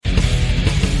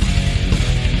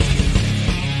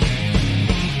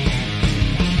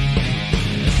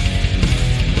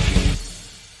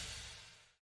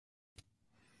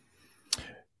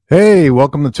Hey,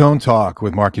 welcome to Tone Talk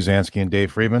with Mark Uzansky and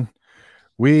Dave Friedman.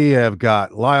 We have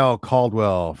got Lyle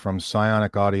Caldwell from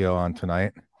Psionic Audio on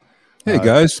tonight. Hey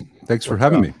guys, thanks for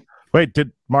having me. Wait,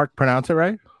 did Mark pronounce it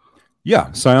right?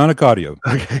 Yeah, Psionic Audio.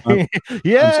 Okay.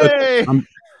 Yay! I'm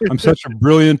such a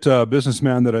brilliant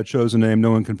businessman that I chose a name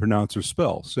no one can pronounce or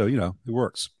spell. So, it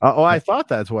works. I thought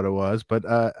that's what it was, but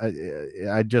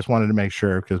I just wanted to make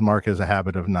sure because Mark has a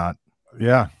habit of not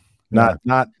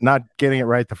getting it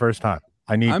right the first time.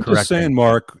 I'm just saying,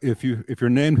 Mark, if you're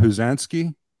named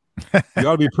Huzansky, you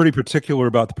ought to be pretty particular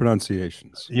about the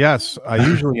pronunciations. Yes, I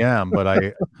usually am, but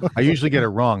I usually get it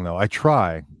wrong though. I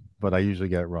try, but I usually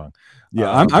get it wrong.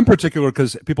 Yeah, I'm particular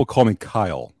because people call me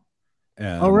Kyle.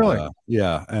 And, oh, really?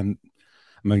 Yeah, and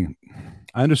I mean,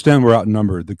 I understand we're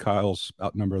outnumbered. The Kyles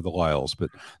outnumber the Lyles, but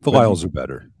the Lyles are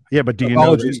better. Yeah, but do you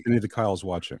know to any of the Kyles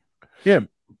watching? Yeah,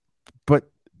 but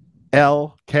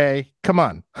L-K, come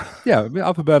on. Yeah,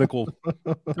 alphabetical.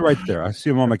 They're right there. I see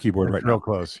them on my keyboard right real now.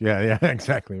 Close. Yeah,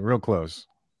 exactly. Real close.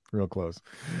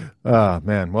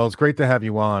 Man. Well, it's great to have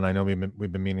you on. I know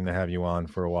we've been meaning to have you on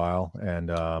for a while,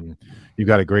 and you've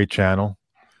got a great channel.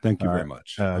 Thank you very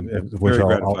much. I'm very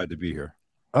gratified to be here.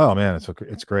 Oh man,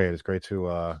 it's great. It's great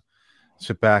to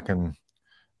sit back and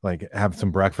like have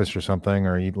some breakfast or something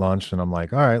or eat lunch, and I'm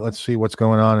like, all right, let's see what's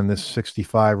going on in this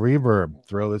 65 reverb.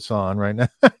 Throw this on right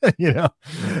now,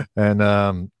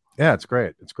 and yeah, it's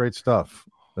great. It's great stuff.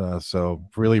 So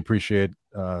really appreciate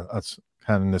us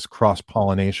kind of this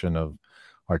cross-pollination of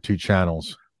our two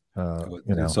channels.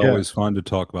 It's always fun to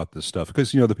talk about this stuff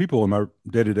because the people in my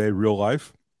day-to-day real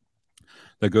life,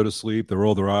 they go to sleep, they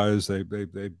roll their eyes, they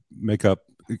make up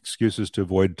excuses to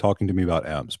avoid talking to me about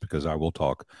amps because I will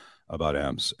talk about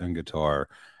amps and guitar.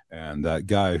 And that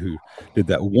guy who did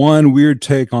that one weird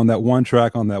take on that one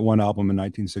track on that one album in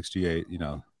 1968,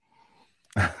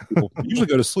 people usually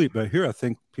go to sleep, but here I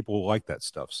think people like that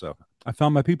stuff. So I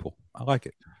found my people. I like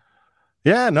it.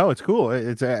 Yeah, no, it's cool.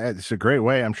 It's a great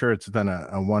way. I'm sure it's done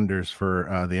a wonders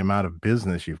for the amount of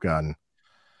business you've gotten.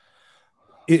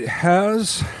 It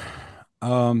has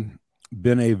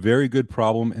been a very good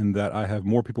problem in that I have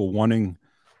more people wanting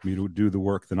me to do the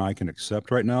work than I can accept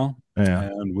right now. Yeah.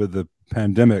 And with the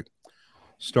pandemic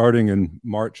starting in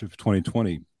March of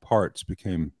 2020, parts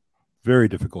became very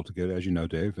difficult to get, as you know,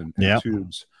 Dave, and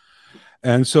tubes.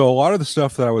 And so a lot of the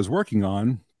stuff that I was working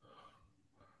on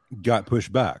got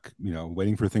pushed back,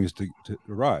 waiting for things to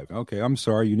arrive. Okay, I'm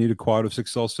sorry, you need a quad of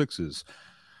 6L6s.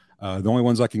 The only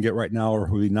ones I can get right now are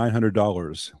really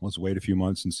 $900. Let's wait a few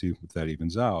months and see if that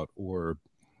evens out. Or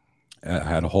I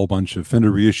had a whole bunch of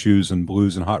Fender reissues and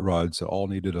blues and hot rods that all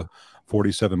needed a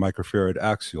 47 microfarad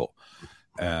axial,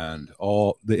 and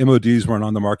all the MODs weren't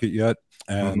on the market yet,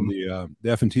 and the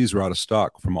F&Ts were out of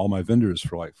stock from all my vendors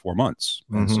for like 4 months,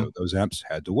 and so those amps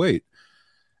had to wait.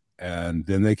 And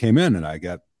then they came in, and I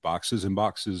got boxes and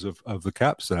boxes of the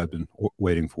caps that I've been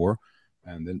waiting for.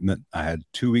 And then meant I had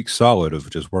 2 weeks solid of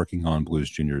just working on Blues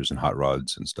Juniors and hot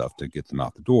rods and stuff to get them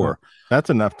out the door. That's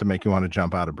enough to make you want to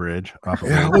jump out a bridge.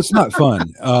 Well, it's not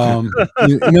fun.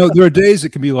 There are days it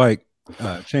can be like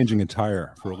changing a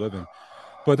tire for a living.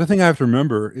 But the thing I have to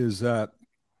remember is that,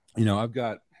 I've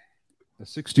got a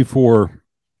 64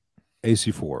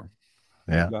 AC4.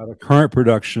 Yeah. I've got a current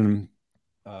production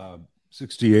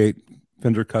 68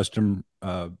 Fender Custom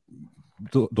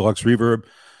Deluxe Reverb.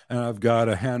 And I've got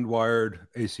a hand-wired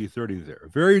AC30 there.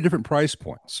 Very different price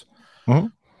points.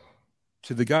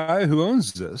 To the guy who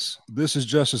owns this is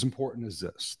just as important as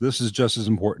this. This is just as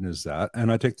important as that. And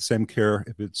I take the same care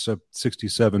if it's a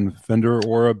 67 Fender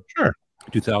or a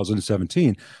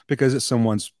 2017 because it's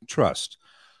someone's trust.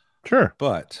 Sure.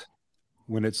 But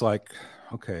when it's like,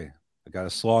 okay, I got to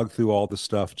slog through all this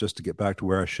stuff just to get back to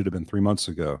where I should have been 3 months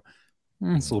ago,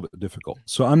 it's a little bit difficult.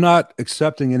 So I'm not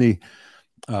accepting any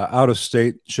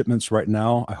out-of-state shipments right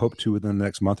now. I hope to within the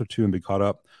next month or two and be caught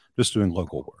up. Just doing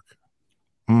local work.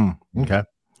 Okay.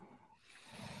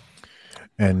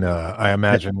 And I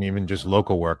imagine even just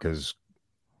local work has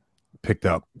picked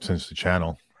up since the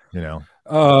channel.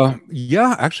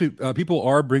 Yeah, actually, people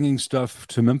are bringing stuff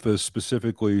to Memphis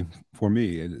specifically for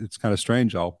me. It's kind of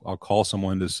strange. I'll call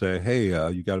someone to say,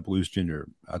 "Hey, you got a Blues Junior?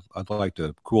 I'd like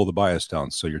to cool the bias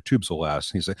down so your tubes will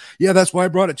last." And he's like, "Yeah, that's why I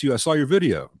brought it to you. I saw your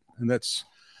video," and that's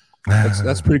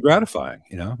pretty gratifying,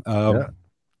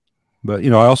 But I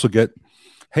also get,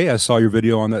 hey, I saw your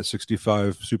video on that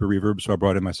 65 Super Reverb, so I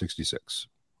brought in my 66.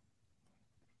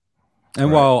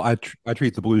 And while I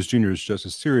treat the Blues Juniors just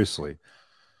as seriously,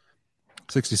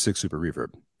 66 Super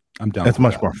Reverb, I'm down. That's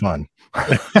much more fun.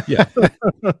 Yeah,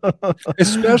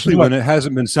 especially when it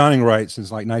hasn't been sounding right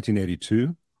since like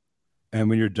 1982, and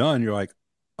when you're done, you're like,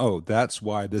 oh, that's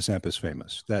why this amp is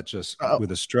famous. That just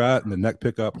with a Strat and the neck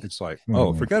pickup, it's like,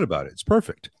 oh, forget about it. It's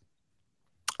perfect.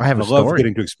 I love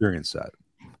getting to experience that.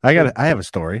 I have a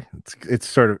story. It's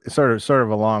sort of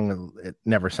a long, it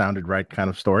never sounded right kind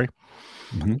of story.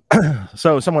 Mm-hmm.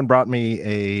 So someone brought me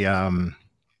a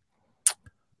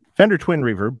Fender Twin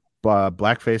Reverb,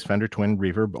 blackface Fender Twin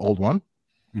Reverb, old one.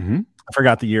 Mm-hmm. I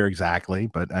forgot the year exactly,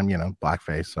 but I'm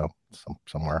blackface, so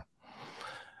somewhere.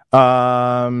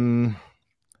 And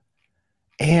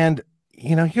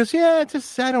he goes, yeah,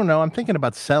 I don't know. I'm thinking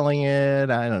about selling it.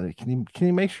 I don't know. Can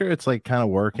you make sure it's like kind of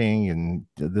working and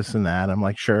this and that? I'm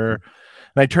like, sure. And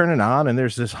I turn it on and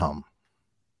there's this hum.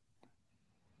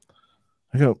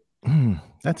 I go,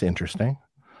 that's interesting.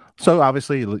 So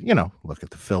obviously, look at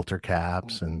the filter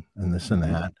caps and this and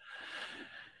that.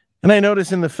 And I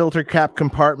notice in the filter cap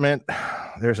compartment,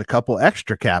 there's a couple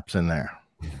extra caps in there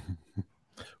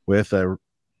with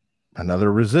another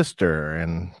resistor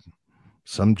and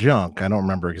some junk. I don't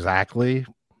remember exactly.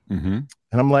 Mm-hmm.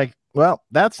 And I'm like, well,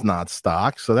 that's not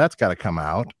stock, so that's got to come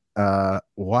out.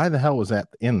 Why the hell was that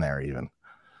in there even?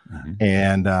 Mm-hmm.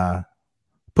 And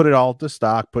put it all to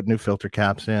stock, put new filter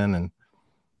caps in, and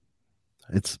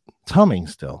it's humming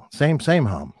still. Same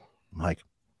hum. I'm like,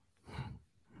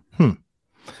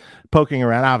 poking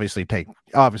around,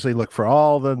 obviously look for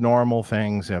all the normal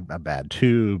things, a bad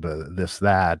tube, this,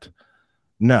 that.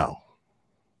 No.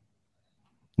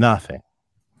 Nothing.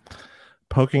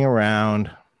 Poking around.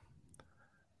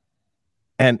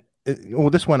 And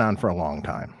this went on for a long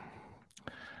time.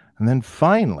 And then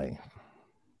finally,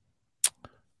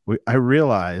 I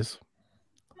realize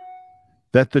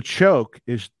that the choke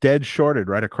is dead shorted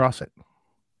right across it.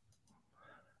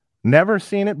 Never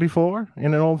seen it before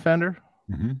in an old Fender.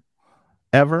 Mm-hmm.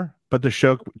 Ever, but the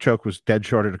choke was dead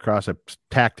shorted across it,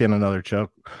 tacked in another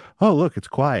choke. Oh, look, it's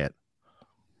quiet.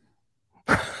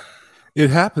 It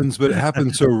happens, but it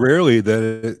happens so rarely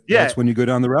that that's when you go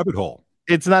down the rabbit hole.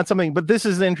 It's not something, but this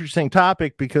is an interesting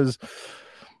topic because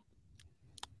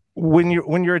when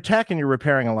you're attacking, you're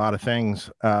repairing a lot of things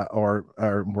or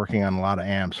working on a lot of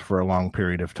amps for a long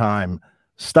period of time.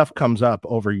 Stuff comes up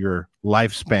over your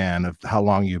lifespan of how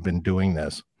long you've been doing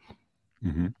this.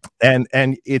 Mm-hmm.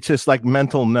 And it's just like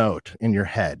mental note in your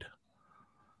head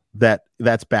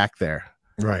that's back there.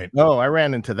 Right. Oh, I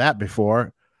ran into that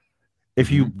before. If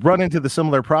you run into the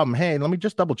similar problem, hey, let me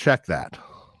just double check that,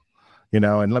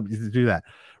 and let me do that.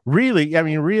 Really, I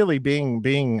mean, really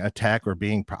being a tech or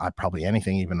being probably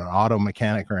anything, even an auto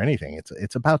mechanic or anything,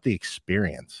 it's about the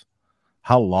experience.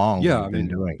 How long you've been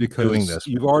doing this.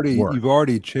 You've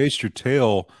already chased your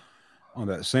tail on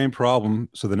that same problem,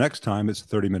 so the next time it's a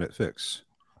 30-minute fix,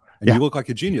 and you look like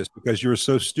a genius because you were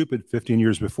so stupid 15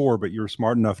 years before, but you were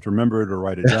smart enough to remember it or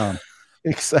write it down.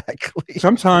 Exactly.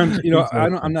 Sometimes,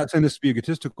 I'm not saying this to be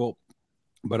egotistical,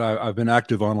 but I've been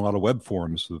active on a lot of web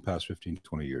forums for the past 15 to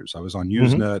 20 years. I was on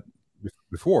Usenet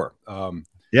before.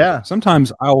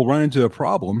 Sometimes I'll run into a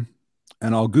problem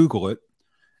and I'll Google it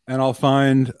and I'll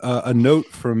find a note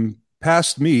from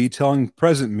past me telling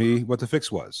present me what the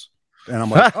fix was. And I'm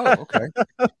like, oh, okay.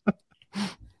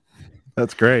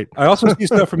 That's great. I also see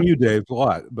stuff from you, Dave, a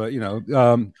lot. But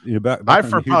back I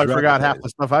probably forgot half the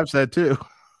stuff I've said too.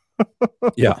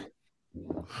 Yeah.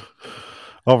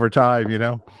 Over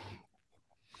time,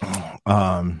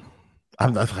 I'm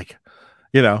like,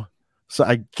 so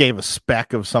I gave a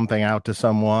spec of something out to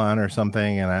someone or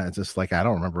something, and I just like, I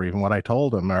don't remember even what I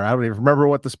told them, or I don't even remember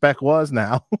what the spec was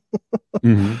now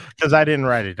because I didn't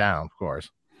write it down, of course.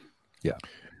 Yeah.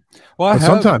 Well, I have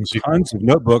sometimes tons of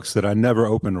notebooks that I never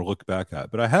open or look back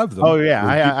at, but I have them. Oh yeah,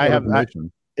 I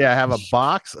have a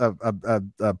box of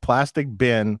a plastic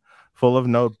bin full of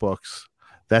notebooks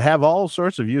that have all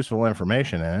sorts of useful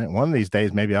information in it. One of these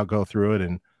days, maybe I'll go through it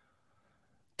and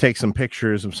take some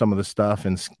pictures of some of the stuff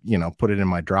and put it in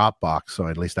my Dropbox, so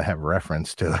at least I have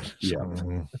reference to it.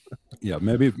 Yeah.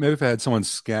 Maybe if I had someone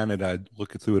scan it, I'd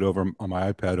look through it over on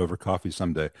my iPad over coffee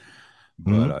someday.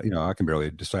 But I can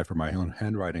barely decipher my own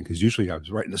handwriting because usually I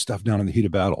was writing the stuff down in the heat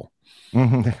of battle,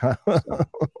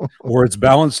 or it's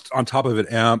balanced on top of an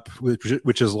amp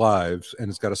which is live and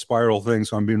it's got a spiral thing,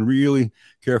 so I'm being really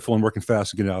careful and working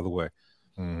fast to get it out of the way.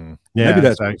 Yeah, maybe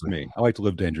that's me. I like to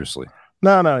live dangerously.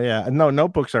 No,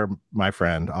 notebooks are my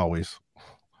friend always.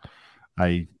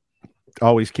 I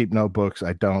always keep notebooks.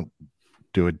 I don't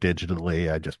do it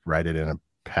digitally. I just write it in a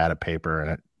pad of paper,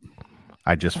 and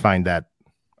I just find that,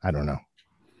 I don't know,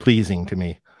 pleasing to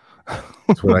me.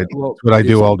 That's what I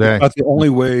do all day. That's the only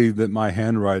way that my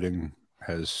handwriting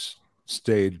has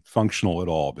stayed functional at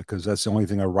all, because that's the only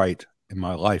thing I write in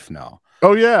my life now.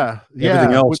 Oh yeah.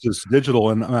 Everything else is digital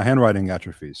and my handwriting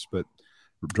atrophies. But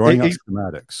drawing out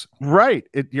schematics. Right.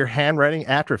 Your handwriting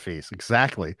atrophies.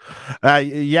 Exactly.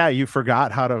 Yeah, you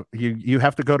forgot how to, you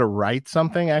have to go to write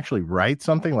something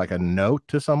like a note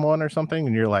to someone or something.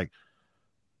 And you're like,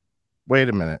 wait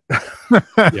a minute.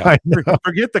 Yeah.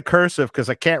 Forget the cursive because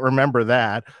I can't remember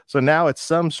that. So now it's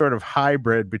some sort of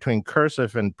hybrid between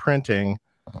cursive and printing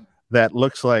that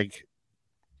looks like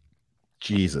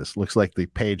the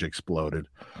page exploded.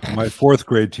 My 4th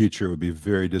grade teacher would be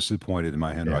very disappointed in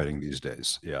my handwriting these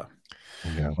days. Yeah.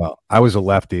 Well, I was a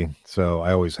lefty, so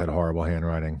I always had horrible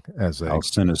handwriting as a How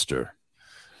sinister.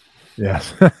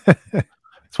 Yes.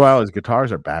 That's why all his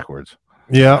guitars are backwards.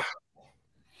 Yeah.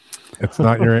 It's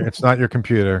not your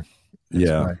computer.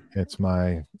 It's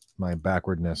my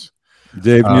backwardness.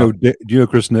 Dave, do you know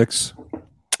Chris Nix?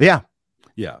 Yeah.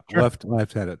 Yeah. Sure.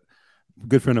 Left-handed.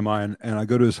 Good friend of mine, and I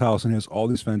go to his house and he has all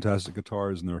these fantastic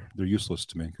guitars, and they're useless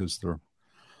to me because they're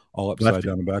all upside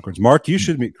down and backwards. Mark, you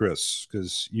should meet Chris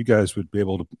because you guys would be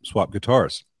able to swap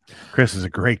guitars. Chris is a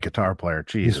great guitar player.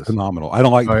 Jesus. He's phenomenal. I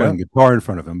don't like playing guitar in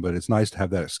front of him, but it's nice to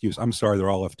have that excuse. I'm sorry, they're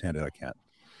all left-handed. I can't.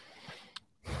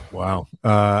 Wow.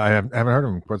 I haven't heard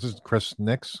of him. What's this? Chris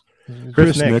Nix?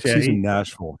 Chris Nix. He's in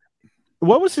Nashville.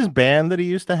 What was his band that he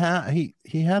used to have? He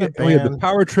had a band. He had the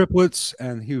Power Triplets,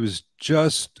 and he was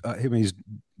just he's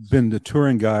been the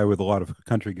touring guy with a lot of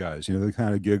country guys. You know, the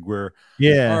kind of gig where,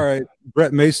 all right,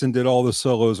 Brett Mason did all the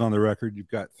solos on the record. You've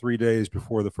got 3 days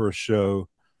before the first show,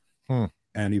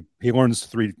 and he learns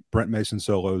 3 Brett Mason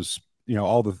solos. You know,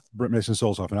 all the Brett Mason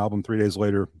solos off an album. 3 days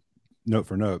later, note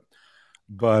for note.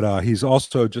 But he's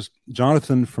also just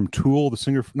Jonathan from Tool, the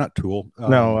singer, not Tool.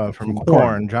 From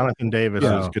Korn. Jonathan Davis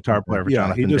is guitar player for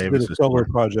Jonathan Davis. He just did a solo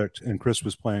project, and Chris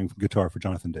was playing guitar for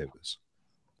Jonathan Davis.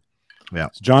 Yeah.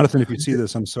 So Jonathan, if you see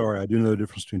this, I'm sorry. I do know the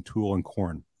difference between Tool and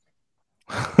Korn.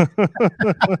 But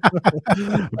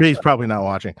he's probably not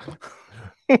watching.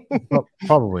 Well,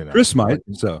 probably not. Chris might.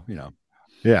 So,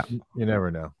 Yeah. You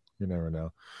never know.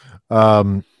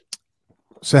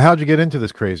 So how'd you get into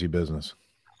this crazy business?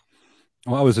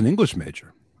 Well, I was an English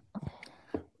major,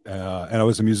 and I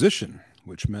was a musician,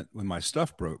 which meant when my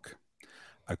stuff broke,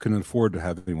 I couldn't afford to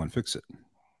have anyone fix it.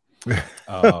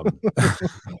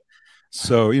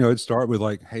 So, it'd start with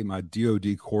like, hey, my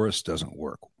DoD chorus doesn't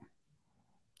work.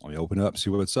 Let me open it up, see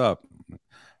what's up.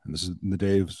 And this is in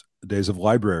the days of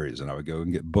libraries, and I would go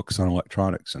and get books on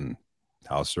electronics and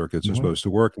how circuits are supposed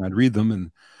to work, and I'd read them and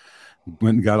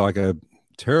went and got like a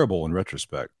terrible, in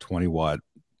retrospect, 20-watt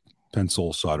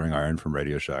pencil soldering iron from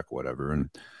Radio Shack, whatever, and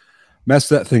messed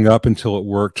that thing up until it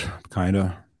worked, kind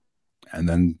of, and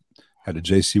then had a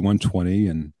JC120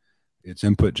 and its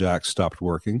input jack stopped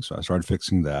working, so I started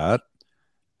fixing that,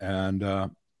 and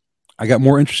I got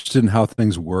more interested in how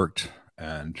things worked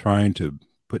and trying to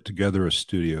put together a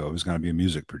studio. I was going to be a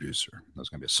music producer. I was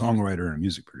going to be a songwriter and a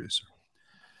music producer.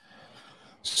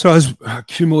 So I was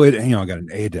accumulating, I got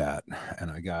an ADAT,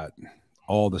 and I got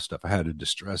all this stuff. I had a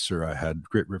distressor. I had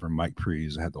Great River mic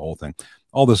pre's. I had the whole thing.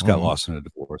 All this got lost in a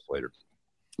divorce later.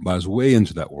 But I was way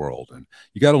into that world. And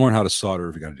you got to learn how to solder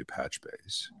if you're going to do patch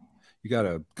bays. You got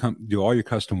to do all your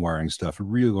custom wiring stuff and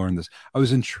really learn this. I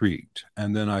was intrigued.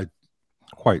 And then I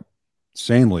quite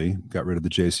sanely got rid of the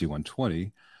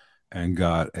JC120 and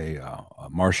got a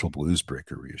Marshall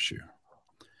Bluesbreaker reissue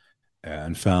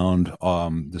and found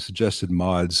the suggested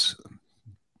mods.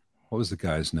 What was the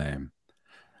guy's name?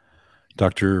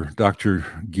 Dr.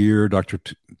 Gear, Dr.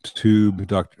 Tube,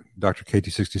 Dr.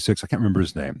 KT66. I can't remember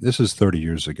his name. This is 30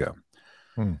 years ago.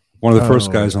 One of the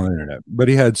first guys on the internet. But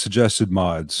he had suggested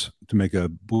mods to make a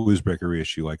Bluesbreaker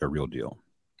reissue like a real deal.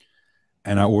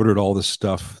 And I ordered all this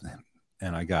stuff,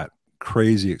 and I got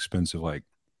crazy expensive, like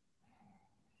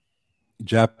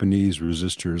Japanese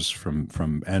resistors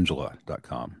from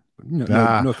Angela.com.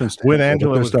 No offense to when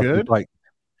Angela was good?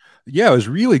 Yeah, it was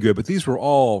really good, but these were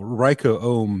all Ryko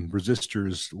ohm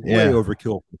resistors, way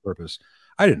overkill for the purpose.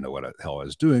 I didn't know what the hell I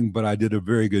was doing, but I did a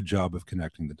very good job of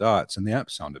connecting the dots, and the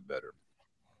amp sounded better.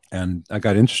 And I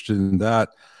got interested in that.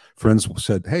 Friends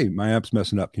said, hey, my amp's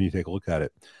messing up. Can you take a look at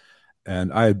it?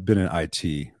 And I had been in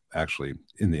IT, actually,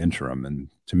 in the interim. And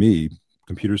to me,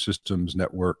 computer systems,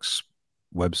 networks,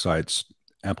 websites,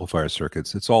 amplifier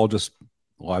circuits, it's all just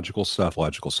logical stuff.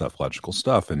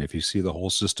 And if you see the whole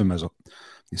system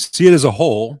you see it as a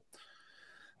whole,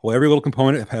 well, every little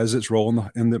component has its role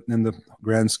in the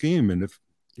grand scheme. And if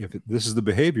this is the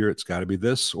behavior, it's got to be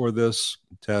this or this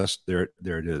test. There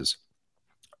it is.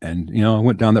 And I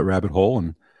went down that rabbit hole,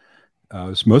 and I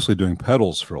was mostly doing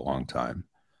pedals for a long time,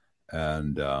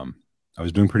 and I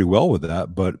was doing pretty well with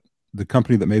that. But the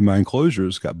company that made my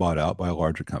enclosures got bought out by a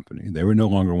larger company. They were no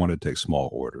longer wanted to take small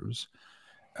orders.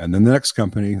 And then the next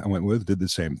company I went with did the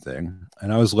same thing.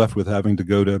 And I was left with having to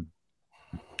go to,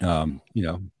 no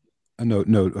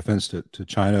offense to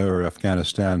China or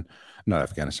Afghanistan, not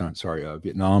Afghanistan, sorry,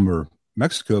 Vietnam or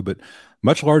Mexico, but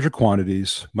much larger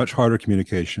quantities, much harder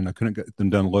communication. I couldn't get them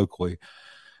done locally.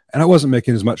 And I wasn't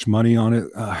making as much money on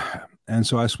it. And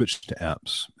so I switched to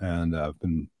amps, and I've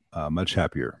been much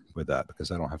happier with that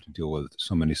because I don't have to deal with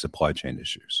so many supply chain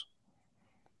issues.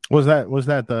 Was that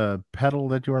the pedal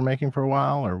that you were making for a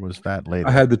while, or was that later?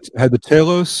 I had the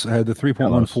Talos. I had the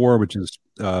 3.14, which is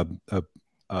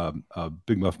a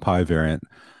Big Muff Pi variant.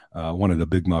 Wanted a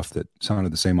Big Muff that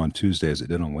sounded the same on Tuesday as it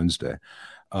did on Wednesday.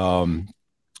 And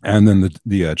then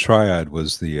the Triad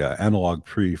was the analog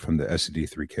pre from the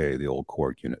SED3K, the old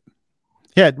Korg unit.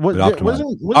 Yeah,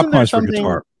 wasn't there something?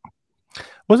 Guitar.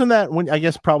 Wasn't that when, I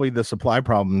guess, probably the supply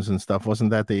problems and stuff? Wasn't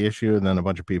that the issue? And then a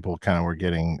bunch of people kind of were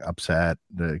getting upset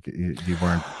that you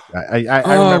weren't. I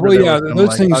remember. Well, yeah,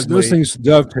 those things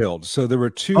dovetailed. So there were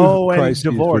two crises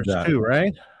divorce for that. Too,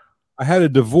 right? I had a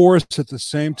divorce at the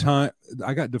same time.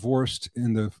 I got divorced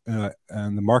in the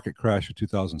market crash of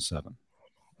 2007.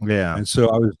 Yeah, and so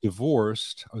I was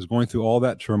divorced. I was going through all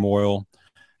that turmoil.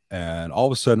 And all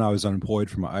of a sudden, I was unemployed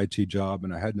from my IT job,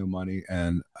 and I had no money,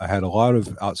 and I had a lot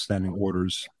of outstanding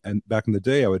orders. And back in the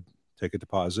day, I would take a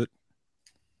deposit,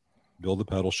 build the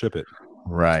pedal, ship it.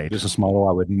 Right. Business model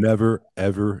I would never,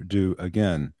 ever do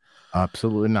again.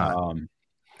 Absolutely not.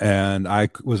 And I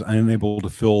was unable to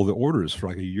fill the orders for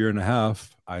like a year and a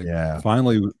half.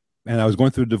 Finally, and I was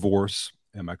going through a divorce,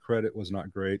 and my credit was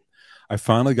not great. I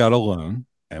finally got a loan,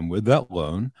 and with that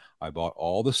loan, I bought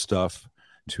all the stuff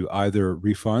to either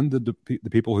refund the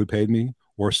people who paid me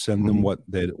or send them what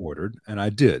they'd ordered. And I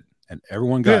did. And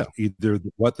everyone got either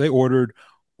what they ordered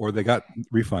or they got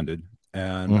refunded.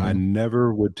 And I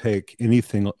never would take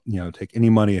anything, take any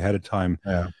money ahead of time,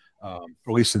 or at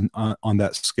least on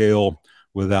that scale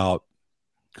without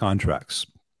contracts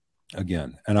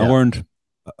again. And I learned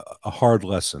a hard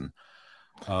lesson.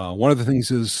 One of the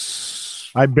things is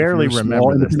I barely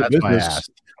remember this. That's why I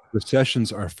asked.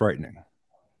 Recessions are frightening.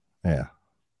 Yeah.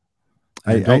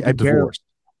 I divorced.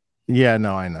 Yeah,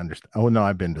 no, I understand. Oh no,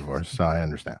 I've been divorced, so I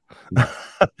understand.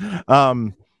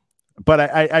 But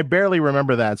I barely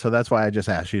remember that, so that's why I just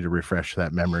asked you to refresh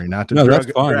that memory, not to that's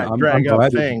fine. drag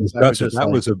up things.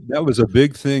 That was a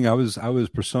big thing. I was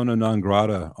persona non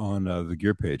grata on the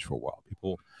Gear page for a while.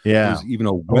 People, there's even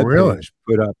a web page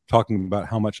put up talking about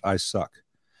how much I suck.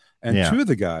 And two of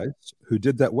the guys who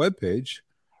did that web page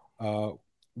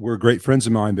were great friends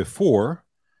of mine before,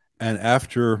 and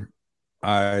after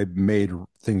I made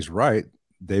things right,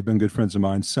 they've been good friends of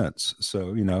mine since.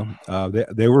 So,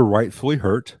 they were rightfully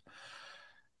hurt,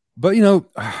 but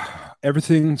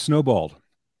everything snowballed.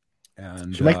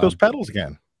 And to make those pedals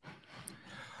again.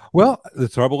 Well, the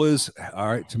trouble is, all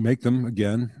right, to make them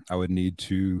again, I would need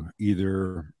to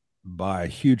either buy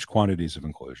huge quantities of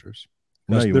enclosures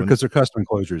because they're custom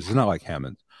enclosures. It's not like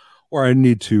Hammond, or I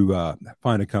need to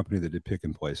find a company that did pick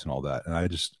and place and all that. And I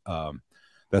just,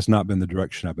 that's not been the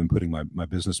direction I've been putting my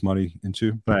business money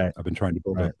into. Right. I've been trying to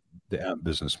build up the amp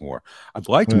business more. I'd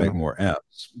like to make more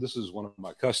amps. This is one of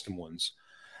my custom ones.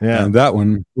 Yeah. And that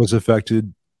one was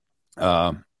affected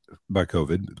by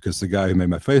COVID because the guy who made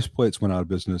my faceplates went out of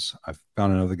business. I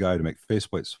found another guy to make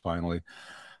faceplates finally.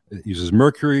 It uses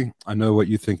Mercury. I know what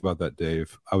you think about that,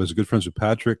 Dave. I was good friends with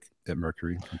Patrick at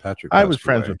Mercury. And Patrick I was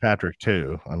friends with Patrick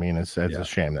too. I mean, it's a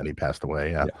shame that he passed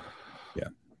away. Yeah.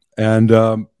 And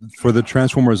for the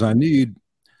transformers I need,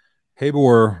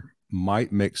 Habor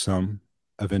might make some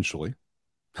eventually,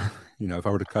 if I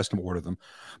were to custom order them,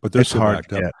 but they're so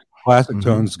backed up. Plastic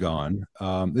tone's gone.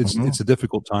 It's a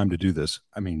difficult time to do this.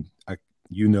 I mean,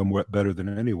 more better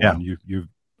than anyone. Yeah. You've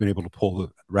been able to pull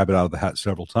the rabbit out of the hat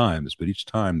several times, but each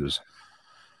time there's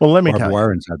let me tell you,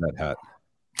 wire inside that hat.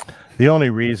 The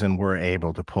only reason we're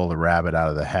able to pull the rabbit out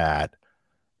of the hat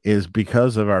is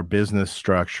because of our business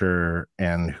structure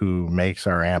and who makes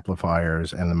our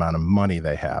amplifiers and the amount of money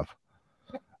they have.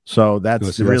 So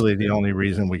that's really the only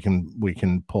reason we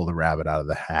can pull the rabbit out of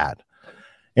the hat.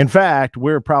 In fact,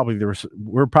 we're probably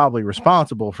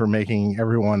responsible for making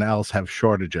everyone else have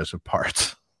shortages of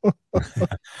parts.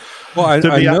 Well, I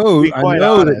know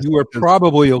that you were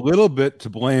probably a little bit to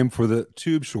blame for the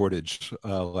tube shortage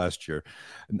last year.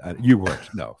 You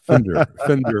weren't. No, Fender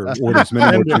orders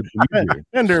many more tubes than you do.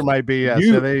 Fender might be,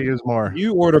 so they use more.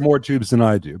 You order more tubes than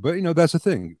I do, but that's the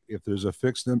thing. If there's a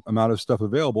fixed amount of stuff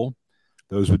available,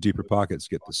 those with deeper pockets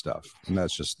get the stuff, and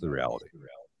that's just the reality.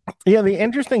 Yeah, the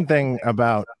interesting thing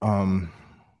about I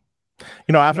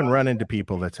often run into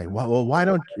people that say, well, why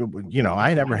don't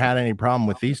I never had any problem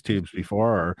with these tubes before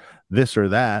or this or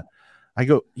that. I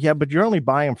go, yeah, but you're only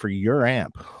buying for your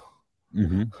amp.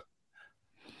 Mm-hmm.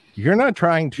 You're not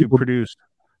trying to produce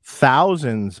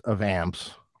thousands of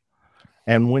amps.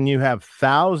 And when you have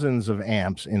thousands of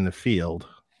amps in the field,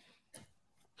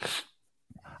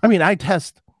 I mean, I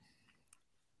test,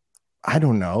 I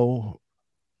don't know,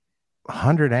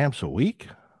 100 amps a week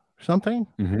or something.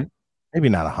 Mm-hmm. Maybe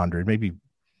not 100, maybe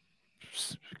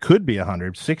could be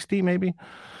 160 maybe.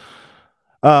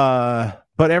 But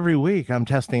every week I'm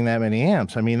testing that many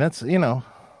amps. I mean, that's,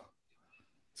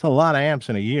 it's a lot of amps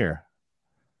in a year.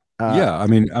 Yeah, I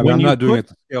mean, I'm not doing it at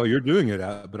the scale you're doing it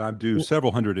at, but I do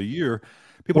several hundred a year.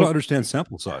 People don't understand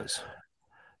sample size.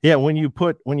 Yeah, when you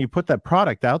put that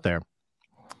product out there,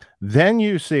 then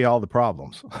you see all the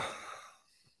problems.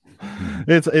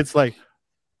 It's like,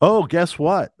 oh, guess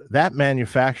what? That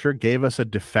manufacturer gave us a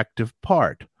defective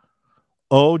part.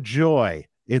 Oh, joy.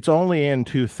 It's only in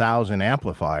 2,000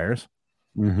 amplifiers.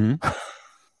 Mm-hmm.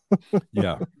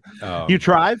 Yeah. You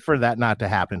tried for that not to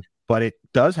happen, but it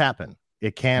does happen.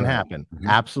 It can happen. Mm-hmm.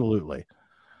 Absolutely.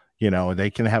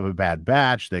 They can have a bad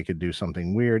batch. They could do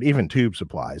something weird. Even tube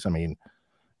supplies. I mean,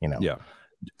 Yeah.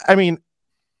 I mean,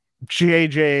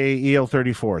 JJ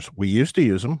EL34s, we used to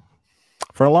use them.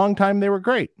 For a long time, they were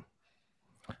great.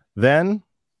 Then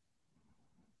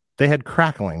they had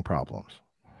crackling problems.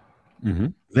 Mm-hmm.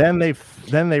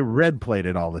 Then they red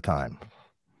plated all the time.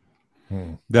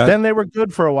 Then they were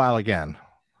good for a while again.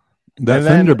 That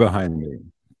Fender behind me,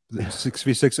 the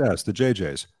 6V6S, the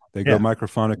JJs, they go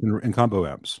microphonic and combo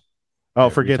amps. Oh,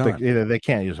 forget they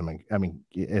can't use them. I mean,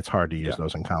 it's hard to use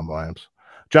those in combo amps.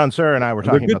 John Sir and I were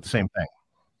talking about the same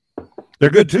thing. They're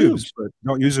good tubes, but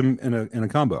don't use them in a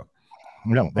combo.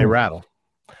 No, they rattle.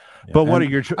 Yeah. But what are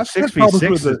your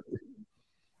 6V6s?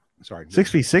 Sorry,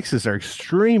 6V6s are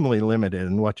extremely limited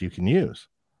in what you can use.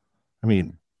 I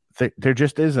mean, there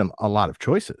just isn't a lot of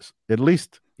choices. At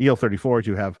least EL34s,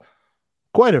 you have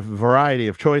quite a variety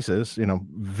of choices.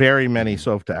 Very many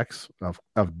Sovtechs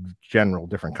of general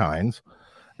different kinds,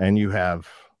 and you have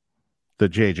the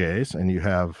JJs, and you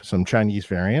have some Chinese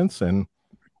variants,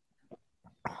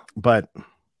 but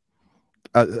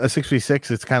a 6V6,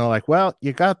 it's kind of like, well,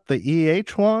 you got the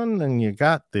EH one, and you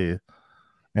got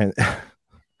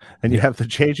and you have the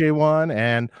JJ one,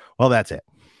 and well, that's it.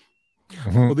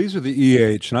 Well, these are the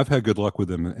EH, and I've had good luck with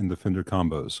them in the Fender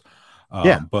combos.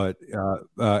 But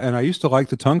and I used to like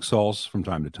the tongue saws from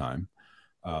time to time.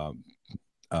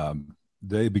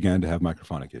 They began to have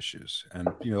microphonic issues, and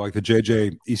like the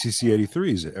JJ ECC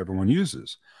 83s that everyone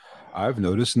uses. I've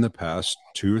noticed in the past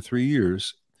 2 or 3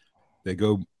 years, they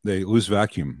lose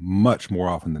vacuum much more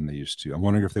often than they used to. I'm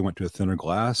wondering if they went to a thinner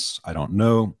glass. I don't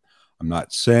know. I'm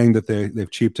not saying that they've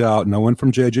cheaped out. No one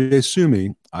from JJ sue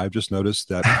me. I've just noticed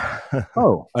that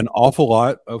an awful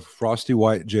lot of frosty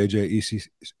white JJ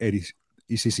ECC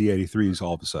 83s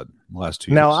all of a sudden in the last 2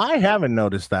 years. Now, I haven't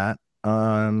noticed that.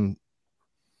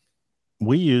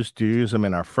 We used to use them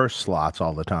in our first slots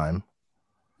all the time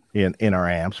in our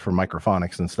amps for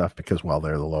microphonics and stuff because, well,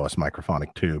 they're the lowest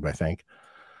microphonic tube, I think.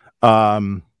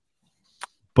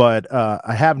 But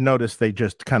I have noticed they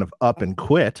just kind of up and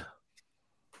quit.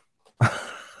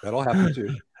 That'll happen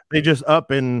too. They just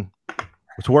up and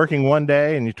it's working one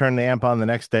day, and you turn the amp on the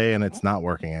next day, and it's not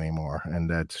working anymore. And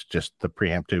that's just the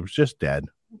preamp tube's just dead.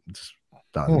 It's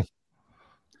done.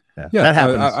 Yeah, that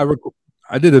happens.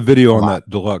 I did a video on that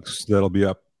deluxe that'll be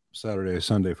up Saturday,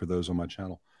 Sunday for those on my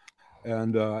channel.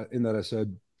 And in that I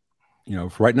said,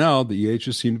 for right now, the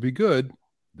EHs seem to be good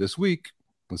this week.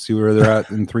 Let's see where they're at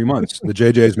in 3 months. The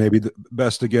JJs may be the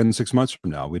best again 6 months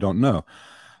from now. We don't know.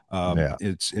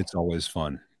 It's always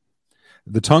fun.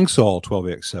 The tongue saw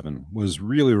 12AX7 was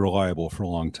really reliable for a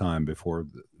long time before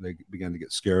they began to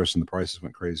get scarce and the prices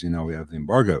went crazy. Now we have the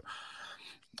embargo.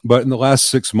 But in the last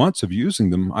 6 months of using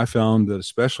them, I found that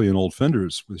especially in old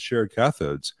Fenders with shared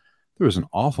cathodes, there was an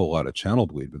awful lot of channel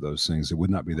bleed with those things that would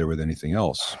not be there with anything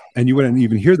else. And you wouldn't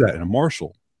even hear that in a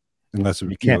Marshall unless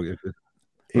you can't.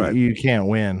 Right. You can't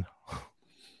win.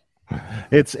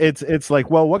 It's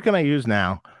like, well, what can I use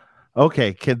now?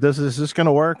 Okay, kid, is this going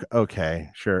to work? Okay,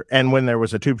 sure. And when there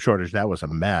was a tube shortage, that was a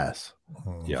mess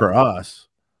for us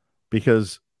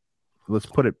because let's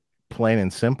put it plain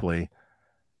and simply.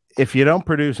 If you don't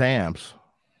produce amps,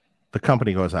 the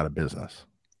company goes out of business.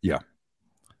 Yeah.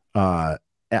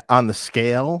 On the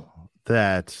scale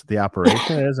that the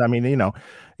operation is, I mean,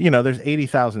 there's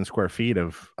 80,000 square feet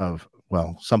of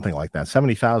well, something like that,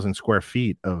 70,000 square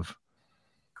feet of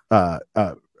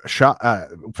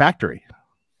factory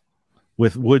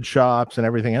with wood shops and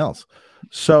everything else.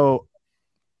 So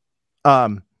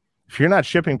if you're not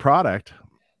shipping product,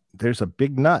 there's a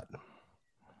big nut.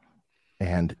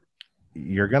 And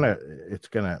it's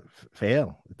gonna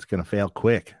fail. It's gonna fail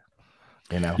quick.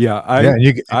 Yeah,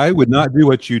 I would not do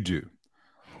what you do.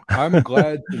 I'm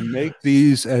glad to make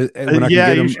these when I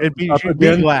can get them up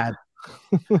again. Be glad.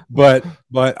 but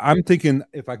I'm thinking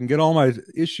if I can get all my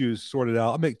issues sorted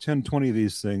out, I'll make 10, 20 of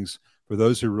these things for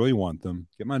those who really want them.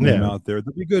 Get my name out there.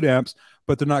 They'll be good amps,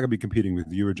 but they're not going to be competing with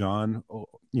you or John.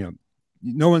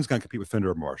 No one's going to compete with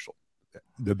Fender or Marshall,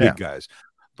 the big guys.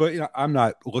 But I'm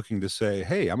not looking to say,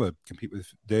 hey, I'm going to compete with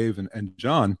Dave and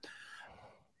John.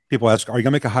 People ask, are you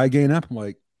going to make a high gain amp? I'm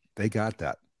like, they got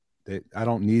that. I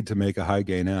don't need to make a high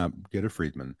gain amp. Get a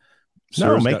Friedman.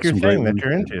 Make your thing that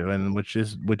you're into, and which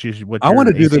is what I want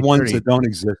to do the ones that don't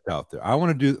exist out there. I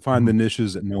want to find the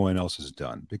niches that no one else has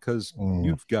done, because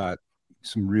you've got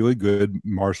some really good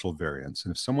Marshall variants,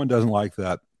 and if someone doesn't like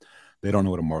that, they don't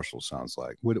know what a Marshall sounds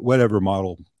like. Whatever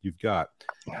model you've got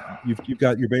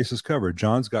your bases covered.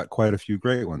 John's got quite a few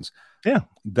great ones. Yeah,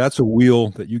 that's a wheel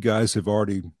that you guys have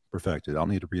already perfected. I'll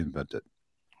need to reinvent it.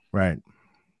 Right.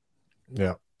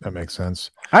 Yeah. That makes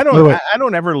sense. I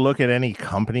don't ever look at any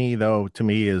company, though. To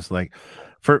me, is like,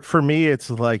 for me, it's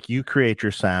like you create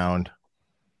your sound,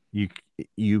 you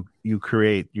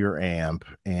create your amp,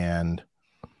 and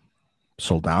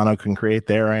Soldano can create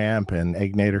their amp, and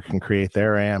Egnator can create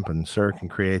their amp, and Sir can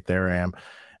create their amp,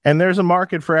 and there's a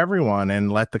market for everyone.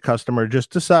 And let the customer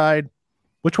just decide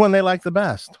which one they like the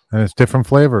best. And it's different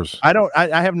flavors.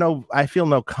 I feel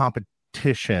no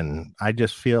competition. I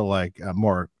just feel like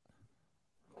more.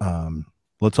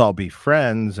 Let's all be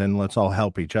friends and let's all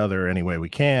help each other any way we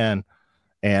can,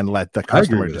 and let the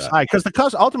customer decide,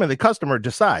 because ultimately the customer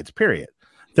decides, period.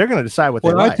 They're going to decide what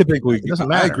they like.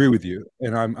 I agree with you,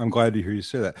 and I'm glad to hear you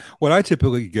say that. What I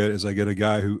typically get is I get a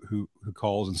guy who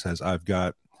calls and says, I've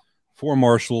got 4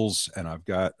 Marshalls, and I've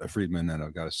got a Friedman, and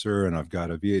I've got a Sir, and I've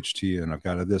got a VHT, and I've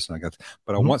got a this, and I got,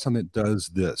 but I want something that does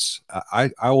this.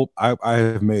 I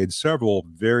have made several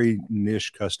very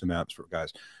niche custom apps for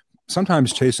guys.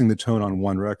 Sometimes chasing the tone on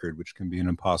one record, which can be an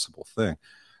impossible thing.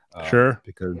 Sure.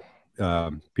 Because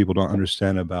people don't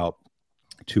understand about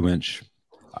 2-inch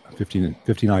 15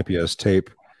 IPS tape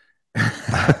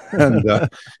and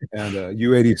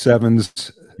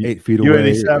U87s 8 feet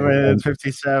away. U87s,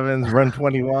 57s, Run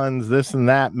 21s, this and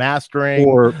that, mastering,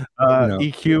 or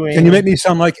EQing. Can you make me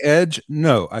sound like Edge?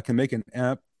 No, I can make an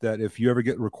amp that if you ever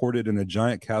get recorded in a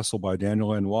Giant Castle by Daniel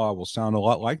Lanois will sound a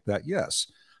lot like that. Yes.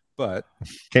 But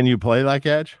can you play like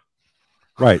Edge?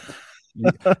 Right.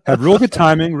 Have real good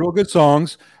timing, real good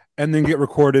songs, and then get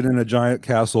recorded in a Giant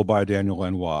Castle by Daniel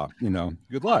Lanois.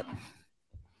 Good luck.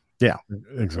 Yeah,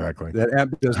 exactly. That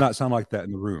amp does not sound like that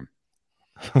in the room.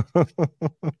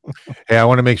 Hey, I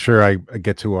want to make sure I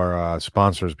get to our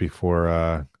sponsors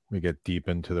before we get deep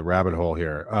into the rabbit hole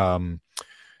here.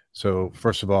 So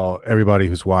first of all, everybody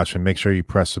who's watching, make sure you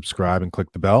press subscribe and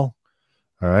click the bell.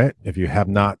 All right. If you have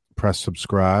not pressed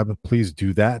subscribe, please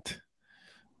do that.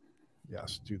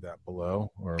 Yes, do that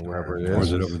below or wherever it is. Or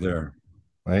is it over there?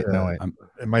 Right. No, wait.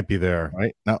 It might be there.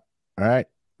 Right. No. All right.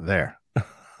 There.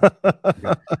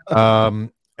 And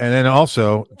then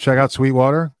also check out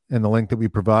Sweetwater in the link that we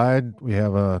provide. We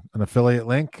have an affiliate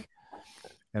link.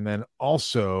 And then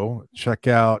also check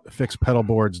out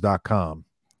fixpedalboards.com.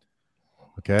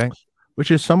 Okay. Which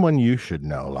is someone you should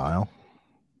know, Lyle.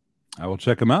 I will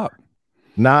check them out.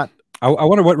 I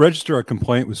wonder what register a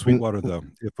complaint with Sweetwater, though,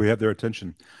 if we have their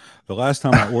attention. The last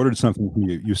time I ordered something from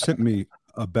you, you sent me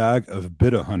a bag of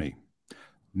Bitter honey.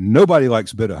 Nobody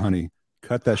likes Bitter honey.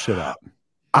 Cut that shit out.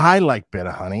 I like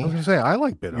Bitter honey. I was going to say, I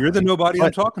like Bitter honey. You're the nobody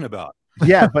I'm talking about.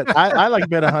 Yeah, but I like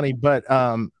Bitter honey. But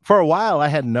for a while, I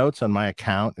had notes on my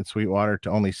account at Sweetwater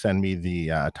to only send me the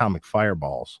Atomic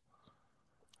Fireballs.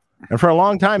 And for a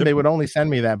long time, they would only send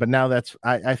me that. But now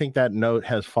I think that note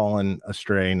has fallen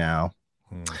astray now.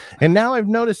 And now I've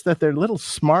noticed that their little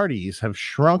Smarties have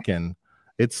shrunken.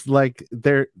 It's like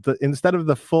instead of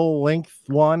the full length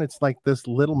one, it's like this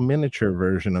little miniature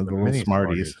version of the little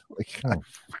Smarties.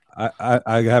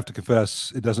 I have to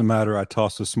confess, it doesn't matter. I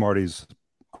toss the Smarties,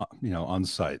 on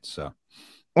site. So,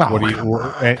 what do you?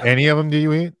 Any of them do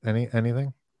you eat?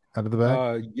 Anything out of the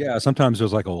bag? Yeah. Sometimes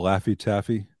there's like a Laffy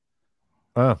Taffy.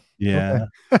 Oh, yeah.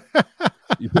 Okay.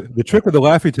 The trick with the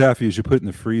Laffy Taffy is you put it in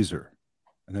the freezer.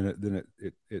 And then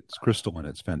it's crystalline.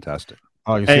 It's fantastic.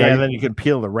 Oh, and then you can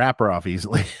peel the wrapper off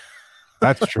easily.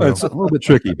 That's true. It's a little bit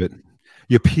tricky, but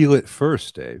you peel it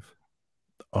first, Dave.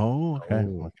 Oh, okay.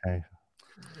 Okay.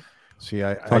 See,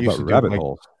 I used to rabbit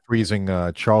holes. Freezing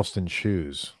Charleston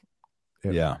shoes.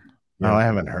 Yeah. No, I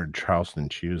haven't heard Charleston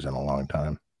chews in a long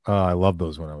time. I loved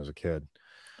those when I was a kid.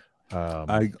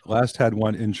 I last had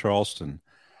one in Charleston.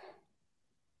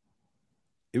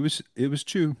 It was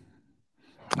chew.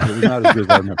 It was not as good as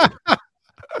I remember.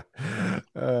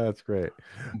 That's great.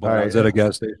 But I was at a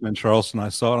gas station in Charleston. I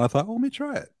saw it and I thought, well, let me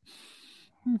try it.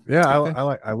 Yeah,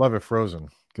 okay. I love it frozen.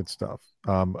 Good stuff.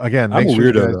 Again, I'm a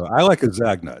weirdo though. I like a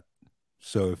Zagnut.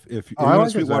 So if you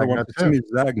want Sweetwater wants to see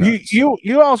Zagnuts.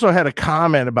 You also had a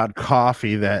comment about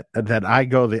coffee that I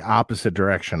go the opposite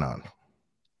direction on.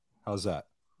 How's that?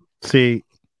 See,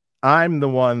 I'm the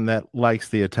one that likes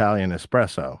the Italian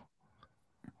espresso,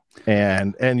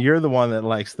 and you're the one that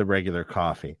likes the regular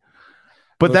coffee.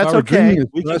 But that's okay.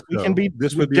 We can be.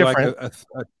 This would be different.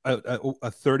 Like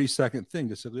a 30-second thing.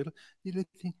 Just a little. You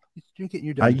drink it and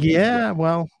you're done. Yeah.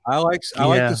 Well, I like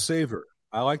the savor.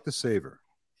 I like the savor.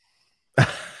 I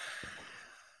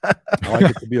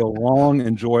like it to be a long,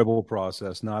 enjoyable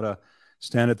process, not a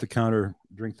stand at the counter,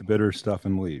 drink the bitter stuff,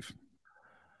 and leave.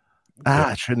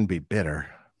 It shouldn't be bitter,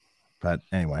 but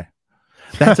anyway,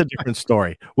 that's a different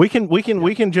story. We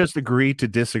can just agree to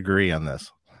disagree on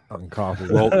this. On coffee.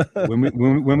 Well,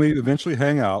 when we eventually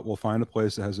hang out, we'll find a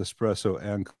place that has espresso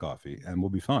and coffee, and we'll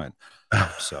be fine.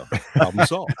 So problem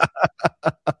solved.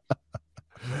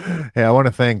 Hey, I want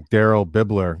to thank Daryl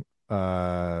Bibler.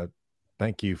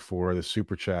 Thank you for the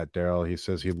super chat, Daryl. He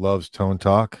says he loves Tone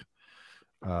Talk.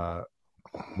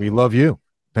 We love you.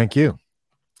 Thank you.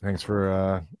 Thanks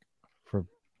for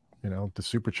the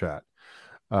super chat.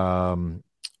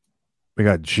 We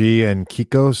got G and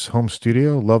Kiko's home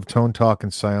studio. Love Tone Talk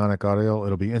and Psionic Audio.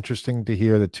 It'll be interesting to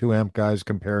hear the 2-amp guys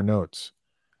compare notes.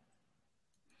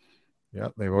 Yeah,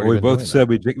 they've already. We both said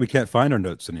we can't find our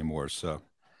notes anymore, so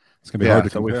it's gonna be hard to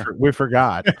compare. We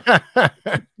forgot.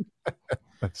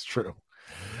 That's true.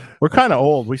 We're kind of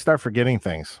old. We start forgetting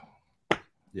things.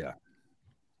 Yeah.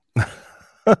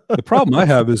 The problem I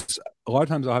have is a lot of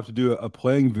times I'll have to do a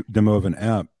playing demo of an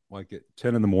amp like at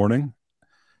 10 in the morning,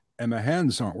 and my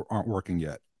hands aren't working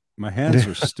yet. My hands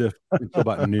are stiff until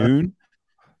about noon.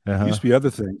 Uh-huh. Used to be other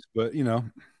things, but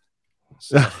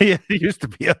So. Yeah, it used to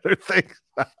be other things.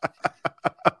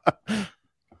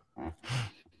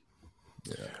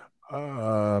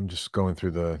 I'm just going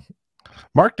through the.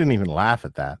 Mark didn't even laugh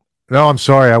at that. No, I'm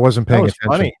sorry. I wasn't paying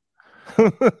attention.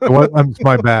 Funny.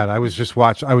 My bad. I was just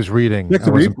watching. I was reading. It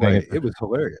was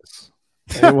hilarious.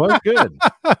 It was good.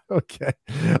 Okay.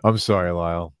 I'm sorry,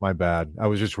 Lyle. My bad. I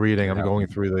was just reading. I'm going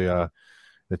through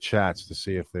the chats to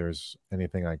see if there's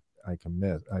anything I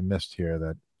missed here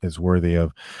that is worthy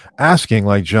of asking,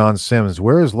 like John Sims.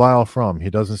 Where is Lyle from? He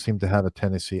doesn't seem to have a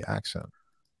Tennessee accent.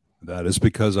 That is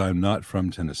because I'm not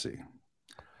from Tennessee.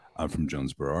 I'm from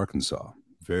Jonesboro, Arkansas.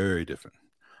 Very different.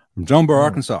 From Jonesboro,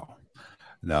 Arkansas.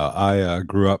 Now, I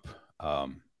grew up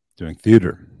doing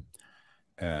theater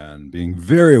and being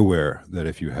very aware that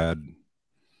if you had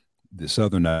the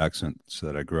Southern accents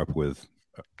that I grew up with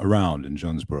around in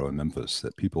Jonesboro and Memphis,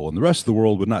 that people in the rest of the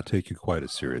world would not take you quite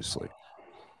as seriously.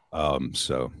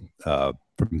 So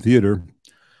from theater,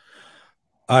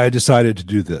 I decided to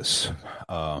do this.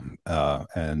 And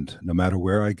no matter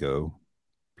where I go,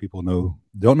 people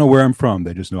don't know where I'm from.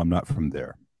 They just know I'm not from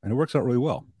there. And it works out really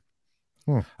well.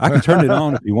 I can turn it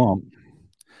on if you want.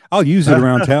 I'll use it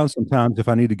around town sometimes if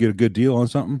I need to get a good deal on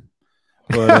something.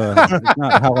 But it's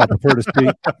not how I prefer to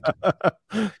speak.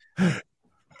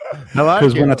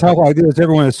 Because when I talk like this,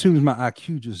 everyone assumes my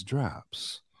IQ just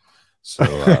drops. So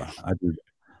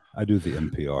I do the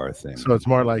NPR thing. So it's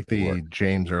more like the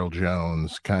James Earl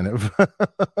Jones kind of.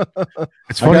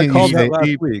 It's funny. I called that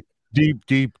last week.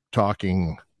 Deep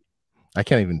talking. I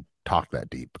can't even talk that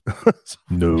deep.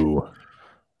 No.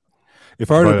 If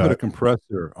I were to put a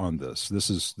compressor on this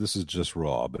is just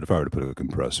raw. But if I were to put a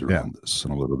compressor on this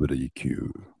and a little bit of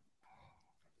EQ,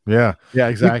 yeah,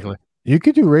 exactly. You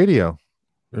could do radio.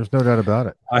 There's no doubt about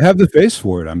it. I have the face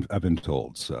for it. I've been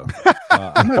told. So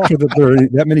I'm not sure that there are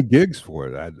that many gigs for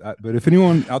it. But if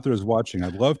anyone out there is watching,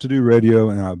 I'd love to do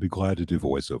radio, and I'd be glad to do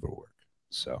voiceover work.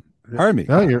 So hire me.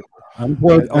 No, you're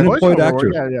unemployed actor.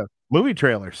 Yeah. Movie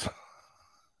trailers.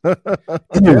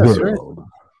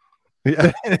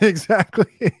 Yeah,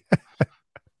 exactly.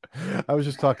 I was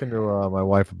just talking to my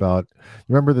wife about. You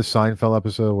remember the Seinfeld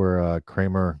episode where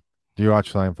Kramer? Do you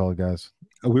watch Seinfeld, guys?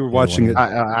 We were watching it.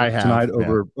 I have tonight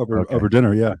over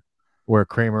dinner. Yeah, where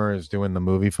Kramer is doing the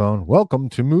movie phone. Welcome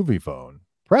to movie phone.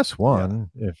 Press 1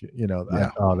 if you know.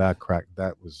 That crack.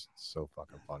 That was so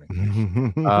fucking funny.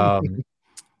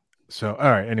 So all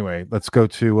right. Anyway, let's go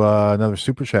to another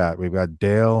super chat. We've got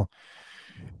Dale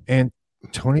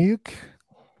Antoniuk.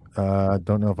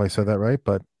 Don't know if I said that right,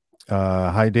 but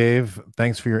hi Dave,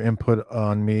 thanks for your input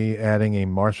on me adding a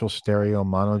Marshall stereo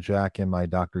mono jack in my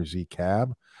Dr. Z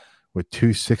cab with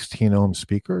two 16 ohm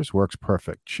speakers. Works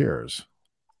perfect. Cheers.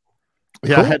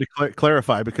 Yeah, Cool. I had to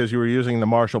clarify because you were using the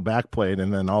Marshall backplate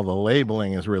and then all the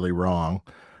labeling is really wrong.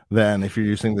 Then if you're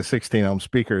using the 16 ohm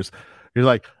speakers, you're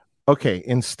like, okay,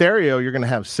 in stereo, you're going to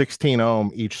have 16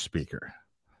 ohm each speaker.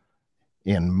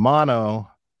 In mono,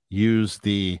 use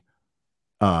the,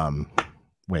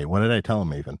 wait, what did I tell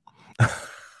him even?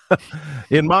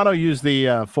 In mono, use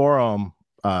the 4 ohm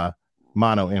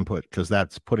mono input because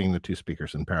that's putting the two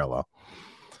speakers in parallel.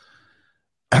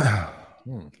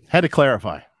 Had to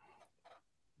clarify.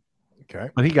 Okay.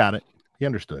 But he got it. He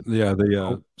understood. Yeah,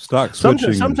 the stock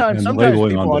switching sometimes and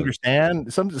labeling people on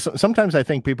understand. Sometimes I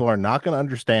think people are not going to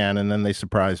understand, and then they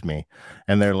surprise me,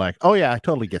 and they're like, "Oh yeah, I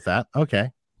totally get that."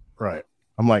 Okay, Right.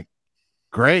 I'm like,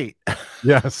 "Great."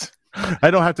 Yes.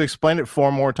 I don't have to explain it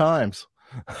 4 more times.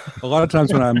 a lot of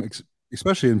times when I'm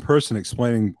especially in person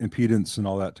explaining impedance and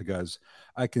all that to guys,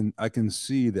 I can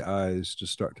see the eyes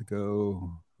just start to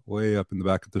go way up in the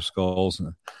back of their skulls.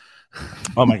 And,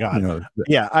 Oh my god! you know,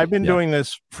 Yeah, I've been doing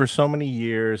this for so many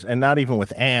years, and not even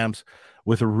with amps,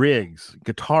 with rigs,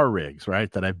 guitar rigs, right?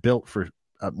 That I've built for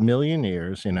a million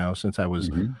years. You know, since I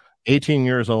was 18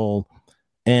 years old,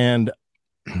 and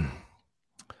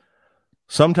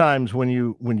sometimes when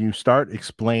you start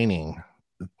explaining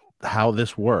how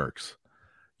this works,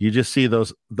 you just see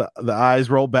the eyes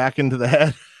roll back into the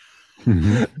head,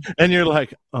 and you're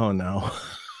like, oh no.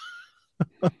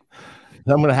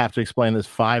 I'm going to have to explain this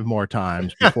 5 more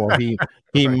times before he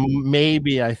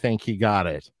maybe I think he got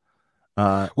it.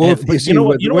 Well,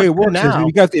 the way it works is if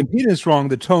you got the impedance wrong,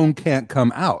 the tone can't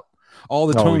come out. All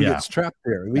the tone gets trapped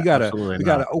there. We gotta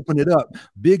open it up.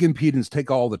 Big impedance,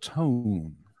 take all the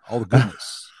tone, all the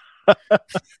goodness.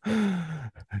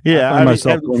 Yeah, I find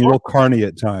myself going a little carny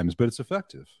at times, but it's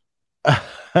effective.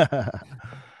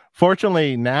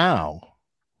 Fortunately, now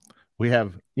we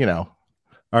have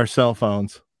our cell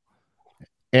phones,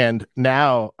 and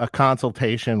now a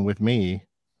consultation with me.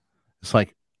 It's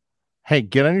like, hey,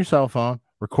 get on your cell phone,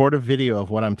 record a video of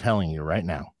what I'm telling you right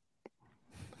now.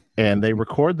 And they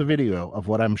record the video of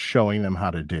what I'm showing them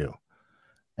how to do.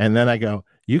 And then I go,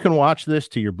 you can watch this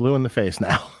till you're blue in the face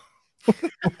now.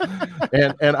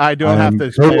 and I don't have to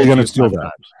explain totally gonna steal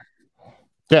that.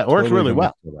 Yeah, it works really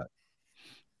well.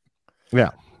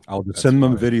 Yeah. I'll just send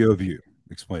them a video of you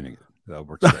explaining it. That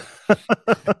works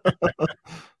great.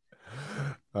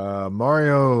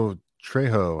 Mario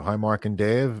Trejo. Hi, Mark and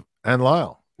Dave and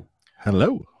Lyle.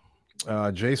 Hello.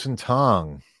 Jason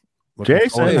Tong.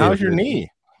 Jason, how's your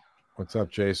knee? What's up,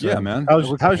 Jason? Yeah, man.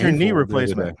 How's your knee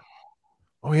replacement?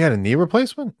 Oh, he had a knee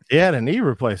replacement? He had a knee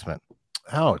replacement.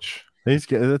 Ouch. That's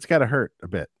got to hurt a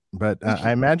bit. But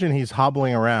I imagine he's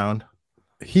hobbling around.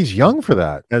 He's young for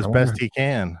that. As best he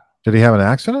can. Did he have an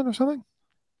accident or something?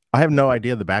 I have no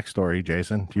idea the backstory,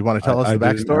 Jason. Do you want to tell us the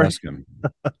backstory? Ask him.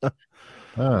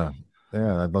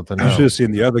 Yeah, I'd love to know. I should have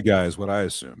seen the other guys, what I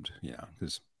assumed. Yeah.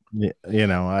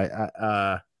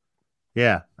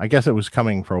 I guess it was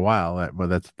coming for a while,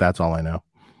 but that's all I know.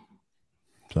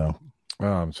 So,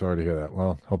 I'm sorry to hear that.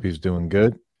 Well, hope he's doing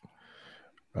good.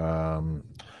 Well,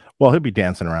 he'll be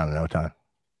dancing around in no time.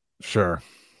 Sure.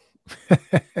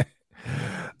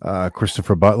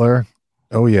 Christopher Butler.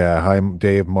 Oh yeah. Hi,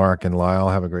 Dave, Mark, and Lyle.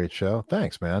 Have a great show.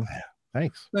 Thanks, man.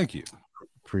 Thanks. Thank you.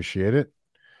 Appreciate it.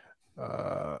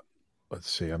 Let's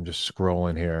see. I'm just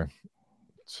scrolling here,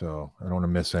 so I don't want to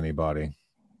miss anybody.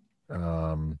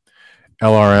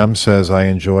 LRM says I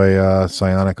enjoy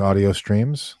Psionic audio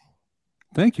streams.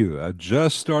 Thank you. I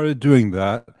just started doing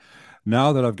that.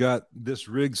 Now that I've got this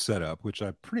rig set up, which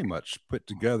I pretty much put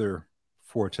together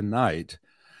for tonight,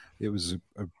 it was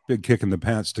a big kick in the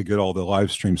pants to get all the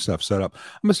live stream stuff set up.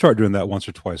 I'm gonna start doing that once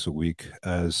or twice a week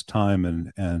as time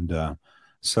and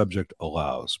subject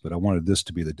allows. But I wanted this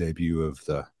to be the debut of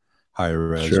the higher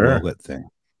res well-lit thing.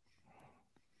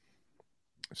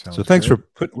 So thanks for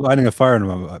lighting a fire in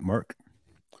my butt, Mark.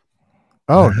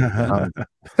 Oh,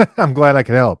 I'm glad I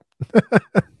could help.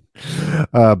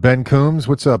 Ben Coombs,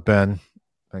 what's up, Ben?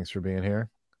 Thanks for being here.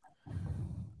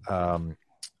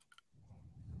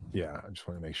 Yeah, I just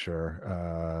want to make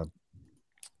sure.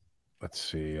 Let's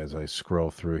see as I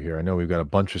scroll through here. I know we've got a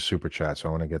bunch of super chats, so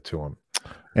I want to get to them.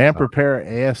 And prepare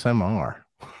ASMR.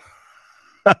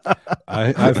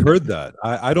 I've heard that.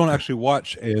 I don't actually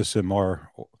watch ASMR.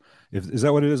 Is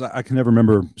that what it is? I can never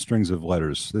remember strings of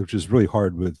letters, which is really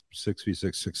hard with 6v6,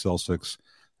 6L6,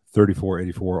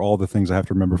 3484, all the things I have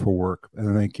to remember for work. And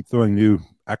then they keep throwing new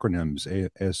acronyms,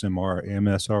 ASMR,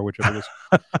 AMSR, whichever it is.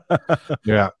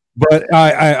 Yeah. But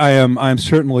I'm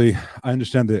certainly, I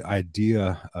understand the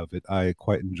idea of it. I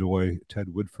quite enjoy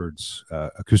Ted Woodford's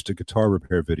acoustic guitar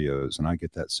repair videos, and I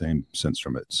get that same sense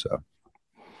from it. So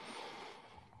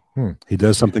he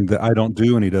does something that I don't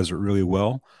do, and he does it really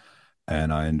well.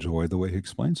 and I enjoy the way he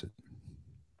explains it.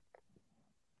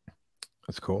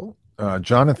 That's cool.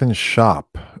 Jonathan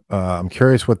Shop. I'm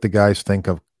curious what the guys think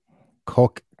of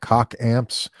cock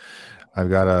amps. I've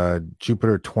got a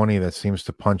Jupiter 20 that seems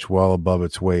to punch well above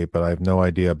its weight, but I have no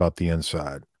idea about the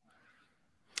inside.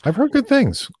 I've heard good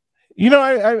things. You know,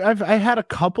 I had a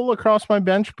couple across my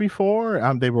bench before.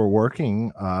 They were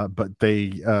working, but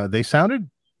they sounded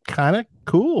kind of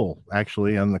cool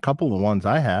actually. On the couple of ones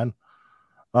I had,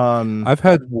 I've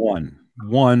had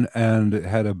one, and it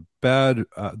had a bad.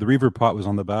 The reverb pot was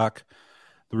on the back.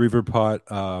 The reverb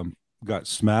pot got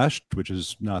smashed, which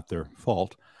is not their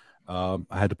fault. I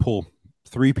had to pull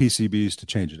 3 PCBs to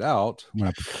change it out. When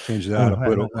I changed it out,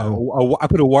 I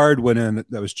put a wired one in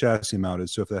that was chassis mounted.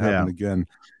 So if that happened again,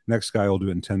 next guy will do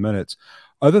it in 10 minutes.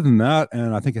 Other than that,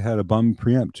 and I think it had a bum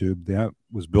preamp tube. The amp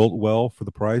was built well for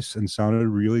the price and sounded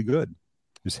really good.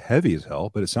 It's heavy as hell,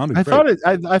 but it sounded great.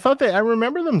 I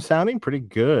remember them sounding pretty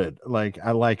good. I'm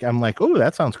like, oh,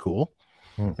 that sounds cool.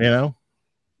 You know?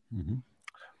 Mm-hmm.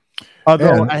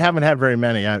 Although I haven't had very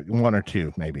many, 1 or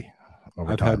 2 maybe.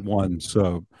 I've had one.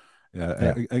 So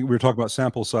we were talking about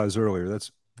sample size earlier.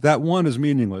 That one is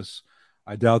meaningless.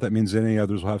 I doubt that means any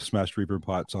others will have smashed reverb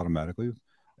pots automatically.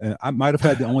 And I might have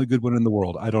had the only good one in the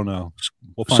world. I don't know.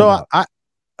 We'll find out.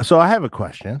 So I have a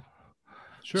question.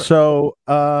 Sure. So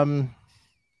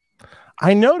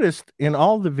I noticed in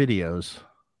all the videos,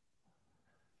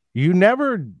 you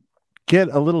never get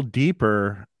a little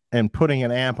deeper and putting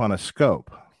an amp on a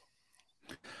scope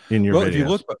in your videos. If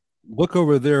you look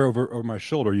over there over my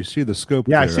shoulder, you see the scope.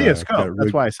 Yeah, I see a scope.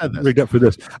 That's why I said this. Rigged up for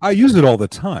this. I use it all the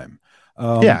time.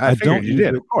 I don't use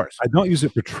it, of course. I don't use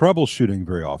it for troubleshooting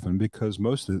very often because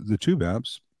most of the tube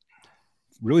amps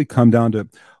really come down to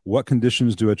what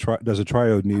conditions does a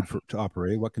triode need to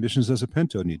operate? What conditions does a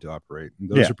pentode need to operate? And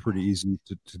those are pretty easy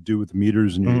to do with the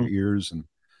meters in your ears, and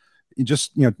you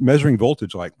just measuring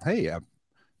voltage. Like, hey, I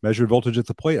measured voltage at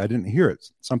the plate. I didn't hear it.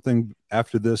 Something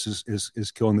after this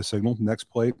is killing the signal. Next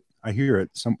plate, I hear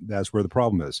it. That's where the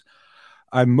problem is.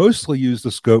 I mostly use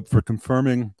the scope for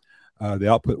confirming the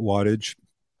output wattage,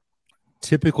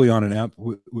 typically on an amp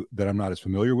that I'm not as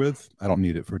familiar with. I don't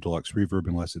need it for deluxe reverb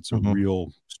unless it's a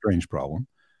real strange problem.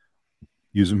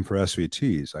 Use them for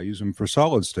SVTs. I use them for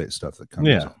solid state stuff that comes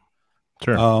in.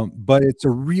 Sure. But it's a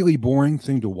really boring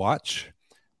thing to watch,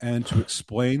 and to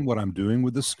explain what I'm doing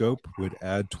with the scope would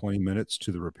add 20 minutes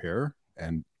to the repair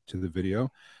and to the video.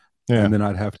 Yeah. And then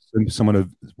I'd have to send someone to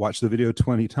watch the video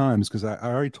 20 times because I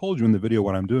already told you in the video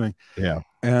what I'm doing. Yeah.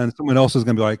 And someone else is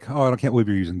going to be like, oh, I can't believe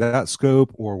you're using that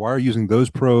scope, or why are you using those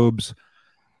probes?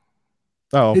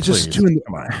 Oh, it's just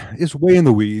it's way in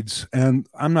the weeds. And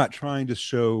I'm not trying to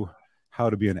show how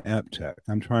to be an amp tech.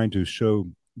 I'm trying to show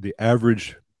the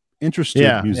average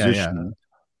interested musician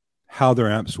how their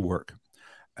amps work.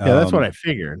 Yeah, that's what I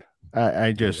figured.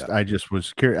 I just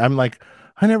was curious. I'm like,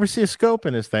 I never see a scope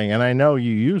in this thing, and I know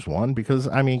you use one because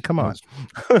come on.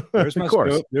 There's my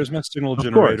scope. There's my signal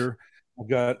generator. I've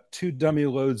got 2 dummy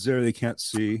loads there they can't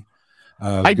see.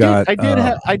 I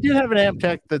did have an amp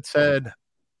tech that said,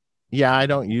 "Yeah, I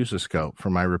don't use a scope for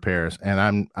my repairs,"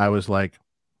 and I was like,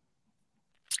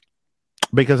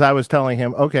 because I was telling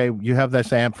him, okay, you have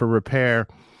this amp for repair,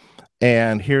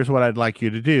 and here's what I'd like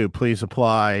you to do. Please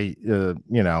apply,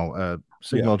 a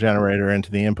signal generator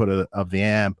into the input of the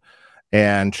amp.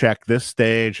 And check this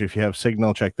stage. If you have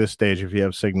signal, check this stage. If you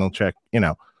have signal, check,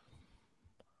 And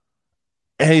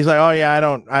he's like, oh yeah, I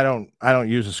don't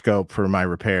use a scope for my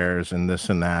repairs and this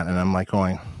and that. And I'm like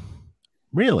going,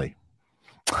 really?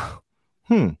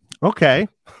 Okay.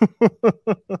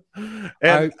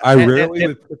 I rarely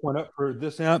would pick one up for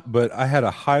this amp, but I had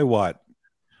a high watt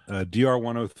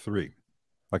DR103,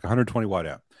 like 120 watt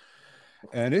amp.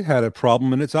 And it had a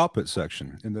problem in its output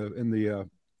section in the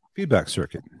feedback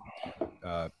circuit.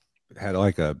 It had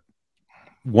like a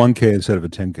 1K instead of a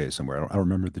 10K somewhere. I don't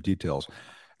remember the details.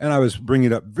 And I was bringing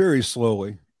it up very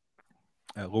slowly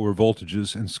at lower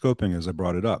voltages and scoping as I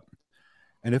brought it up.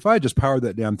 And if I just powered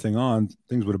that damn thing on,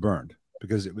 things would have burned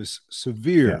because it was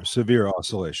severe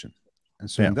oscillation. And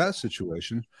so in that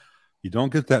situation, you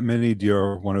don't get that many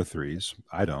DR103s.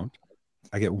 I don't.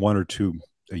 I get 1 or 2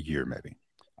 a year maybe.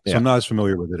 So I'm not as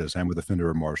familiar with it as I am with a Fender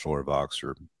or Marshall or Vox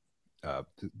or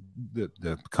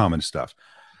the common stuff.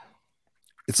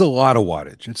 It's a lot of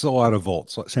wattage. It's a lot of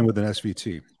volts. Same with an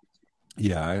SVT.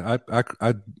 Yeah,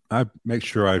 I make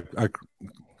sure I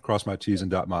cross my T's and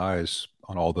dot my I's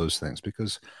on all those things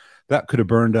because that could have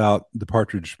burned out the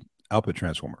Partridge output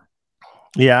transformer.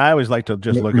 Yeah, I always like to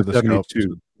just look at the scope.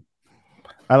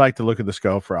 I like to look at the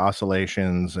scope for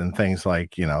oscillations and things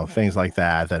like, things like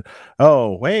that. That,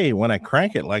 oh, wait, when I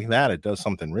crank it like that, it does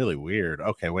something really weird.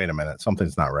 Okay, wait a minute,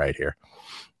 something's not right here.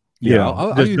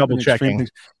 I'll just use double checking.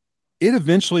 It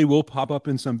eventually will pop up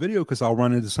in some video because I'll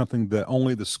run into something that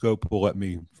only the scope will let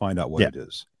me find out what it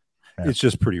is. Yeah. It's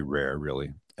just pretty rare,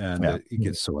 really, and it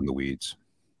gets so in the weeds.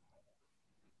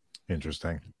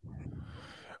 Interesting.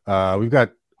 We've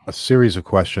got a series of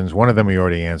questions. One of them we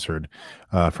already answered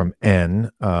from N.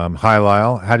 Hi,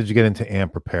 Lyle. How did you get into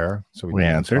Amp Repair? So we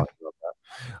answered.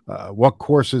 What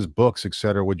courses, books,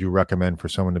 etc., would you recommend for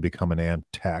someone to become an amp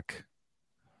tech?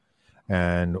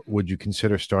 And would you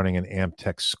consider starting an amp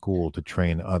tech school to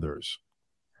train others?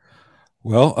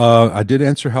 Well, I did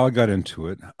answer how I got into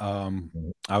it.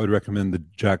 I would recommend the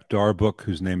Jack Dar book,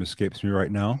 whose name escapes me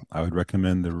right now. I would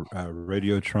recommend the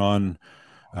Radiotron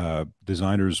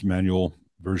Designer's Manual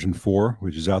version 4,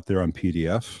 which is out there on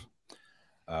PDF.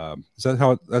 Is that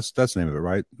how that's the name of it,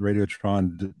 right?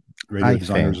 Radiotron Radio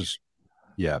Designers.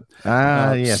 Yeah.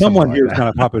 Someone here is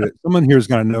going to pop it. Someone here is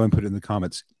going to know and put it in the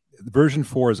comments. The version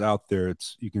 4 is out there.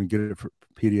 You can get it for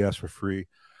PDFs for free.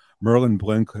 Merlin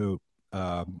Blenko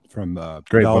from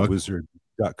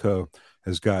valvewizard.co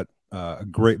has got a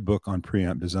great book on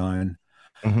preamp design.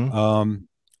 Mm-hmm.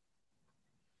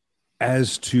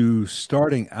 As to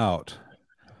starting out,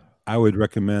 I would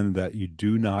recommend that you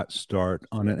do not start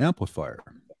on an amplifier.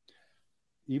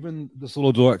 Even this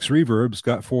little Deluxe Reverb's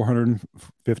got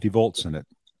 450 volts in it,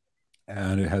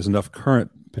 and it has enough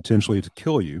current potentially to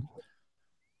kill you,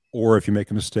 or if you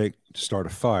make a mistake, to start a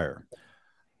fire.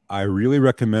 I really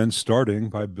recommend starting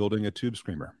by building a tube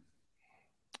screamer.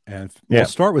 And we'll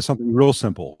start with something real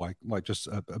simple, like just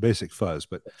a basic fuzz.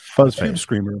 But a tube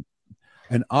screamer,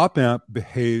 an op amp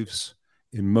behaves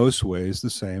in most ways the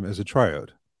same as a triode.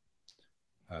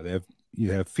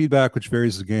 You have feedback, which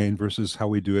varies the gain versus how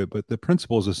we do it, but the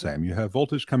principle is the same. You have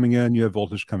voltage coming in, you have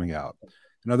voltage coming out.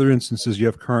 In other instances, you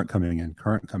have current coming in,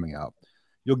 current coming out.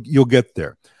 You'll get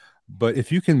there. But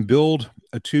if you can build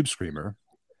a tube screamer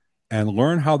and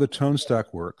learn how the tone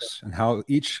stack works and how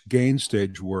each gain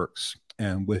stage works,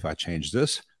 and if I change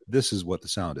this, this is what the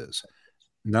sound is.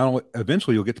 Not only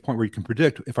eventually you'll get to the point where you can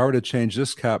predict, if I were to change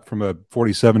this cap from a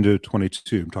 47 to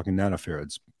 22, I'm talking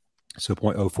nanofarads, so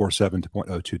 0.047 to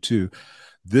 0.022,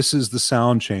 this is the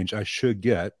sound change I should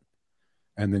get.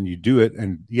 And then you do it,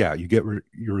 and you get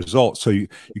your results. So you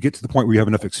get to the point where you have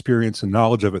enough experience and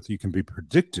knowledge of it that you can be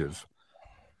predictive.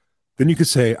 Then you could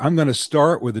say, I'm going to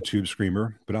start with a tube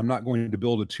screamer, but I'm not going to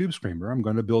build a tube screamer. I'm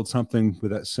going to build something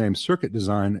with that same circuit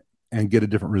design and get a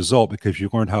different result, because you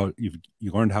learned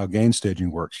how gain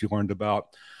staging works. You learned about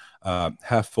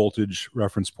half voltage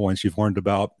reference points. You've learned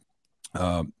about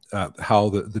how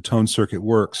the tone circuit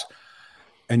works,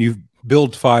 and you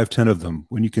build 5-10 of them.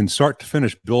 When you can start to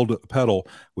finish build a pedal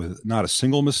with not a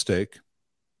single mistake,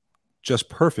 just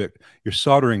perfect, your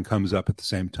soldering comes up at the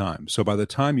same time. So by the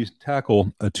time you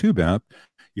tackle a tube amp,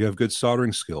 you have good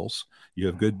soldering skills, you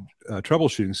have good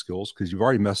troubleshooting skills, because you've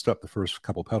already messed up the first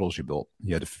couple pedals you built.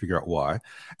 You had to figure out why,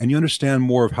 and you understand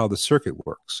more of how the circuit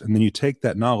works. And then you take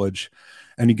that knowledge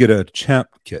and you get a champ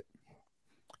kit,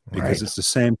 because it's the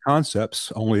same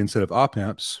concepts, only instead of op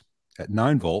amps at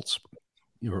 9 volts,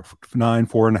 you're 9,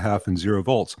 4.5, and 0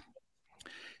 volts.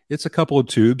 It's a couple of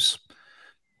tubes,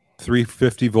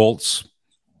 350 volts,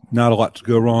 not a lot to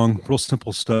go wrong, real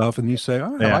simple stuff. And you say, I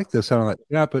like this. I don't like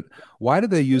that, but why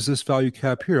did they use this value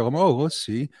cap here? Let's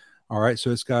see. All right, so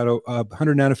it's got a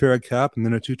 100 nanofarad cap and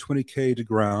then a 220K to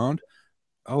ground.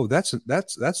 Oh, that's an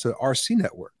RC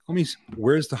network.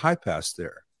 Where's the high pass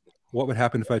there? What would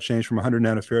happen if I changed from 100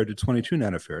 nanofarad to 22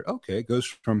 nanofarad? Okay, it goes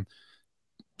from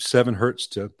 7 hertz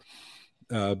to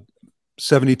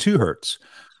 72 hertz.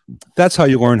 That's how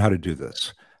you learn how to do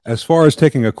this. As far as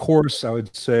taking a course, I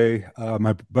would say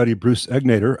my buddy Bruce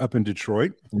Egnater up in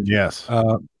Detroit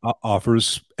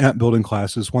offers amp building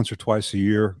classes once or twice a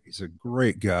year. He's a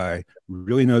great guy,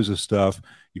 really knows his stuff.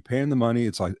 You pay him the money.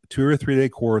 It's like a 2 or 3 day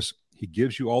course. He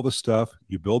gives you all the stuff.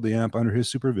 You build the amp under his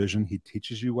supervision. He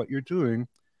teaches you what you're doing.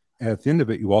 And at the end of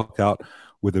it, you walk out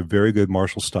with a very good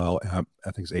Marshall style amp.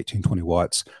 I think it's 1820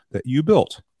 watts that you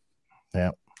built. Yeah.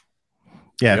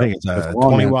 I think it's a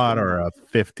 20 watt or a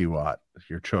 50 watt,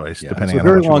 your choice, depending on. It's a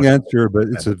very long answer, but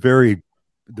it's the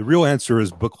real answer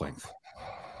is book length.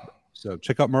 So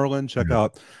check out Merlin, check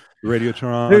out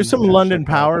Radiotron. There's some London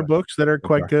Power books that are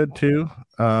quite good too.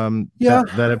 That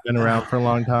have been around for a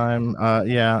long time.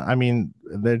 I mean,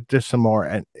 there's just some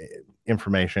more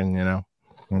information,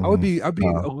 I'd be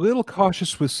a little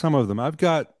cautious with some of them. I've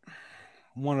got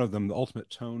one of them, the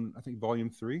Ultimate Tone, I think Volume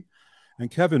 3,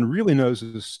 and Kevin really knows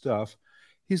his stuff.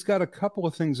 He's got a couple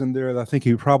of things in there that I think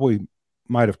he probably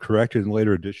might have corrected in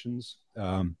later editions.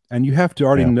 And you have to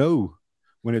already know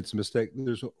when it's a mistake.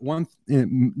 There's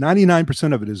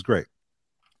 99% of it is great,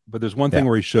 but there's one thing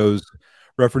where he shows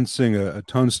referencing a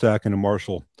tone stack and a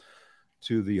Marshall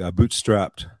to the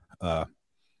bootstrapped point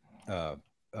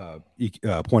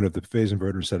of the phase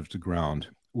inverter instead of to ground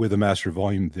with a master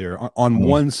volume there on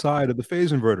one side of the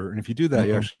phase inverter. And if you do that,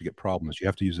 you actually get problems. You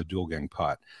have to use a dual gang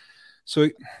pot. So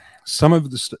some of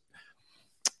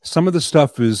the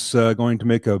stuff is going to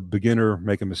make a beginner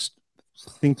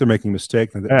think they're making a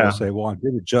mistake, and they'll say, well, I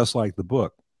did it just like the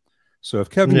book. So if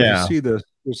Kevin, you see this,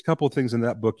 there's a couple of things in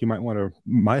that book you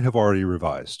might have already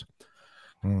revised.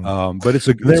 But it's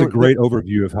a great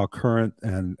overview of how current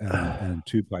and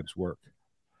tube pipes work.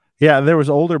 Yeah, there was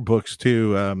older books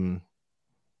too.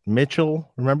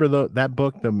 Mitchell, remember that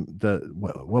book?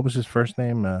 What was his first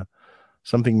name?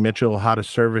 Something Mitchell, How to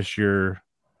Service Your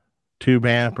Tube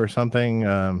Amp or something.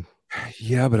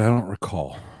 Yeah, but I don't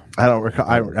recall. I don't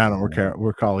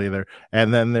recall either.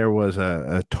 And then there was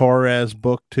a Torres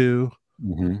book too.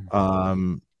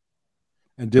 And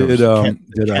did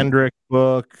Kendrick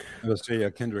book? Let's say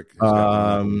Kendrick.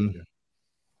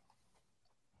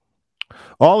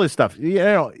 All this stuff. You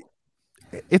know,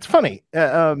 it's funny.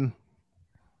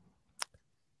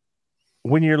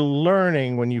 When you're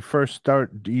learning, when you first start,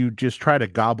 you just try to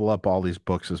gobble up all these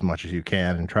books as much as you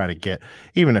can and try to get,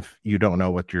 even if you don't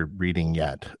know what you're reading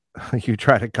yet, you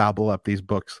try to gobble up these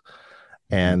books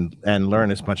and learn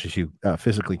as much as you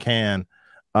physically can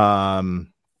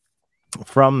from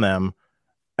them.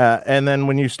 And then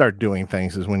when you start doing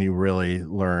things is when you really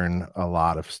learn a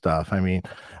lot of stuff. I mean,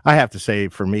 I have to say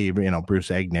for me, you know, Bruce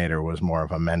Egnater was more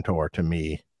of a mentor to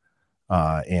me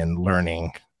in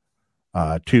learning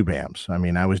tube amps. I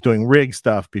mean, I was doing rig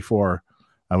stuff before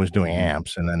I was doing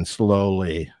amps, and then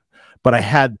slowly, but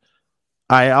I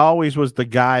always was the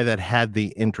guy that had the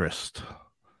interest.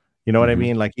 You know what I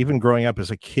mean? Like even growing up as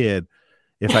a kid,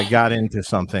 if I got into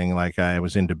something, like I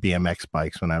was into BMX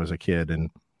bikes when I was a kid, and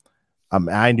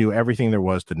I knew everything there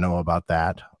was to know about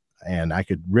that, and I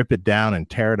could rip it down and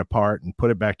tear it apart and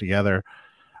put it back together.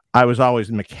 I was always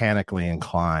mechanically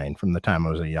inclined from the time I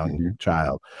was a young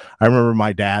child. I remember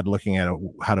my dad looking at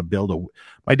how to build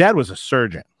my dad was a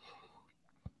surgeon,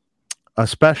 a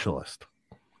specialist,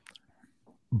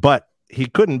 but he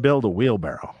couldn't build a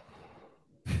wheelbarrow.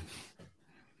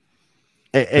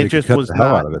 It just was not,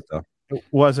 out of it, though. It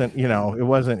wasn't,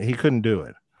 he couldn't do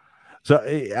it. So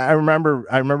I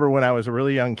remember when I was a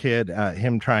really young kid,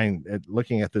 him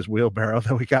looking at this wheelbarrow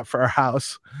that we got for our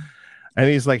house. And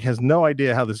he's like, has no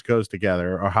idea how this goes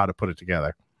together or how to put it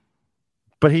together.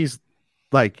 But he's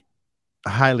like a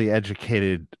highly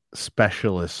educated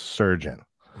specialist surgeon.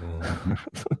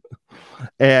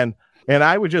 And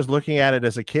I was just looking at it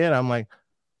as a kid. I'm like,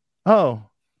 oh,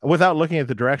 without looking at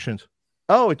the directions.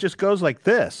 Oh, it just goes like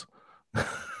this.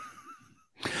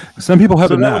 Some people have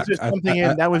a knack.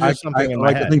 That was just something in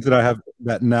my head. I think that I have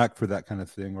that knack for that kind of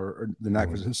thing, or the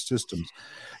knack for systems.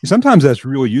 Sometimes that's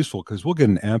really useful because we'll get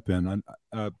an amp in.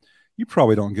 You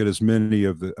probably don't get as many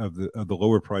of the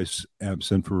lower price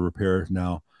amps in for repair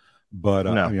now, but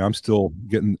no. I mean, I'm still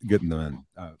getting them in.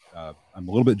 I'm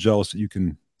a little bit jealous that you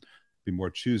can be more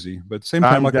choosy, but at the same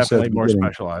time, like I said, more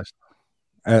specialized.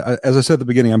 As I said at the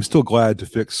beginning, I'm still glad to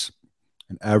fix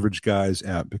an average guy's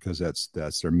amp because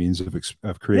that's their means of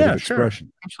creative expression.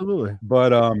 Sure. Absolutely.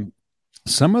 But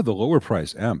some of the lower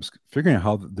price amps, figuring out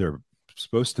how they're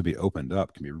supposed to be opened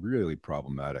up can be really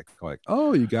problematic. Like,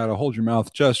 oh, you got to hold your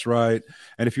mouth just right,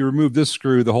 and if you remove this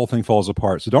screw, the whole thing falls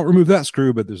apart. So don't remove that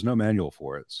screw, but there's no manual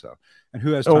for it. So, and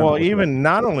who has time? Well, even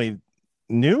not only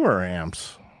newer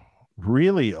amps,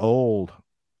 really old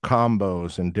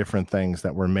combos and different things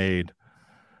that were made.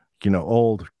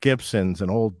 Old Gibsons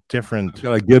and old different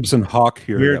got a Gibson Hawk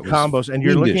here, weird combos, and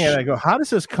you're looking at it and go, how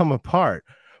does this come apart?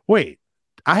 Wait,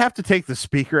 I have to take the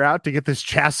speaker out to get this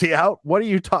chassis out? What are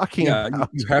you talking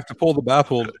about? You have to pull the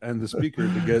baffle and the speaker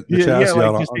to get the chassis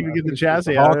out. Just to get the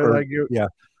chassis out.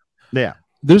 Yeah.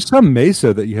 There's some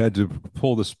Mesa that you had to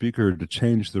pull the speaker to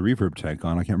change the reverb tank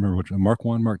on. I can't remember which Mark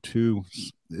 1, Mark 2,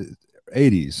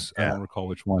 80s. I don't recall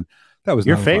which one. That was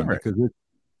your favorite.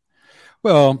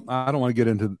 Well, I don't want to get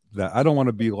into that. I don't want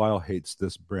to be Lyle hates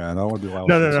this brand. I don't want to be Lyle.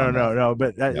 No.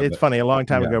 But it's funny. A long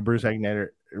time ago, Bruce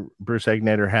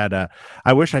Egnater had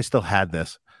I wish I still had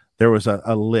this. There was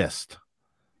a list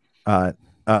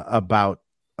about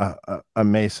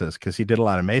Mesas because he did a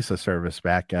lot of Mesa service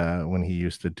back when he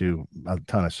used to do a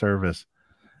ton of service,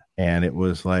 and it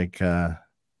was like some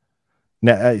of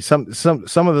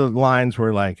the lines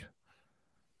were like,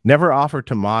 never offer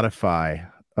to modify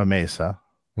a Mesa.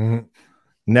 Mm-hmm.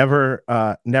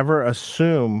 Never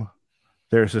assume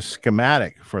there's a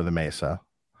schematic for the Mesa.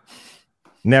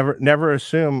 Never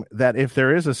assume that if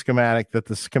there is a schematic that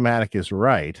the schematic is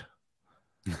right.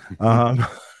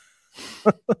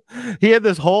 He had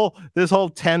this whole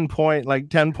 10 point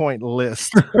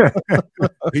list.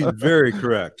 He's very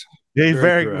correct. He's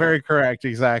very correct.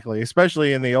 Exactly.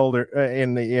 Especially in the older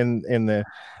in the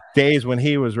days when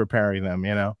he was repairing them,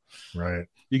 Right.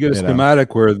 You get a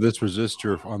schematic where this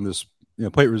resistor on this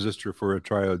plate resistor for a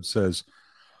triode says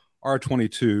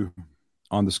R22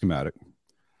 on the schematic.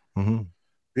 Mm-hmm.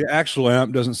 The actual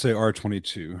amp doesn't say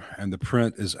R22, and the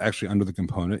print is actually under the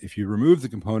component. If you remove the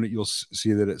component, you'll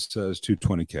see that it says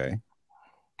 220K.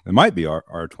 It might be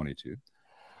R22.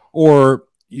 Or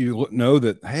you know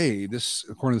that, hey, this,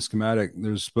 according to the schematic,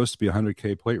 there's supposed to be a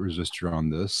 100K plate resistor on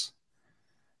this.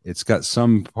 It's got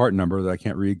some part number that I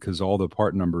can't read because all the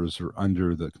part numbers are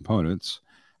under the components.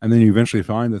 And then you eventually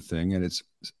find the thing, and it's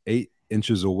 8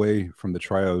 inches away from the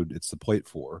triode it's the plate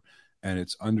for. And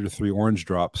it's under 3 orange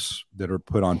drops that are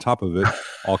put on top of it,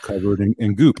 all covered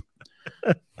in goop.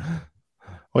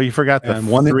 Well, you forgot the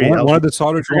one of the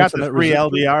solder joints. You forgot the 3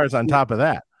 LDRs on top of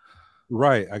that.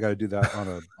 Right, I got to do that on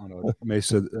a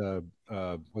Mesa.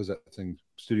 What was that thing?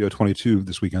 Studio 22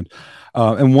 this weekend.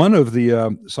 And one of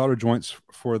the solder joints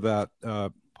for that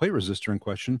plate resistor in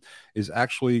question is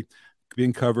actually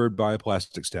being covered by a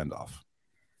plastic standoff.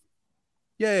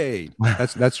 Yay!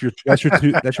 That's your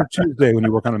Tuesday when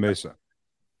you work on a Mesa.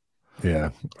 Yeah,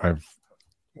 I've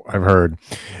heard.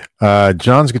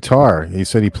 John's guitar. He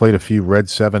said he played a few Red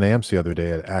 7 amps the other day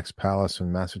at Axe Palace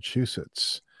in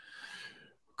Massachusetts.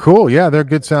 Cool. Yeah, they're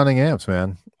good sounding amps,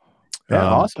 man. Yeah,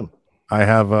 awesome. I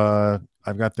have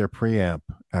I've got their preamp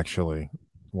actually.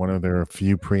 One of their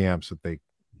few preamps that they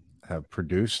have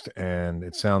produced, and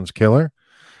it sounds killer.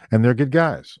 And they're good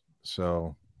guys.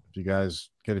 So if you guys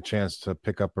get a chance to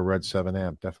pick up a Red 7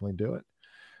 amp, definitely do it.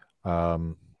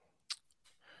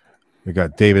 We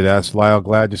got David S. Lyle,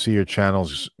 glad to see your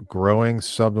channel's growing.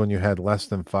 Subbed when you had less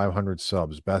than 500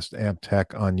 subs. Best amp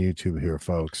tech on YouTube here,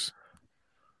 folks.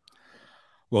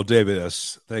 Well, David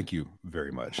S., thank you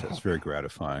very much. That's very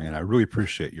gratifying, and I really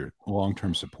appreciate your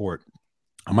long-term support.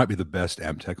 I might be the best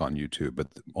amp tech on YouTube, but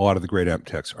a lot of the great amp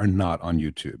techs are not on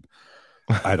YouTube.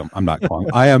 I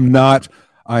am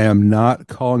not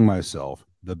calling myself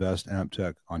the best amp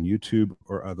tech on YouTube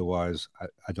or otherwise.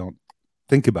 I don't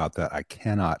think about that. I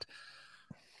cannot.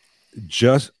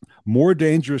 Just more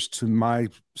dangerous to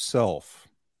myself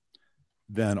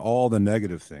than all the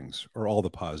negative things or all the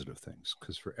positive things.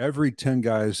 Because for every 10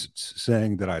 guys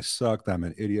saying that I suck, that I'm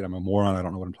an idiot, I'm a moron, I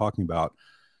don't know what I'm talking about,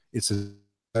 it's the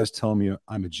guys telling me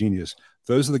I'm a genius.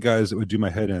 Those are the guys that would do my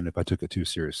head in if I took it too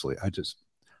seriously.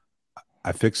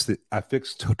 I fix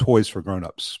toys for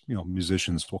grown-ups.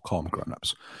 Musicians, we'll call them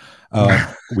grown-ups.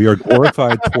 We are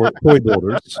glorified toy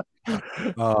builders.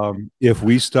 If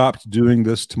we stopped doing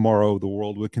this tomorrow, the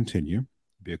world would continue.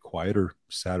 It'd be a quieter,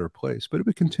 sadder place, but it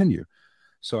would continue.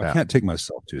 So I can't take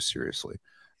myself too seriously.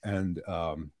 And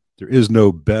there is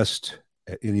no best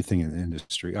at anything in the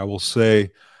industry. I will say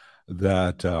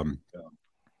that John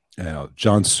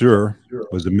Suhr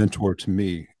was a mentor to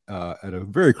me at a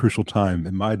very crucial time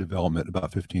in my development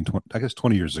about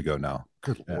 20 years ago now.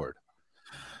 Good Lord.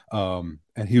 And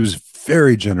he was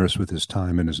very generous with his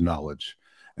time and his knowledge.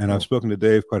 And I've spoken to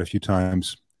Dave quite a few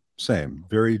times. Same,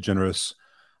 very generous.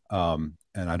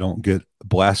 And I don't get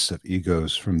blasts of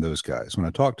egos from those guys when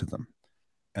I talk to them.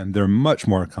 And they're much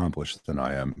more accomplished than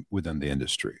I am within the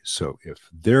industry. So if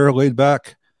they're laid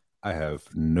back, I have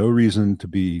no reason to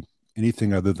be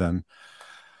anything other than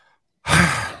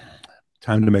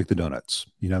time to make the donuts.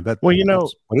 That's what it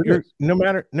is. No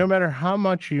matter how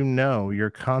much you're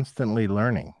constantly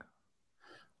learning.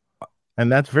 And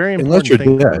that's very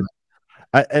important.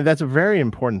 And that's a very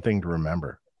important thing to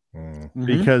remember. Mm-hmm.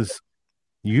 Because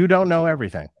you don't know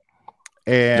everything.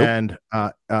 And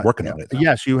working on it.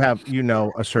 Yes, you have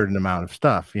a certain amount of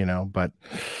stuff, but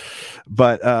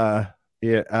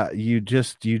you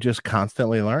just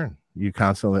constantly learn. You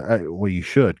constantly you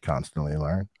should constantly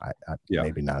learn.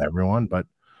 Maybe not everyone, but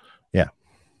yeah.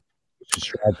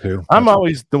 I'm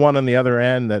always the one on the other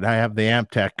end that I have the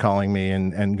amp tech calling me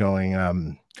and going,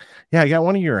 I got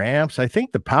one of your amps. I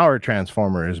think the power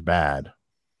transformer is bad.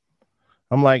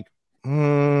 I'm like,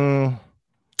 yeah.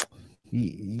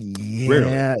 Really?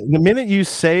 The minute you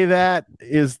say that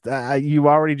is you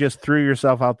already just threw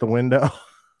yourself out the window.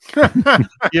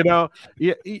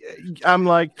 I'm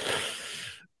like,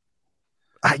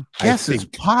 I guess it's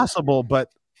possible, but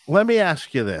let me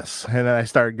ask you this. And then I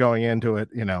start going into it,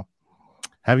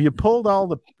 have you pulled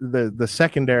all the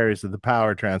secondaries of the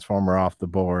power transformer off the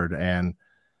board, and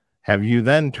have you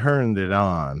then turned it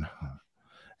on?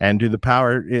 And do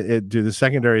the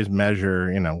secondaries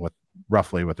measure,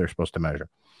 roughly what they're supposed to measure?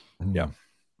 Yeah.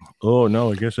 Oh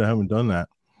no, I guess I haven't done that.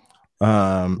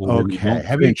 Okay.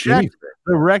 Have you think checked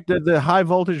the high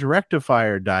voltage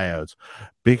rectifier diodes?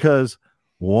 Because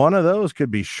one of those could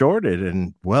be shorted,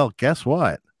 and well, guess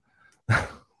what?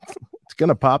 It's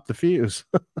gonna pop the fuse.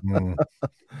 I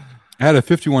had a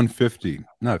 5150,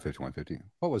 not a 5150.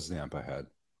 What was the amp I had?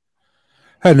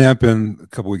 I had an amp in a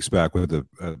couple weeks back with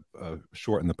a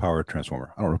short in the power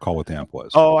transformer. I don't recall what the amp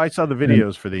was. Oh, I saw the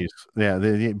videos for these. Yeah,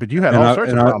 but you had all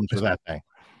sorts of problems with that thing.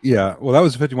 Yeah, well, that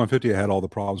was a 5150 I had all the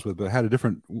problems with, but I had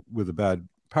a bad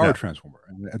power transformer.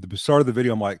 And at the start of the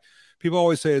video, I'm like, people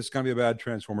always say it's going to be a bad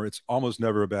transformer. It's almost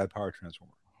never a bad power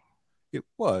transformer. It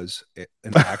was an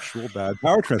actual bad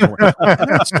power transformer.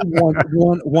 That's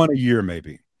one a year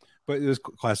maybe. But it was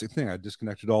a classic thing. I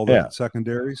disconnected all the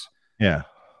secondaries. Yeah.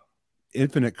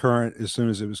 Infinite current as soon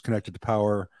as it was connected to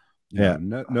power. Yeah.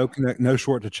 No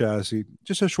short to chassis,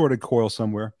 just a shorted coil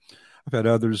somewhere. I've had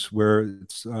others where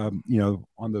it's, on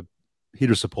the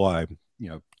heater supply,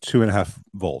 2.5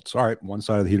 volts. All right, one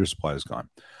side of the heater supply is gone,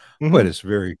 but it's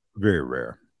very, very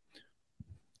rare.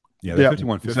 Yeah, the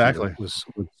 5150 exactly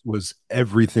was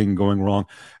everything going wrong,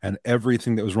 and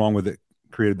everything that was wrong with it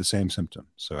created the same symptom.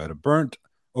 So I had a burnt,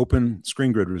 open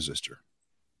screen grid resistor.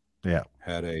 Yeah,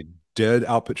 had a dead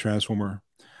output transformer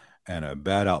and a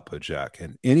bad output jack,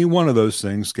 and any one of those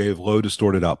things gave low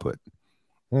distorted output.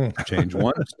 Change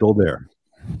one, it's still there.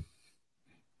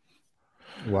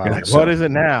 Wow. Like, what is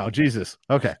it now? Jesus.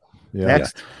 Okay. Yeah.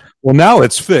 Next. Yeah. Well, now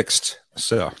it's fixed.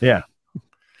 So yeah.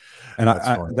 And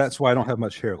that's why I don't have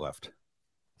much hair left.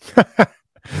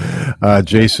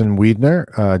 Jason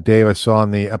Wiedner. Dave, I saw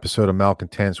in the episode of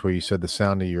Malcontents where you said the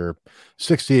sound of your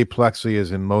 68 Plexi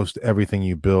is in most everything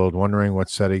you build. Wondering what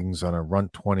settings on a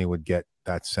Runt 20 would get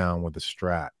that sound with the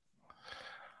Strat.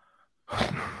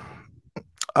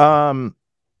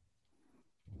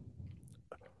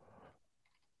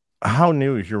 How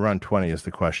new is your Runt 20 is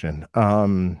the question.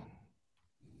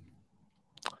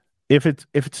 If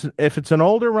it's an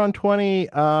older Runt 20,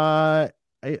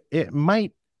 it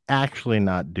might actually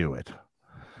not do it.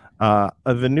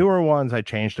 The newer ones, I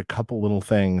changed a couple little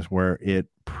things where it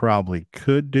probably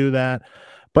could do that,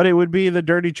 but it would be the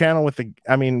dirty channel with the.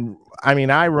 I mean,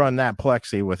 I run that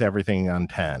Plexi with everything on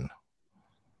 10.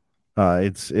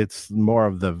 It's more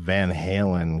of the Van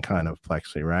Halen kind of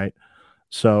Plexi, right?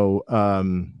 So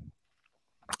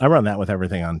I run that with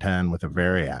everything on 10 with a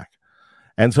Variac.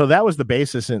 And so that was the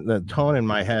basis in the tone in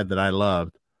my head that I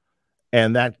loved.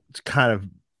 And that kind of,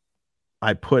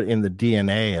 I put in the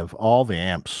DNA of all the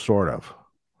amps, sort of,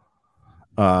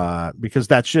 because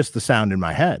that's just the sound in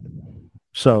my head.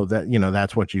 So that,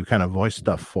 that's what you kind of voice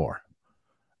stuff for.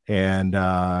 And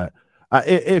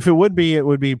if it would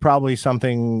be probably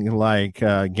something like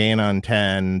gain on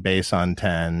 10, bass on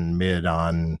 10, mid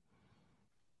on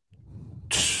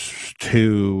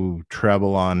 2,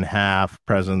 treble on half,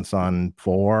 presence on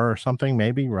 4 or something,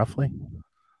 maybe roughly.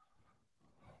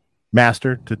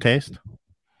 Master to taste,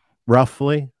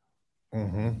 roughly.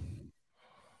 Mm-hmm.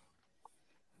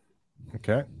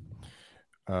 Okay.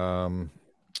 And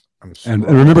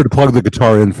remember to plug the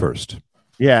guitar in first.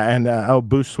 Yeah, and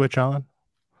boost switch on.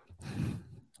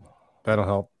 That'll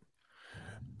help.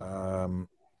 Man,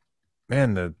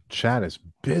 the chat is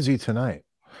busy tonight.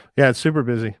 Yeah, it's super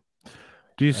busy.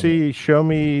 Do you see Show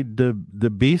Me the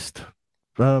Beast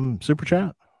super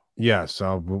chat? Yes,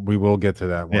 we will get to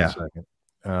that one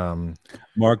second.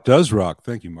 Mark does rock.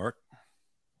 Thank you, Mark.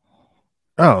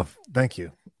 Oh, thank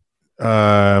you.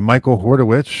 Michael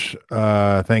Hordowich,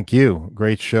 thank you.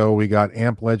 Great show. We got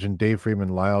Amp Legend, Dave Freeman,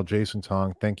 Lyle, Jason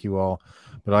Tong. Thank you all.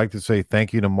 But I'd like to say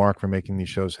thank you to Mark for making these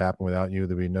shows happen. Without you,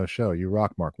 there'd be no show. You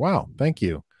rock, Mark. Wow. Thank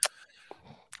you.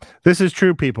 This is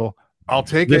true, people. I'll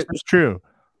take it. This is true.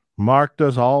 Mark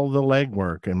does all the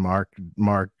legwork, and Mark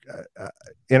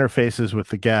interfaces with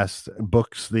the guests,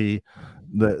 books the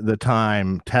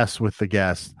time, tests with the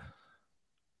guests.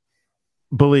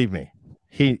 Believe me,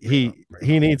 he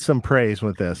needs some praise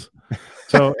with this.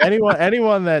 So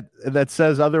anyone that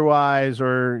says otherwise,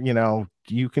 or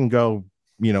you can go,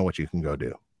 what you can go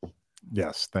do.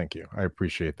 Yes, thank you. I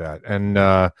appreciate that, and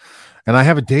I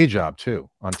have a day job too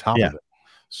on top of it.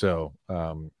 So,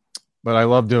 but I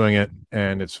love doing it,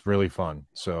 and it's really fun.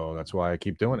 So that's why I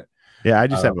keep doing it. Yeah, I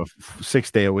just have a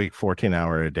 6-day a week,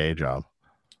 14-hour a day job.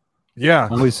 Yeah,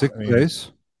 only 6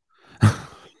 days.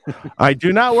 I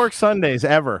do not work Sundays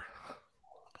ever.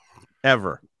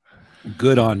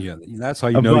 Good on you. That's how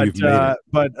you know you've made it.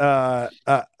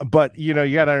 But you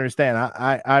got to understand.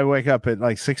 I wake up at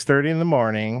like 6:30 in the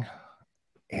morning,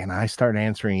 and I start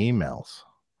answering emails,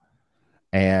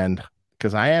 and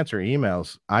because I answer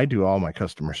emails. I do all my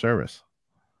customer service.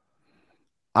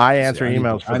 I answer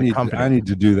emails for the company. I need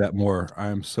to do that more.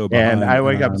 I'm so behind. And I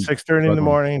wake up at 6:30 in the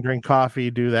morning, drink coffee,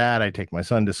 do that. I take my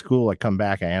son to school. I come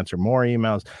back. I answer more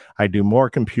emails. I do more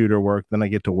computer work. Then I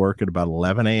get to work at about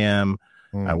 11 a.m.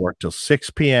 I work till 6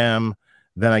 p.m.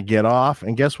 Then I get off.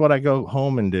 And guess what I go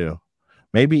home and do?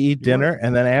 Maybe eat dinner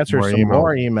and then answer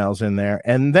more emails in there.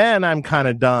 And then I'm kind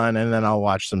of done. And then I'll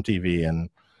watch some TV and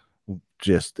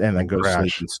then go to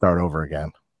sleep and start over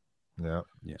again. Yeah.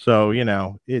 So, you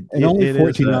know, only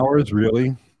 14 hours,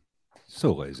 really?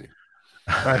 So lazy.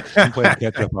 I'm playing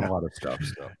catch up on a lot of stuff.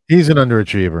 So. He's an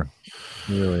underachiever.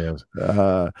 He really is.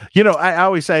 You know, I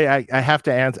always say I have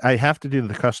to answer. I have to do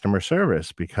the customer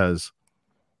service because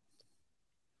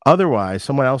otherwise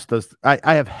someone else does.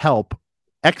 I have help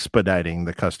expediting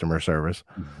the customer service,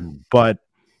 but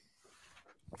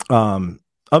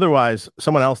otherwise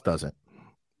someone else does it.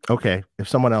 Okay, if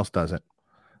someone else does it,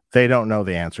 they don't know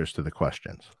the answers to the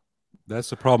questions.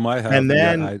 That's the problem I have. And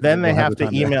then they have to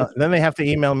email. Then they have to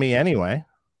email me anyway.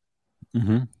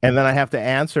 And then I have to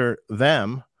answer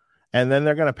them, and then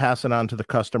they're going to pass it on to the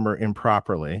customer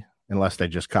improperly, unless they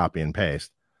just copy and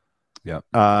paste. Yeah.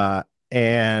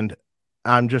 And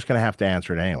I'm just going to have to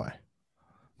answer it anyway.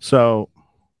 So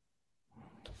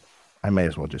I may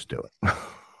as well just do it.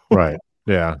 Right.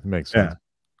 Yeah, makes sense.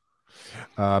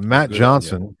 Yeah. Matt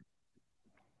Johnson.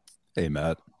 Hey,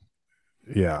 Matt.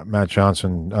 Yeah, Matt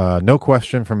Johnson. No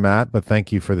question from Matt, but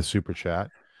thank you for the super chat.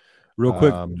 Real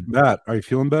quick, Matt, are you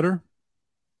feeling better?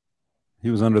 He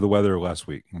was under the weather last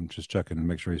week. I'm just checking to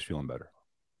make sure he's feeling better.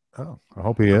 Oh, I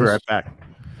hope he is. I'll be right back.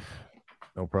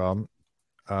 No problem.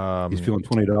 He's feeling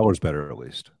 $20 better at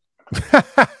least.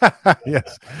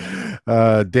 Yes.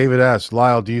 David S.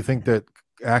 Lyle, do you think that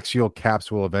axial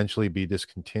caps will eventually be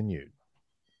discontinued?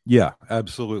 Yeah,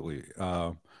 absolutely.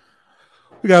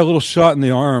 We got a little shot in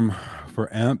the arm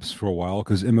for amps for a while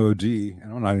because MOD,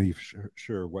 and I'm not even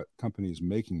sure what company is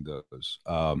making those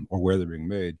or where they're being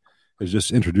made, has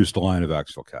just introduced a line of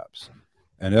axial caps.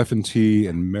 And F&T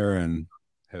and Marin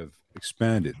have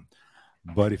expanded.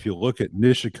 But if you look at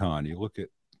Nishikon, you look at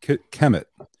Kemet,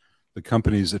 the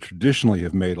companies that traditionally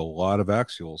have made a lot of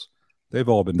axials, they've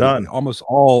all been done. Almost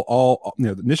all, you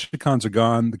know, the Nishikons are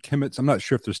gone. The Kemets, I'm not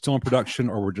sure if they're still in production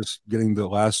or we're just getting the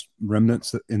last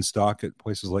remnants in stock at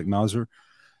places like Mauser.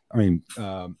 I mean,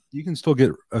 you can still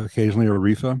get occasionally a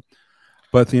Rifa,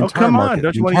 but the entire market.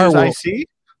 Don't you want to use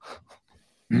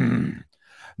IC?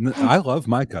 I love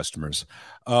my customers,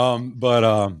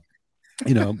 but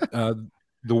you know,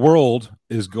 the world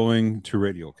is going to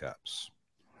radial caps.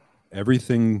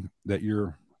 Everything that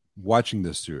you're watching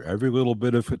this through, every little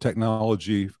bit of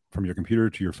technology from your computer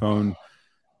to your phone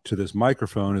to this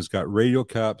microphone has got radial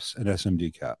caps and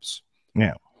SMD caps.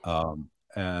 Yeah.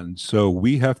 And so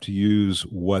we have to use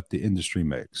what the industry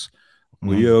makes.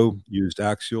 Leo used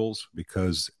axials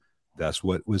because that's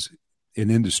what was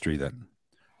in industry then.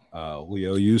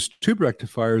 Leo used tube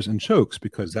rectifiers and chokes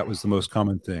because that was the most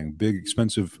common thing. Big,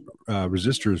 expensive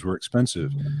resistors were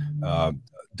expensive.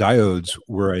 Diodes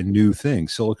were a new thing.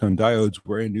 Silicone diodes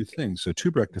were a new thing. So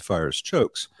tube rectifiers,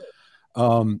 chokes.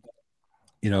 You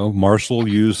know, Marshall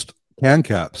used can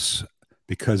caps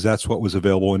because that's what was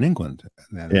available in England.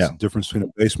 And it's the difference between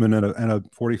a Baseman and a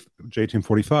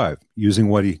J1045, using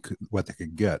what they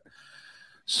could get.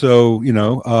 So, you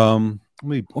know,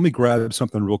 let me grab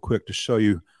something real quick to show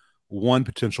you one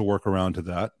potential workaround to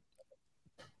that.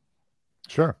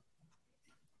 Sure.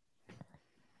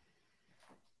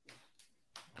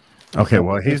 Okay,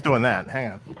 well, he's doing that.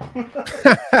 Hang on.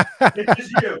 It's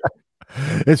just you.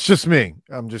 It's just me.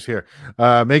 I'm just here.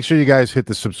 Make sure you guys hit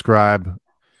the subscribe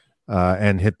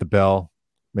and hit the bell.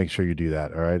 Make sure you do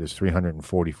that. All right. There's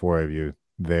 344 of you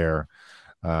there.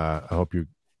 I hope you're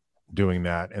doing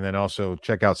that. And then also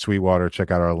check out Sweetwater.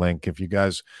 Check out our link. If you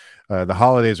guys, the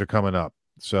holidays are coming up,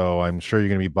 so I'm sure you're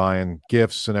going to be buying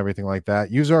gifts and everything like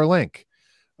that. Use our link.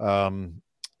 You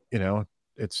know,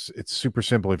 it's super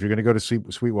simple. If you're going to go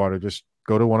to Sweetwater, just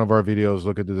go to one of our videos,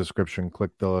 look at the description,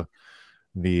 click the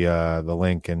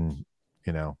link, and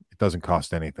you know, it doesn't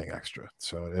cost anything extra,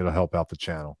 so it'll help out the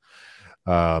channel.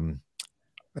 I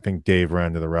think Dave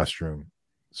ran to the restroom,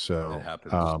 so it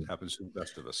happens to the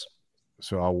best of us.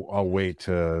 So I'll wait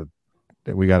to.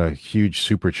 We got a huge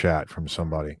super chat from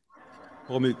somebody.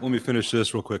 Well, let me finish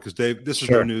this real quick because Dave, this is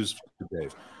no news for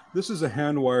Dave. This is a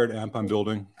hand-wired amp I'm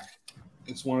building.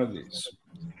 It's one of these,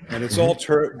 and it's all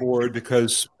turret board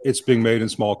because it's being made in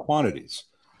small quantities.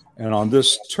 And on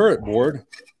this turret board,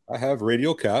 I have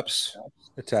radial caps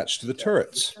attached to the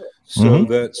turrets, so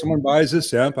that someone buys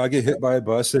this amp, I get hit by a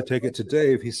bus, they take it to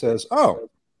Dave. He says, "Oh,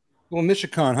 little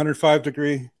Nishikon 105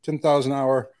 degree, 10,000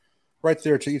 hour, right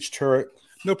there to each turret.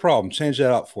 No problem. Change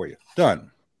that out for you.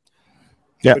 Done.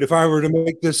 Yeah. But if I were to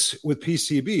make this with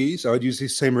PCBs, I would use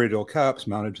these same radial caps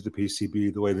mounted to the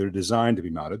PCB the way they're designed to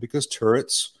be mounted, because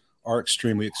turrets are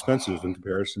extremely expensive in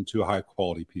comparison to a high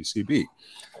quality PCB.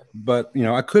 But,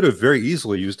 I could have very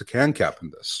easily used a can cap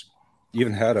in this,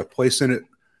 even had a place in it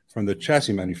from the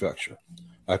chassis manufacturer.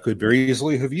 I could very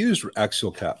easily have used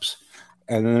axial caps.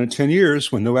 And then in 10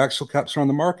 years, when no axial caps are on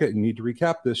the market and you need to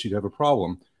recap this, you'd have a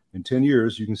problem. In 10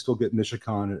 years, you can still get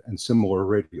Nishikon and similar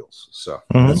radials. So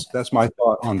that's my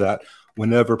thought on that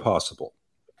whenever possible.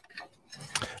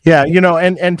 Yeah,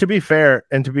 and to be fair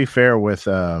with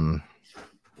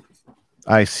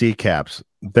IC caps,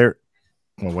 they're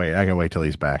wait, I can wait till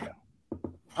he's back.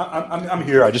 I'm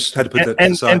here. I just had to put that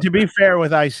aside. And to be fair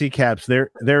with IC caps,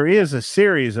 there is a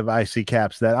series of IC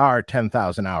caps that are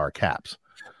 10,000 hour caps.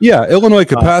 Yeah, Illinois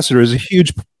Capacitor is a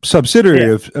huge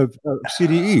subsidiary of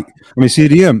CDE.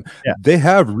 CDM. Yeah. They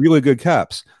have really good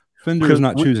caps. Fender is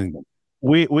not choosing them.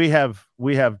 We have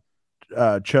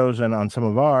chosen on some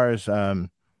of ours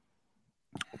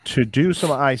to do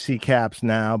some IC caps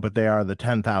now, but they are the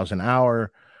 10,000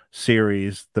 hour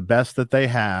series, the best that they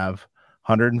have,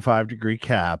 105 degree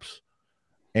caps.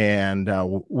 And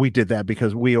we did that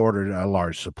because we ordered a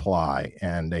large supply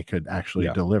and they could actually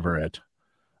deliver it.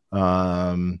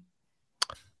 I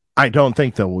don't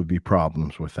think there would be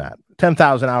problems with that.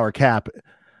 10,000 hour cap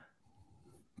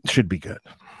should be good.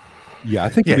 Yeah, I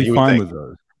think you'd be fine with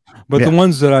those. But the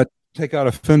ones that I take out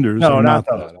of Fenders are not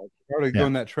that. I started go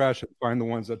in that trash and find the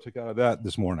ones I took out of that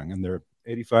this morning, and they're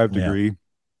 85 degree,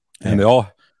 and they all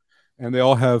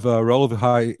have relatively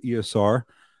high ESR.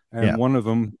 And one of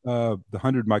them, the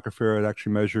 100 microfarad,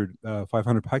 actually measured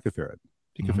 500 picofarad.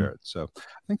 So I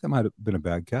think that might have been a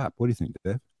bad cap. What do you think,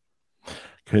 Dave?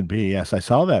 Could be. Yes, I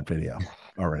saw that video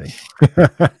already.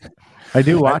 I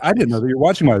do watch. I didn't know that you're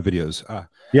watching my videos.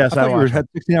 Yes, I thought you had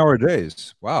 16-hour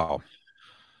days. Wow.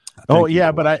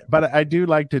 But I do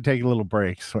like to take little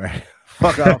breaks where I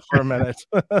fuck off for a minute.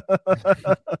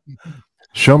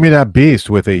 Show me that beast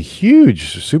with a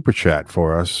huge super chat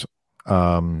for us.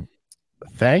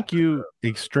 Thank you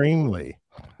extremely.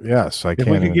 Yes, I can.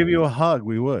 If we could give you a hug,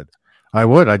 we would. I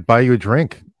would. I'd buy you a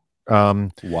drink. Wow.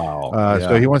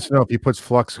 So he wants to know if he puts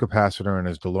flux capacitor in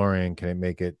his DeLorean, can it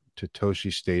make it to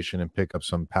Toshi Station and pick up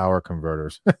some power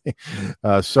converters?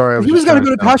 Sorry, he was going to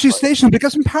go to Toshi Station and pick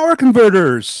up some power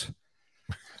converters.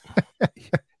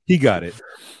 He got it.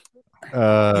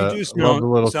 You do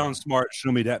sound smart.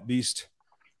 Show me that beast.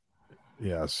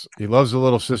 Yes, he loves the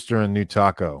little sister in New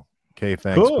Taco. Okay,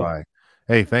 thanks. Cool. Bye.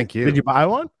 Hey, thank you. Did you buy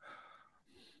one?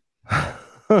 He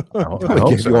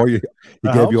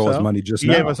gave you all his money just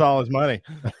now. He gave us all his money.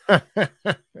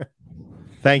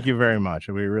 Thank you very much.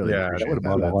 We really appreciate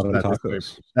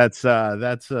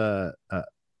that.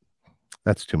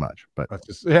 That's too much, but that's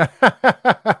just,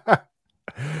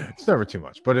 it's never too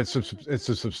much, but it's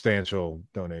a substantial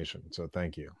donation. So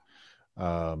thank you.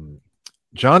 John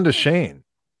DeShane.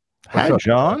 Hi,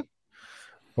 John.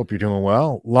 Hope you're doing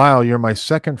well. Lyle, you're my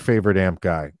second favorite amp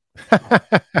guy.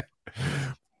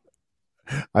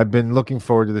 I've been looking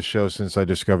forward to the show since I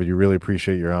discovered you. Really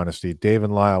appreciate your honesty. Dave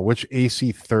and Lyle, which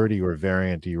AC30 or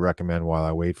variant do you recommend while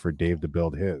I wait for Dave to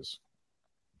build his?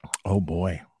 Oh,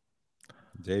 boy.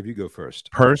 Dave, you go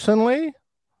first. Personally,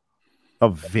 a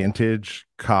vintage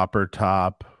copper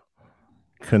top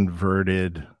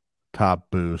converted top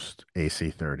boost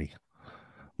AC30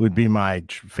 would be my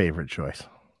favorite choice.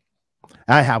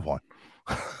 I have one.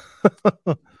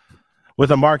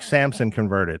 With a Mark Sampson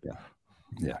converted.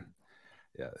 Yeah,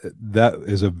 that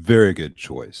is a very good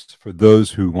choice for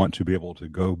those who want to be able to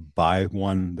go buy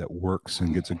one that works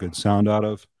and gets a good sound out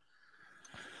of.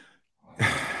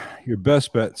 Your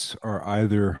best bets are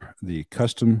either the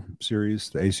custom series,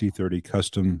 the AC30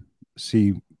 custom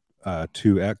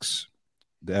C2X,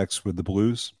 the X with the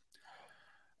blues.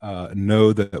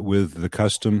 Know that with the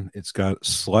custom, it's got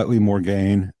slightly more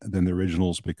gain than the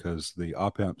originals because the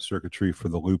op-amp circuitry for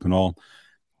the loop and all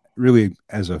really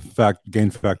has a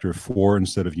gain factor of 4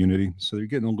 instead of unity. So you're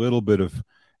getting a little bit of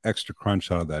extra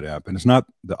crunch out of that amp. And it's not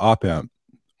the op-amp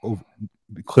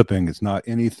clipping. It's not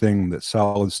anything that's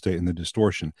solid state in the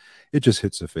distortion. It just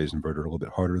hits the phase inverter a little bit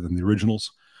harder than the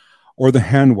originals. Or the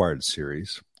hand-wired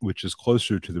series, which is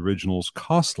closer to the originals,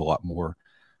 costs a lot more,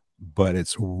 but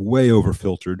it's way over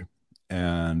filtered.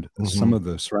 And some of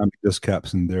the ceramic disc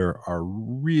caps in there are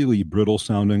really brittle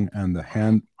sounding, and the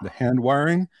hand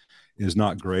wiring is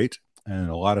not great, and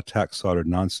a lot of tack soldered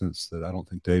nonsense that I don't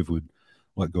think Dave would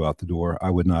let go out the door. I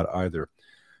would not either.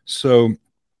 So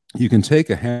you can take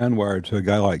a hand wire to a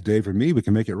guy like Dave or me. We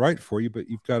can make it right for you, but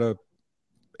you've got a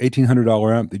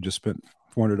 $1,800 amp that you just spent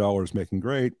 $400 making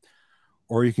great.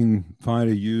 Or you can find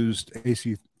a used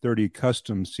AC30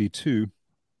 custom C2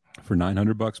 for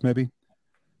 $900 maybe.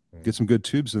 Get some good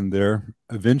tubes in there.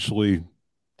 Eventually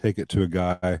take it to a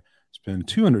guy, spend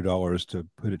 $200 to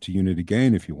put it to unity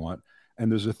gain if you want.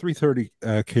 And there's a 330K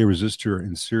resistor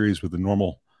in series with the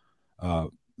normal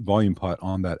volume pot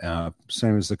on that amp,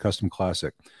 same as the Custom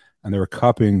Classic. And they were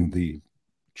copying the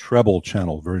treble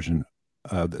channel version,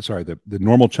 the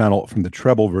normal channel from the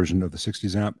treble version of the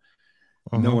 60s amp.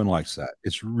 No one likes that.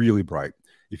 It's really bright.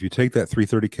 If you take that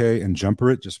 330K and jumper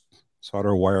it, just solder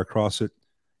a wire across it,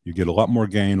 you get a lot more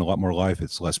gain, a lot more life.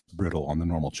 It's less brittle on the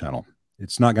normal channel.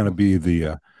 It's not going to be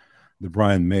the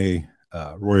Brian May,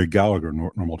 Rory Gallagher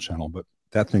normal channel, but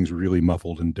that thing's really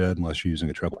muffled and dead unless you're using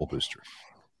a treble booster.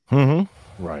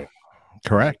 Right.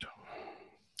 Correct.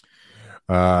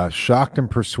 Shocked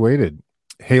and Persuaded.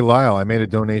 Hey, Lyle, I made a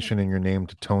donation in your name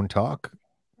to Tone Talk.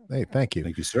 Hey, thank you.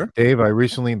 Thank you, sir. Dave, I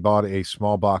recently bought a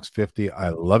small box 50. I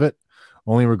love it.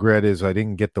 Only regret is I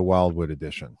didn't get the Wildwood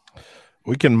edition.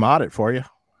 We can mod it for you.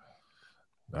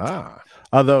 Ah.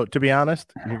 Although, to be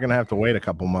honest, you're going to have to wait a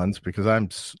couple months because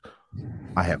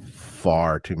I have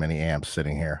far too many amps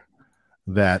sitting here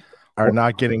that are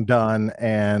not getting done,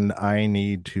 and I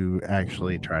need to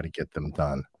actually try to get them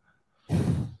done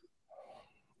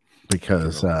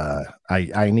because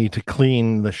I need to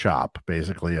clean the shop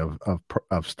basically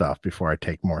of stuff before I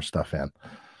take more stuff in.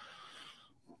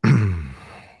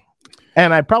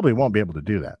 And I probably won't be able to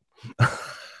do that.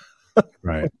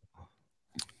 Right.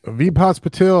 Vipas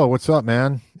Patil, what's up,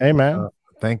 man? Hey, man.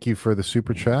 Thank you for the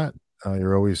super chat.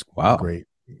 You're always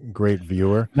great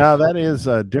viewer. Now that is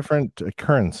a different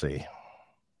currency.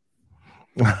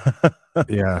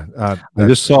 Yeah. I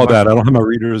just saw that. I don't have my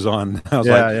readers on. I was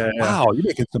wow, you're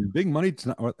making some big money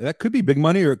tonight. That could be big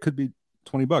money or it could be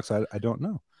 $20. I don't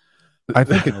know. I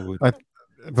think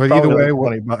but either way,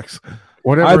 $20.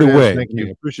 Whatever. Either way, thank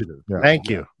you. Appreciative. Yeah. Thank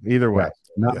you. Either way.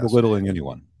 Not belittling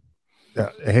anyone.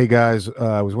 Hey guys,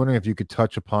 I was wondering if you could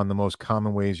touch upon the most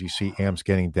common ways you see amps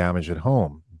getting damaged at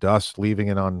home. Dust, leaving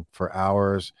it on for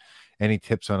hours. Any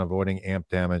tips on avoiding amp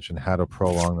damage and how to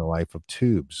prolong the life of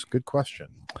tubes? Good question.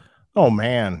 Oh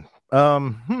man.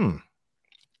 To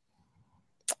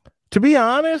be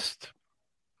honest,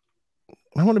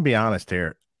 I want to be honest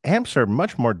here. Amps are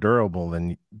much more durable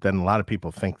than a lot of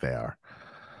people think they are.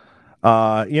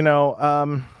 I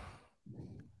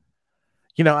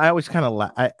always kind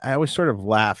of I always sort of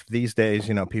laugh these days.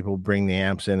 People bring the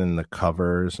amps in the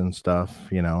covers and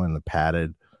stuff, in the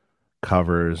padded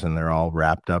covers, and they're all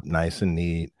wrapped up nice and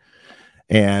neat.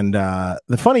 And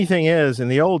the funny thing is, in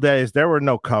the old days, there were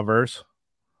no covers.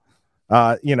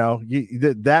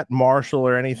 That Marshall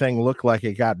or anything looked like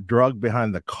it got drugged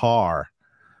behind the car.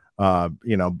 By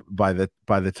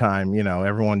the time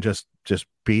everyone just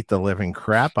beat the living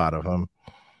crap out of them,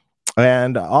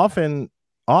 and often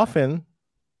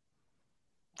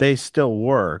they still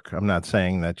work. I'm not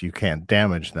saying that you can't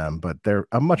damage them, but they're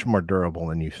much more durable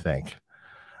than you think.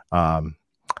 Of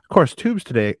course, tubes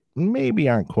today maybe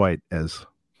aren't quite as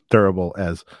durable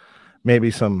as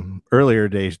maybe some earlier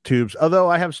days tubes. Although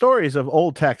I have stories of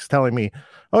old techs telling me,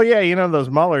 "Oh yeah, those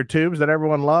Muller tubes that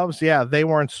everyone loves. Yeah, they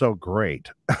weren't so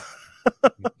great."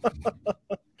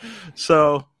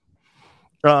 So,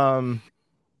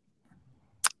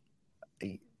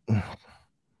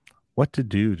 what to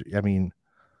do? I mean,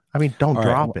 don't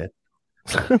drop it.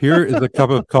 Here is a cup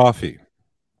of coffee.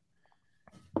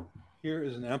 Here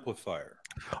is an amplifier.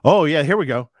 Oh yeah, here we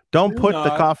go. Don't put the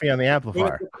coffee on the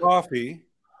amplifier. Put the coffee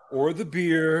or the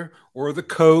beer or the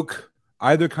Coke,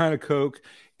 either kind of Coke,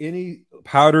 any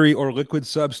powdery or liquid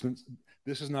substance.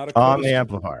 This is not a on the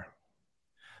amplifier.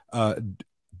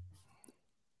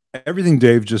 Everything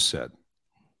Dave just said.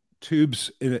 Tubes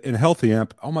in a healthy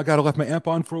amp. Oh my God, I left my amp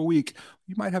on for a week.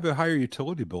 You might have a higher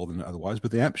utility bill than otherwise,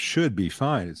 but the amp should be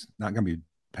fine. It's not going to be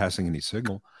passing any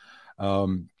signal.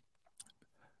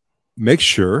 Make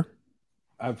sure.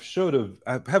 I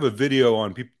have a video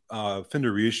on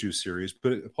Fender Reissue series,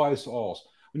 but it applies to all.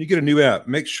 When you get a new amp,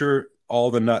 make sure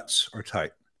all the nuts are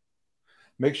tight.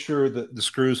 Make sure that the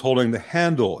screws holding the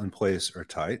handle in place are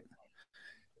tight,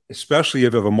 especially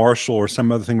if you have a Marshall or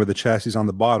some other thing with the chassis on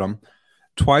the bottom.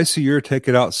 Twice a year, take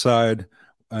it outside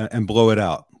and blow it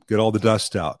out. Get all the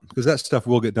dust out, because that stuff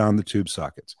will get down the tube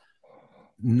sockets.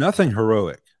 Nothing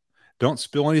heroic. Don't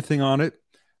spill anything on it.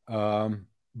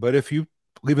 But if you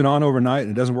leave it on overnight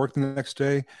and it doesn't work the next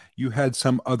day, you had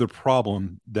some other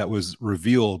problem that was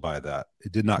revealed by that.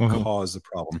 It did not cause the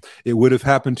problem. It would have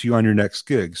happened to you on your next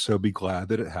gig. So be glad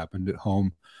that it happened at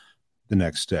home the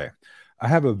next day. I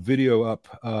have a video up,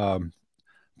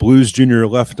 Blues Junior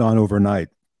left on overnight,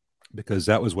 because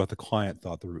that was what the client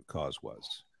thought the root cause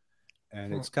was.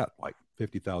 And it's got like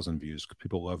 50,000 views.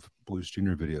 People love Blues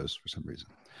Junior videos for some reason.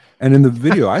 And in the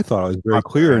video, I thought I was very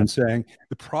clear in saying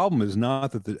the problem is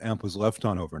not that the amp was left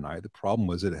on overnight. The problem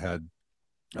was it had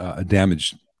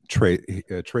damaged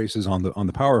traces on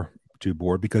the power tube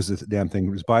board, because the damn thing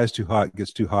was biased too hot,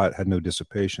 gets too hot, had no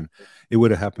dissipation. It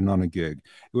would have happened on a gig.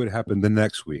 It would have happened the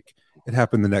next week. It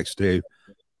happened the next day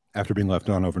after being left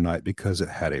on overnight because it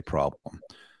had a problem.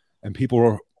 And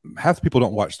half the people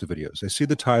don't watch the videos. They see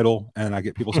the title, and I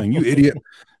get people saying, "You idiot,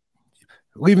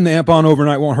 leaving the amp on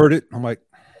overnight won't hurt it." I'm like,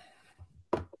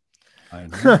 I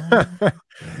know.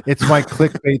 It's my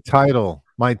clickbait title.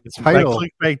 My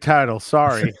clickbait title.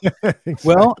 Sorry. Exactly.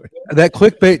 Well, that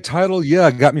clickbait title,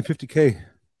 got me 50K.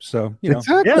 So,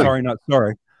 exactly. Sorry, not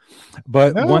sorry.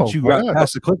 But once you got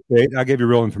past the clickbait, I gave you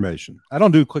real information. I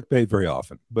don't do clickbait very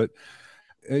often, but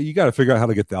you got to figure out how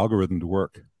to get the algorithm to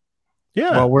work.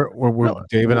 Yeah. Well, we're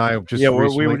Dave and I just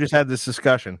we were just had this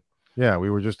discussion. Yeah, we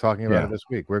were just talking about it this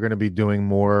week. We're going to be doing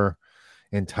more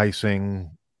enticing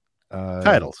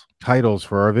titles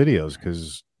for our videos,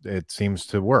 because it seems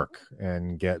to work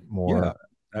and get more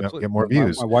get more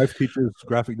views. My wife teaches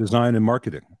graphic design and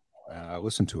marketing. I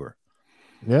listen to her.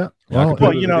 Yeah. Well,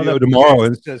 tomorrow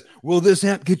and it says, "Will this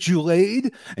amp get you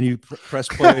laid?" And you press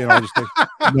play, and I'll just say,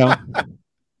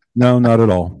 "No, not at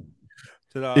all."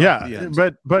 Yeah,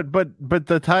 but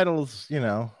the titles,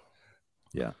 the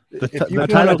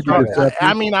titles.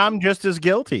 I mean, I'm just as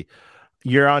guilty.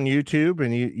 You're on YouTube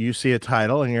and you see a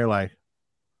title and you're like,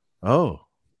 "Oh,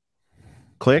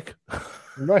 click,"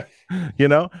 right?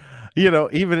 Even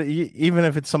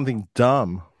if it's something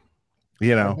dumb,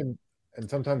 And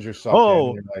sometimes you're sucked in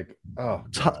and you're like, "Oh,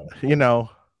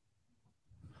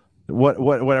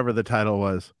 whatever the title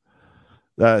was,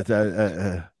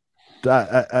 a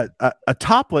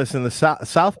topless in the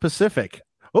South Pacific."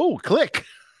 Oh, click.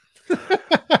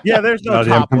 Yeah, there's no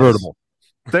topless. Convertible.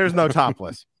 There's no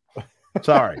topless.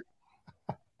 Sorry,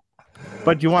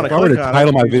 but you want to click on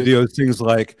title my videos things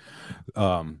like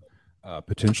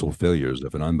potential failures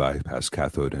of an unbypassed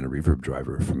cathode and a reverb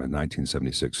driver from a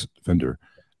 1976 Fender.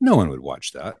 No one would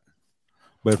watch that.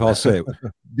 But if I'll say,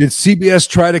 did CBS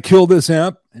try to kill this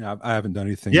amp? I haven't done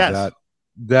anything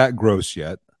that gross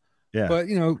yet. Yeah. But,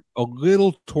 a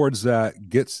little towards that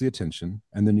gets the attention,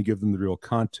 and then you give them the real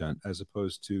content, as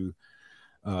opposed to,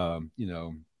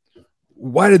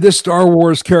 why did this Star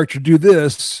Wars character do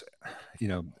this?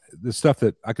 The stuff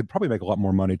that I could probably make a lot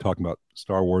more money talking about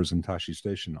Star Wars and Tashi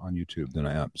Station on YouTube than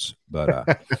I amps. But,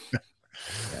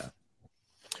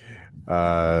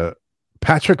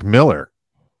 Patrick Miller.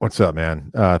 What's up,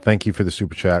 man? Thank you for the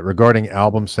super chat. Regarding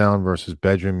album sound versus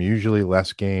bedroom, usually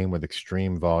less gain with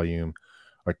extreme volume,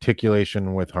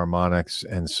 articulation with harmonics,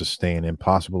 and sustain.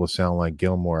 Impossible to sound like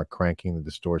Gilmour cranking the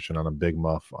distortion on a big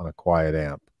muff on a quiet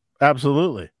amp.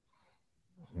 Absolutely.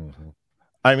 Mm-hmm.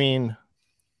 I mean,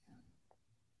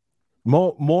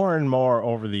 more and more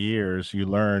over the years, you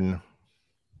learn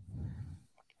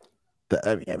that.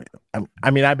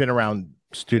 I mean, I've been around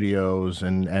studios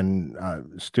and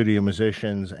studio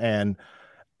musicians and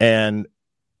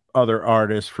other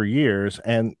artists for years,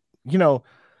 and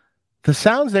the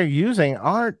sounds they're using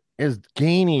aren't as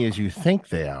gainy as you think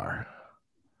they are.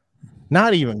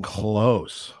 Not even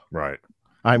close. Right.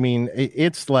 I mean,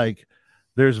 it's like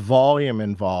there's volume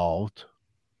involved.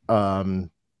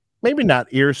 Maybe not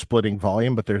ear-splitting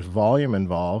volume, but there's volume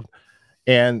involved.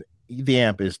 And the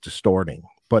amp is distorting,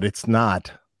 but it's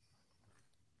not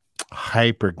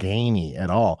hyper gainy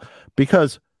at all.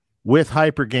 Because with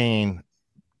hyper gain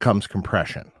comes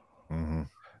compression. Mm-hmm.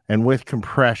 And with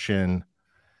compression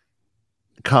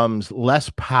comes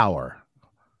less power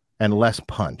and less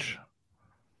punch.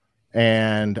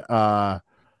 And I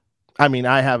mean,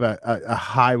 I have a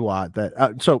high watt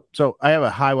that so I have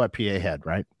a high watt PA head,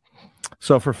 right?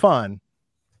 So for fun,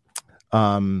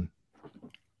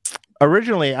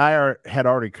 originally I had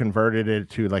already converted it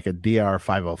to like a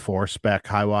DR504 spec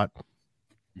high watt.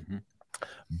 Mm-hmm.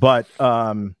 But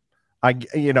I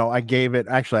gave it,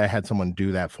 actually I had someone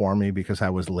do that for me because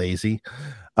I was lazy.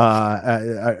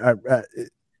 The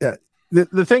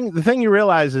thing you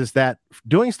realize is that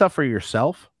doing stuff for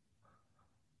yourself,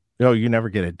 you never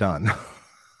get it done.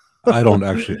 I don't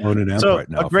actually own an amp right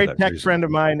now. A great tech friend of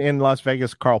mine in Las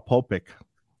Vegas, Carl Popik.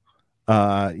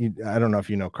 I don't know if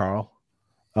you know Carl.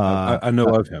 I know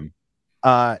of him.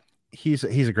 He's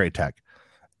a great tech,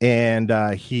 and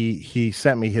he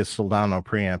sent me his Soldano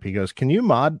preamp. He goes, "Can you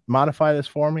modify this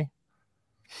for me?"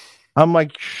 I'm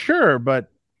like, "Sure,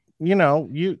 but he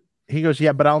goes,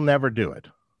 "Yeah, but I'll never do it."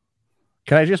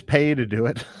 Can I just pay you to do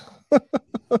it?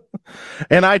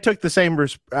 And I took the same.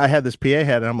 I had this PA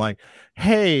head, and I'm like,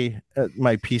 hey,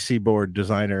 my PC board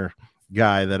designer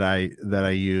guy that I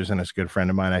use, and it's a good friend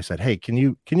of mine. I said, hey, can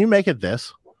you make it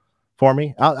this for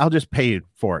me? I'll just pay you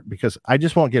for it because I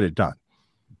just won't get it done.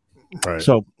 Right.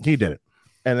 So he did it,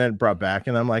 and then brought back,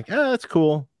 and I'm like, that's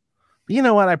cool. But you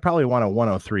know what? I probably want a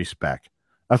 103 spec.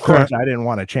 Of course, I didn't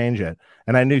want to change it,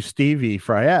 and I knew Stevie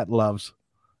Friette loves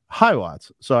high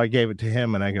watts, so I gave it to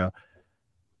him, and I go,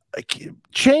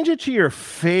 change it to your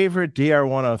favorite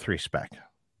DR103 spec,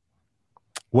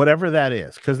 whatever that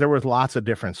is, because there was lots of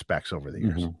different specs over the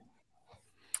years.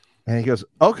 And he goes,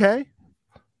 okay,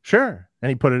 sure. And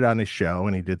he put it on his show,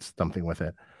 and he did something with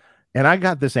it. And I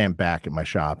got this amp back at my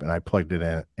shop, and I plugged it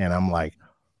in, and I'm like,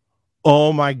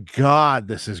 oh my God,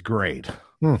 this is great.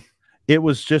 It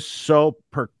was just so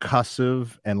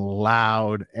percussive and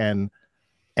loud and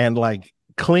like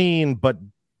clean, but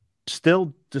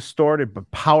still distorted, but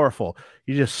powerful.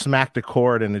 You just smacked a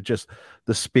chord, and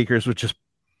the speakers would just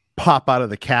pop out of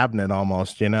the cabinet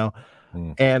almost, and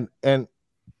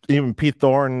even Pete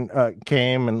Thorne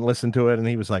came and listened to it, and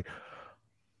he was like,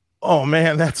 oh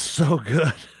man, that's so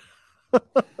good.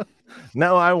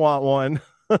 Now I want one.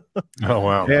 Oh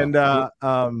wow. And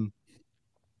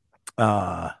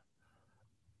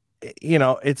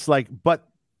it's like, but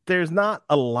there's not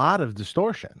a lot of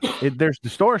distortion. There's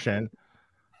distortion,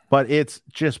 but it's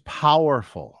just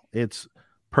powerful. It's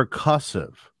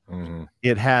percussive.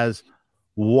 It has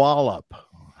wallop,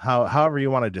 however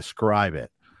you want to describe it.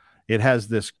 It has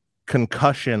this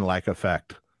concussion-like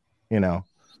effect,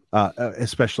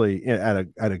 especially at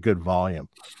a good volume.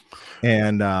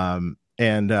 And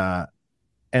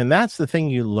that's the thing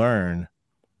you learn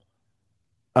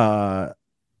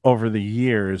over the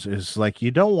years is like, you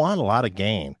don't want a lot of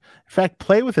gain. In fact,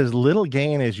 play with as little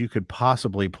gain as you could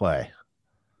possibly play,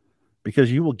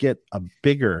 because you will get a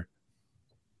bigger,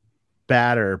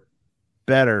 better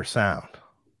sound.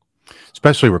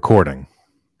 Especially recording.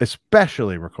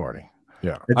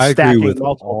 Yeah. It's I stacking agree with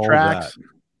multiple tracks,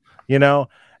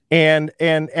 and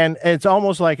it's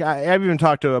almost like I've even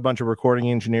talked to a bunch of recording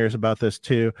engineers about this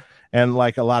too. And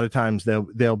like a lot of times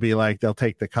they'll be like, they'll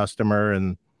take the customer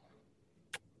and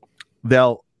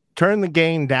they'll turn the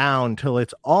gain down till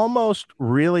it's almost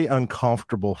really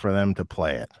uncomfortable for them to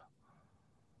play it.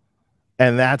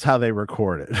 And that's how they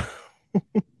record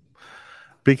it.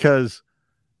 Because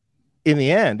in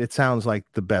the end, it sounds like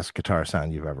the best guitar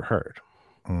sound you've ever heard.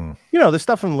 The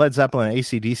stuff from Led Zeppelin,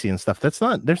 AC/DC and stuff, there's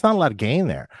not a lot of gain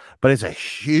there, but it's a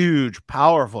huge,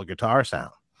 powerful guitar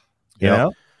sound. You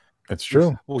know? It's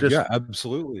true. Well, yeah,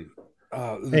 absolutely.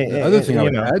 The other thing I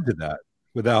would add to that,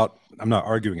 I'm not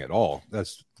arguing at all,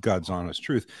 that's God's honest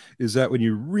truth, is that when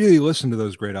you really listen to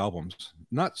those great albums,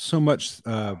 not so much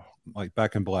like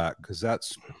Back in Black, because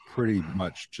that's pretty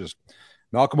much just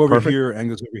Malcolm over here,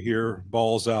 Angus over here,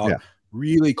 balls out,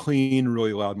 really clean,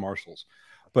 really loud Marshalls.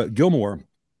 But Gilmour,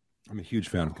 I'm a huge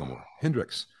fan of Gilmour.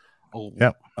 Hendrix,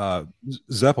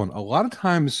 Zeppelin, a lot of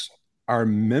times our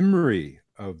memory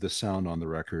of the sound on the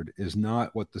record is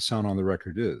not what the sound on the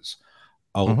record is.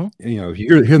 If you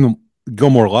hear them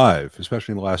Gilmour live,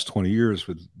 especially in the last 20 years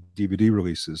with DVD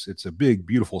releases, it's a big,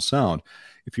 beautiful sound.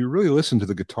 If you really listen to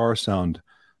the guitar sound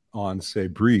on, say,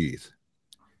 Breathe,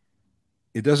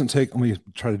 it doesn't take, let me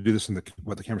try to do this in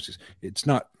what the camera sees. It's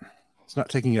not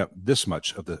taking up this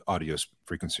much of the audio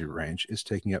frequency range. It's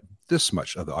taking up this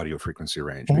much of the audio frequency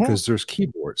range because there's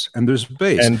keyboards and there's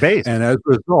bass. And as a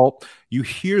result, you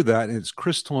hear that, and it's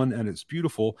crystalline and it's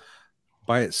beautiful.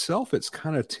 By itself, it's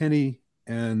kind of tinny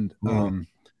and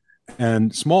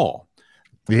small.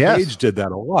 Page did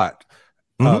that a lot.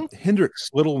 Hendrix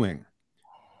Little Wing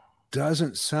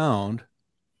doesn't sound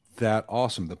that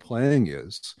awesome. The playing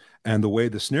is, and the way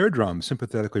the snare drum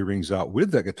sympathetically rings out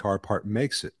with that guitar part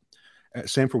makes it.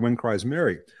 Same for Wind Cries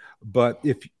Mary. But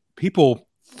if people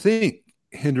think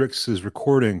Hendrix's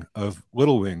recording of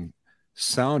Little Wing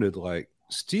sounded like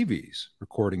Stevie's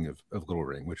recording of Little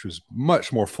Wing, which was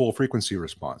much more full frequency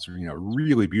response, or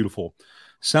really beautiful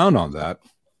sound on that,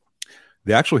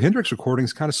 the actual Hendrix recording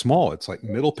is kind of small. It's like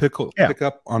middle pickup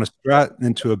on a Strat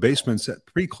into a bassman set,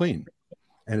 pretty clean,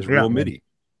 and it's real MIDI.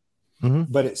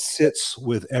 But it sits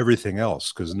with everything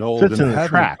else because Noel didn't have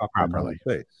track properly.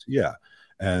 Yeah.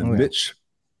 And Mitch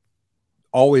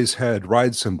always had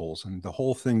ride cymbals, and the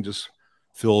whole thing just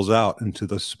fills out into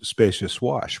the spacious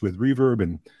wash with reverb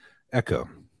and echo.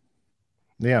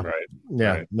 Yeah. Right.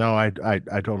 Yeah. Right. No, I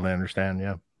totally understand.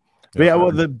 Yeah. But yeah.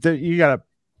 Well, you gotta,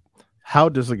 how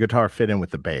does the guitar fit in with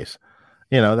the bass?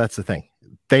 That's the thing.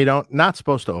 They not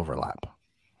supposed to overlap.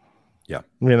 Yeah.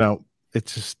 It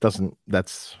just doesn't,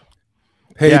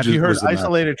 Page. Yeah, if you heard was the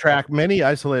isolated track, many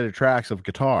isolated tracks of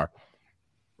guitar.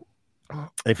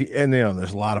 If you and you know,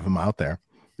 there's a lot of them out there.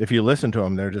 If you listen to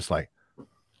them, they're just like,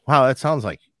 wow, that sounds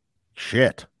like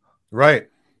shit. Right.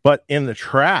 But in the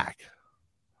track,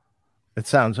 it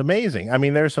sounds amazing. I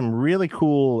mean, there's some really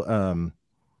cool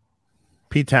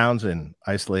Pete Townsend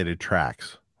isolated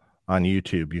tracks on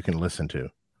YouTube you can listen to.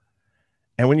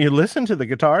 And when you listen to the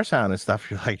guitar sound and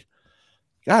stuff, you're like,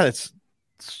 God, it's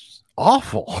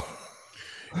awful.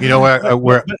 You know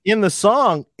what? But in the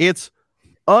song, it's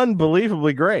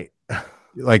unbelievably great.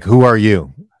 Like, Who Are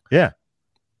You? Yeah.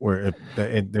 Where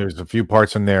there's a few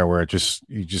parts in there where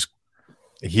you just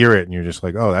hear it and you're just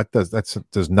like, oh, that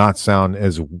does not sound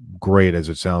as great as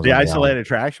it sounds. The isolated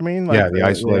tracks, you mean? Like, the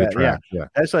isolated track. Yeah.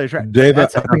 Isolated track. Dave, I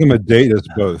think I'm going to date us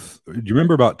both. Do you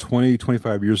remember about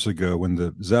 25 years ago when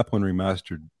the Zeppelin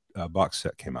remastered box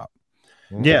set came out?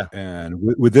 Yeah. And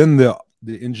within the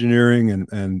engineering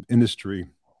and industry,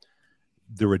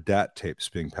 there were DAT tapes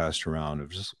being passed around. It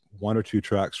was just one or two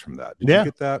tracks from that. Did you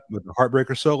get that with the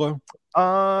Heartbreaker solo?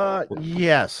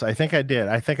 Yes, I think I did.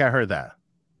 I think I heard that.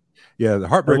 Yeah, the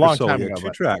Heartbreaker solo had two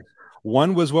tracks.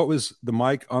 One was what was the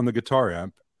mic on the guitar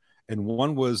amp, and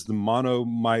one was the mono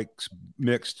mics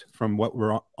mixed from what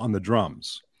were on the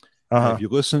drums. If you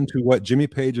listen to what Jimmy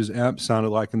Page's amp sounded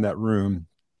like in that room,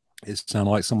 it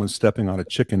sounded like someone stepping on a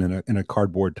chicken in a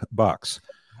cardboard box.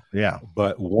 Yeah.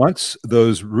 But once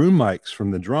those room mics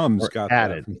from the drums got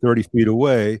added from 30 feet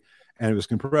away and it was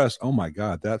compressed, oh my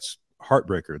God, that's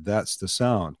Heartbreaker. That's the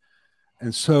sound.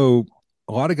 And so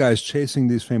a lot of guys chasing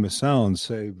these famous sounds,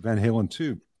 say Van Halen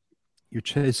 2, you're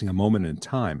chasing a moment in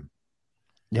time.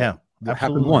 Yeah. That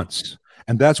happened once.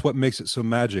 And that's what makes it so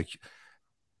magic.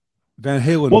 Van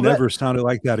Halen never sounded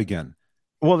like that again.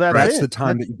 Well, that's the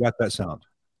time that you got that sound.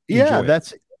 Yeah,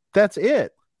 that's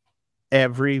it.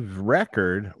 Every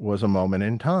record was a moment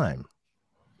in time.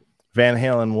 Van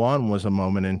Halen 1 was a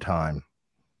moment in time.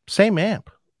 Same amp.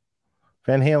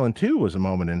 Van Halen 2 was a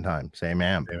moment in time. Same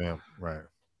amp. Right.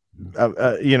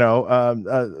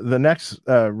 The next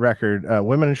record,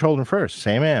 Women and Children First,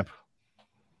 same amp.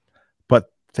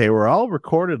 But they were all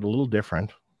recorded a little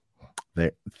different.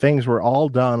 Things were all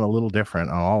done a little different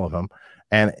on all of them.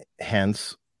 And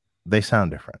hence, they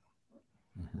sound different.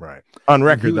 Right. On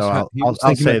record, though,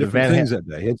 I'll say the Van Halen that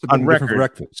day. It's on record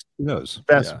breakfast. Who knows?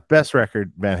 Best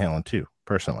record, Van Halen 2,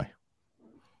 personally.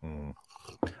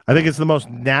 I think it's the most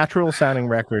natural sounding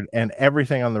record, and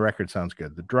everything on the record sounds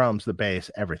good. The drums, the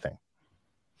bass, everything.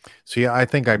 See, I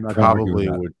think I probably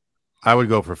would. I would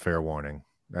go for Fair Warning.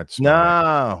 That's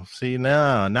not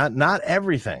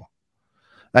everything.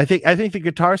 I think the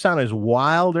guitar sound is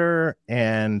wilder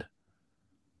and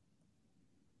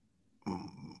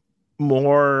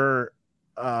more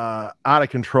out of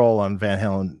control on Van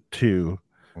Halen 2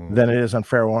 than it is on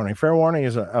Fair Warning. Fair Warning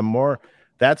is a more,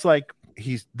 that's like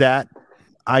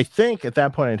I think at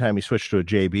that point in time he switched to a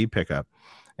JB pickup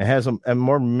and has a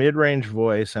more mid-range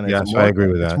voice, and yes, I agree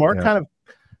with that. It's more kind of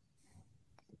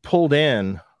pulled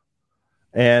in,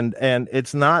 and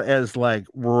it's not as like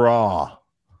raw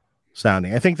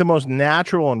sounding. I think the most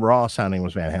natural and raw sounding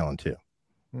was Van Halen 2.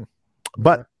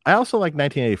 But I also like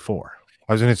 1984.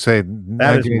 I was going to say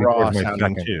that is raw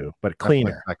sounding too, but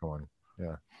cleaner. Second one.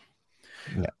 Yeah.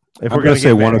 If we're going to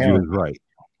say one of you is right.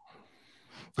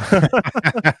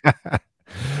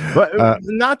 But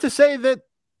not to say that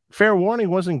Fair Warning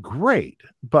wasn't great,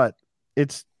 but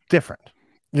it's different.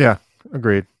 Yeah,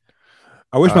 agreed.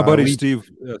 I wish my buddy Steve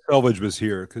Selvage was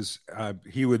here, because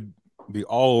he would be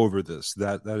all over this.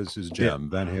 That is his jam,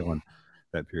 Van Halen,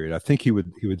 that period. I think he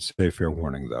would say Fair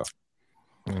Warning, though.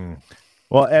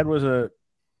 Well, Ed was a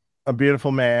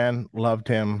beautiful man, loved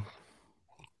him.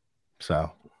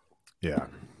 So, yeah.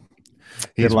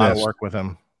 He did a lot of work with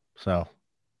him. So,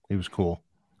 he was cool.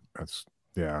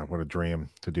 What a dream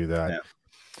to do that.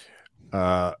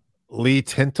 Yeah. Lee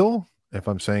Tintle, if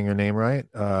I'm saying your name right.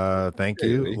 Thank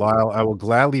you. Lee. Lyle, I will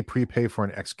gladly prepay for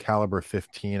an Excalibur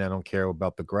 15. I don't care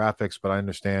about the graphics, but I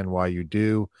understand why you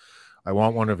do. I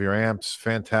want one of your amps.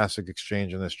 Fantastic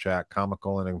exchange in this chat.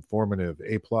 Comical and informative.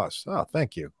 A+. Oh,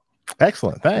 thank you.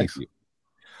 Excellent. Thanks.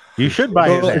 You should buy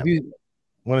his amp.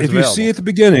 If you see at the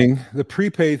beginning, the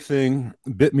prepaid thing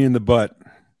bit me in the butt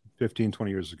 15,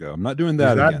 20 years ago. I'm not doing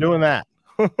that again. Not doing that.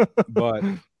 But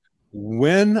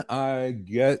when I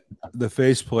get the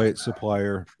faceplate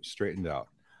supplier straightened out,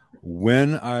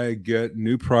 when I get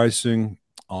new pricing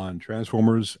on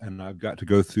transformers, and I've got to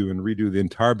go through and redo the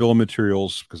entire bill of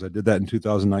materials, because I did that in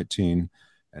 2019,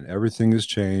 and everything has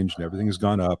changed and everything has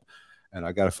gone up, and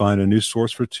I got to find a new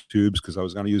source for tubes, because I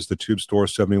was going to use the Tube Store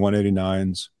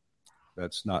 7189s.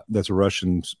 That's a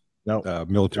Russian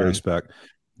military spec.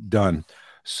 Done.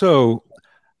 So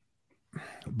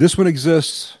this one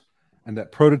exists, and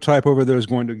that prototype over there is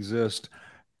going to exist.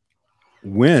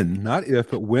 When, not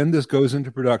if, but when this goes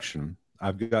into production,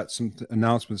 I've got some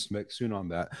announcements to make soon on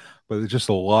that. But there's just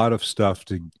a lot of stuff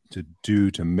to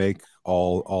do to make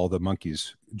all the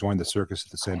monkeys join the circus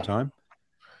at the same time.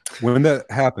 When that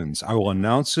happens, I will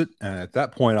announce it, and at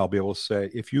that point, I'll be able to say,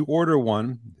 if you order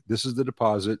one, this is the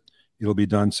deposit. It'll be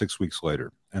done 6 weeks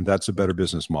later, and that's a better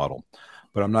business model.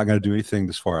 But I'm not going to do anything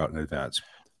this far out in advance.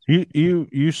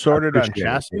 You sorted on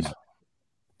chassis?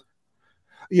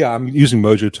 Yeah, I'm using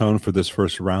Mojo Tone for this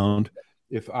first round.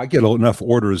 If I get enough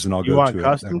orders, then I'll go to it. You want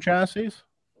custom chassis?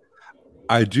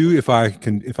 I do if I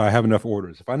have enough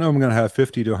orders. If I know I'm going to have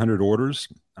 50 to 100 orders,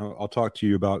 I'll talk to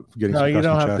you about getting some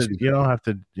custom chassis. You don't have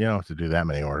to do that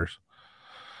many orders.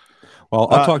 Well,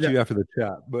 I'll talk to you after the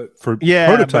chat. But for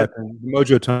prototyping,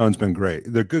 Mojo Tone's been great.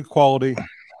 They're good quality,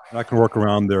 and I can work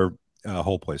around their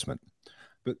hole placement.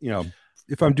 But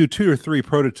if I'm do 2 or 3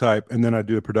 prototype and then I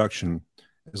do a production,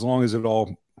 as long as it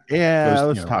all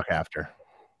let's talk after.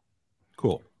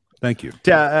 Cool. Thank you.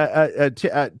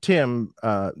 Tim,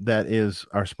 that is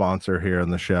our sponsor here on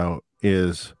the show,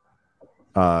 is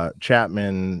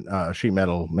Chapman Sheet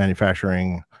Metal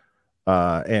Manufacturing,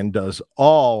 and does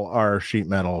all our sheet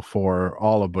metal for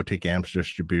all of Boutique Amps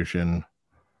distribution.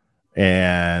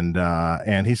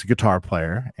 And he's a guitar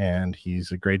player, and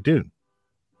he's a great dude.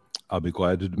 I'll be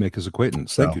glad to make his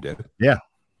acquaintance. Thank you, David. Yeah.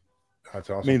 That's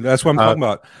awesome. I mean, that's what I'm talking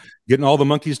about. Getting all the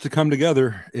monkeys to come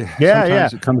together.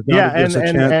 Sometimes it comes down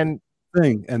to a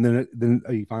thing, and then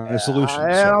you find a solution.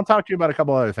 And I'll talk to you about a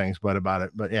couple other things,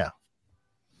 but yeah.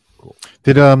 Cool.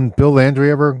 Did Bill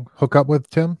Landry ever hook up with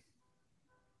Tim?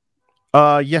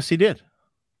 Yes, he did.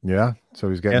 Yeah, so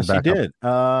he's getting back. Yes, he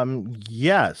did.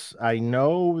 Yes, I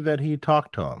know that he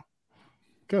talked to him.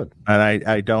 Good. And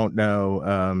I don't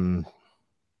know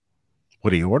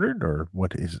what he ordered or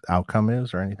what his outcome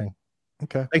is or anything.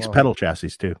 Okay. Makes pedal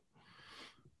chassis too.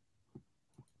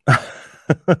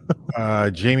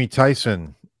 Jamie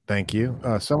Tyson, thank you.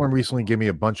 Someone recently gave me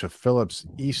a bunch of Philips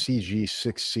ECG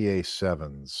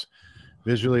 6CA7s.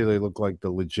 Visually, they look like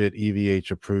the legit EVH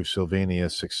approved Sylvania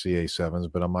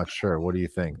 6CA7s, but I'm not sure. What do you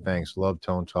think? Thanks. Love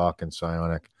Tone Talk and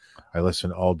Psionic. I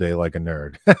listen all day like a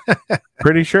nerd.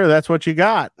 Pretty sure that's what you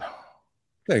got.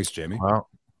 Thanks, Jamie. Well,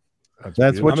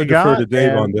 that's what you got. I'm going to defer to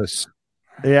Dave on this.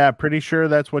 Yeah, pretty sure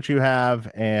that's what you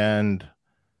have, and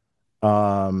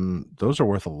those are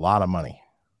worth a lot of money.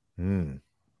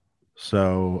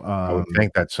 So I would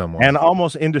think that someone, and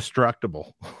almost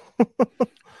indestructible.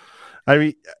 I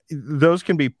mean, those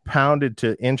can be pounded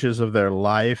to inches of their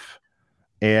life,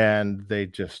 and they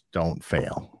just don't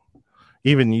fail.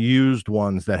 Even used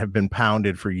ones that have been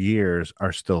pounded for years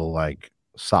are still like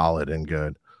solid and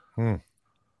good.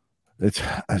 It's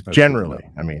generally,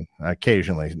 I mean,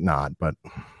 occasionally not, but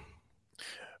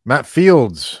Matt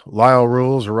Fields, Lyle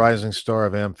Rules, a rising star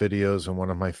of amp videos and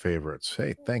one of my favorites.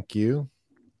 Hey, thank you.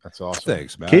 That's awesome.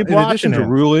 Thanks, Matt. Keep In addition watching to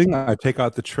ruling, I take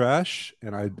out the trash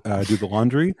and I do the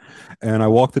laundry and I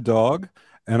walk the dog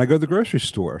and I go to the grocery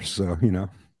store. So,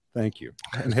 thank you.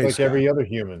 And hey, like Scott, every other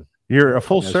human. You're a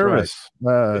full service.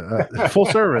 Full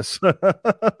service.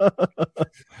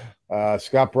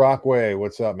 Scott Brockway,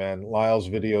 what's up, man? Lyle's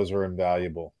videos are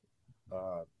invaluable.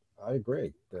 I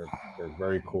agree. They're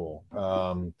very cool.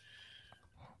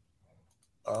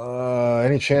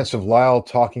 Any chance of Lyle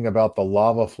talking about the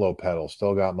lava flow pedal?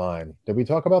 Still got mine. Did we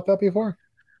talk about that before?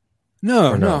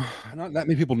 No. Not that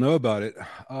many people know about it.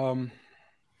 I'm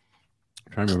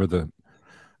trying to remember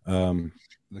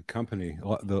the company,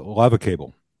 the Lava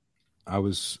Cable. I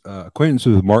was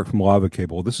acquainted with Mark from Lava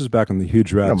Cable. This is back in the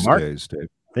Huge Rats days, Dave.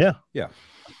 Yeah.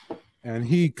 And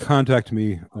he contacted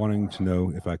me wanting to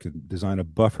know if I could design a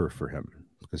buffer for him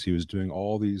because he was doing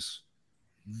all these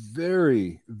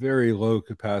very, very low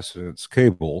capacitance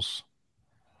cables.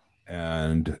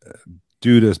 And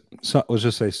due to, let's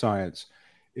just say science,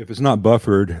 if it's not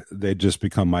buffered, they just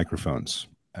become microphones.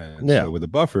 And so with a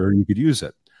buffer, you could use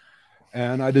it.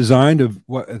 And I designed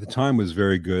what at the time was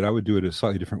very good. I would do it a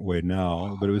slightly different way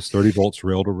now, but it was 30 volts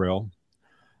rail to rail.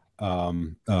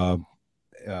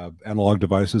 Analog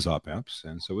devices, op amps,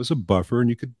 and so it was a buffer, and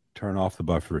you could turn off the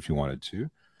buffer if you wanted to.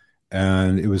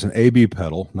 And it was an AB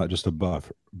pedal, not just a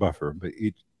buffer. But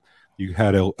you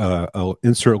had a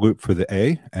insert loop for the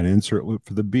A and an insert loop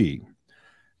for the B,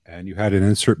 and you had an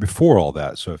insert before all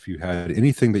that. So if you had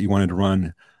anything that you wanted to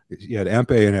run, you had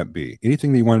amp A and amp B.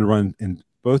 Anything that you wanted to run in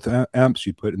both amps,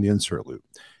 you put in the insert loop.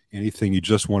 Anything you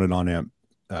just wanted on amp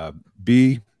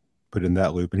B, put in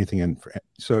that loop. Anything in,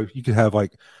 so you could have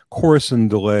like chorus and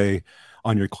delay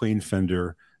on your clean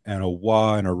Fender and a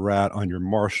wah and a rat on your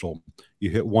Marshall. You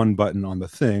hit one button on the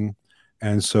thing,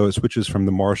 and so it switches from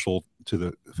the Marshall to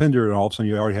the Fender, and all of a sudden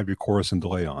you already have your chorus and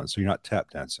delay on, so you're not tap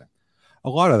dancing. A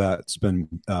lot of that's been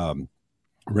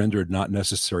rendered not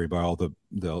necessary by all the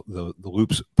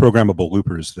loops, programmable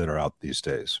loopers that are out these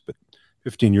days. But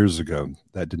 15 years ago,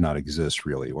 that did not exist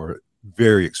really, or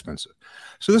very expensive.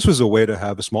 So this was a way to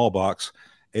have a small box,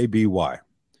 ABY,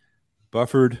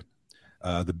 buffered.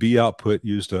 The B output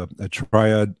used a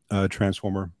triad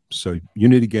transformer, so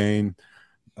unity gain.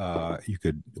 You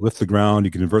could lift the ground,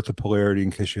 you could invert the polarity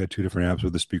in case you had two different amps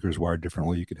with the speakers wired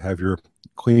differently. You could have your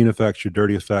clean effects, your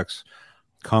dirty effects,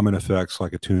 common effects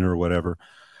like a tuner or whatever.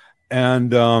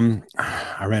 And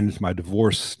I ran into my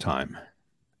divorce time,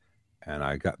 and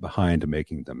I got behind to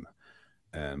making them.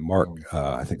 And Mark,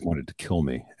 I think, wanted to kill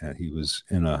me, and he was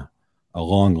in a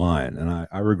long line, and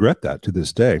I regret that to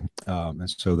this day. And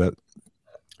so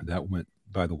that went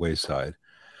by the wayside.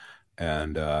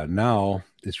 And now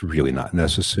it's really not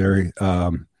necessary.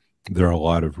 There are a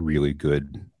lot of really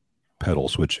good pedal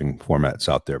switching formats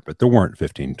out there, but there weren't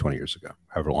 15, 20 years ago,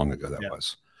 however long ago that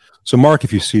was. So, Mark,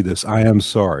 if you see this, I am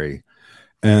sorry.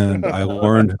 And I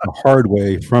learned the hard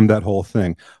way from that whole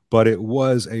thing. But it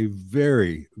was a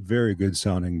very, very good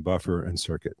sounding buffer and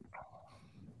circuit.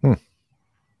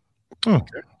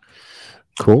 Okay.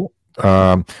 Cool.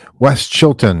 Wes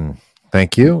Chilton,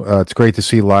 thank you. It's great to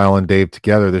see Lyle and Dave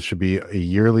together. This should be a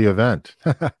yearly event.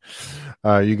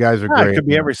 You guys are great. It could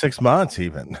be every 6 months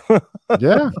even.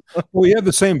 Yeah. Well, we have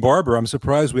the same barber. I'm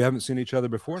surprised we haven't seen each other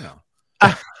before now.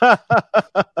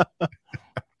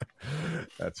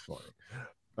 That's funny.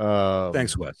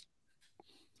 Thanks, Wes.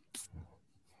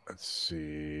 Let's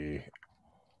see.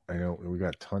 I know we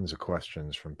got tons of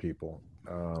questions from people.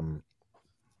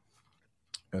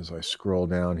 As I scroll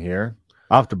down here,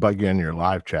 I'll have to bug you in your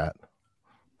live chat.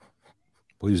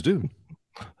 Please do.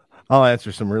 I'll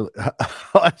answer some really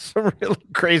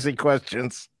crazy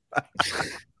questions.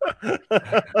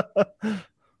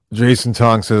 Jason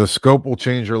Tong says a scope will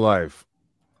change your life.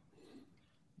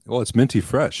 Well, it's minty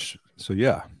fresh, so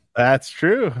yeah, that's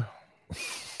true.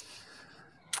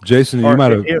 Jason, you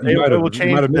might have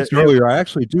missed earlier. I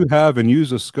actually do have and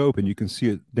use a scope, and you can see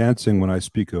it dancing when I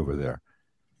speak over there.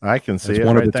 I can see it.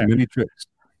 One right of its there. many tricks.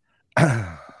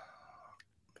 A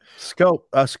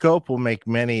scope will make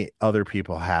many other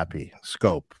people happy.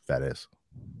 Scope, that is.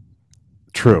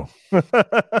 True.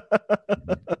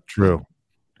 True.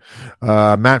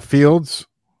 Matt Fields,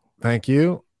 thank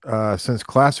you. Since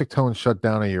Classic Tone shut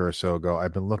down a year or so ago,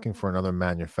 I've been looking for another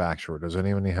manufacturer. Does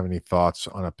anyone have any thoughts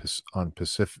on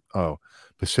Pacific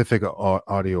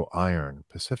Audio Iron?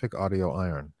 Pacific Audio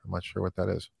Iron. I'm not sure what that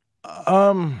is.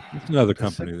 It's another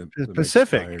company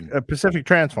that Pacific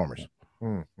Transformers.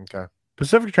 Okay.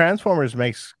 Pacific Transformers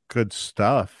makes good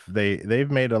stuff.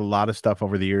 They've made a lot of stuff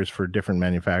over the years for different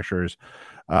manufacturers.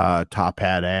 Top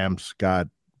Hat Amps got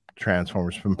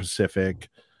transformers from Pacific.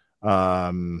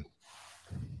 I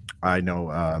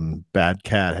know Bad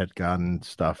Cat had gotten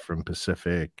stuff from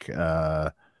Pacific.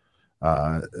 They're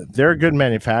a good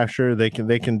manufacturer. They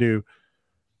can do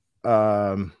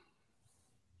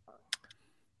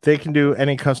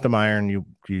any custom iron you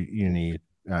need.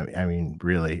 I mean,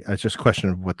 really, it's just a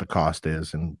question of what the cost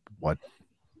is and what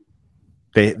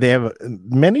they have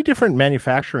many different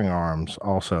manufacturing arms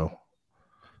also.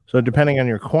 So depending on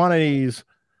your quantities,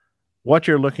 what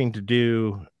you're looking to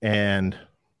do, and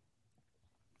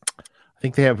I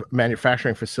think they have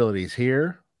manufacturing facilities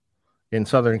here in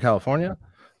Southern California.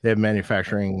 They have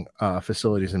manufacturing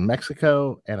facilities in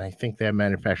Mexico, and I think they have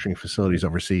manufacturing facilities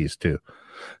overseas too.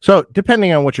 So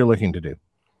depending on what you're looking to do.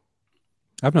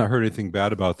 I've not heard anything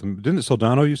bad about them. Didn't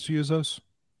Soldano used to use those?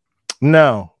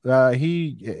 No,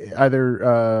 he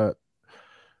either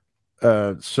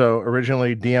so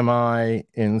originally DMI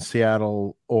in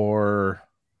Seattle or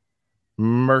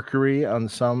Mercury on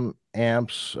some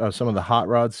amps, some of the Hot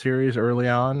Rod series early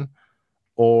on,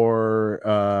 or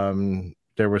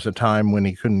there was a time when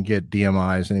he couldn't get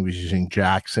DMIs and he was using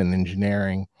Jackson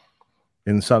Engineering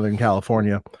in Southern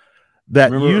California.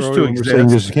 That used to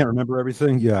exist. You can't remember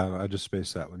everything. Yeah, I just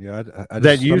spaced that one. Yeah,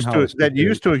 that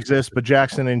used to exist, but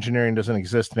Jackson Engineering doesn't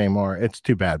exist anymore. It's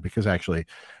too bad because actually,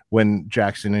 when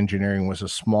Jackson Engineering was a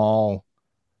small,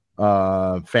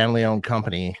 family-owned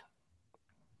company,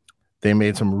 they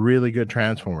made some really good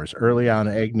transformers. Early on,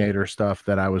 Egnator stuff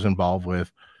that I was involved with,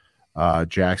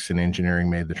 Jackson Engineering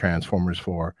made the transformers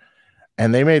for,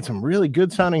 and they made some really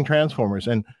good sounding transformers.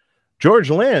 And George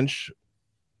Lynch,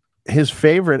 his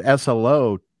favorite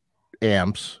SLO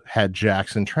amps had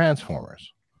Jackson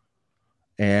transformers,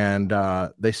 and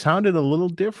they sounded a little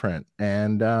different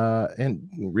and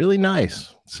really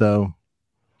nice. So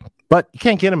but you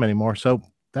can't get them anymore, so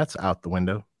that's out the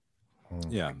window.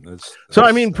 Yeah. So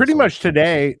I mean, pretty much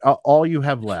today, all you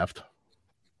have left,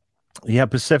 you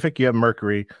have Pacific, you have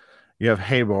Mercury, you have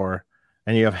Habor,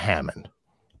 and you have Hammond.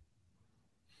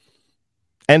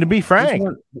 And to be frank,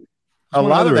 a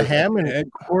lot of the Hammond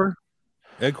Edcore.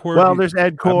 Well, there's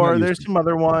Edcore, there's some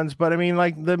other ones, but I mean,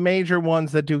 like the major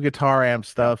ones that do guitar amp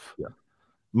stuff. Yeah.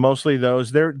 Mostly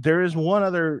those. There is one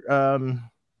other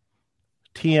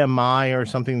TMI or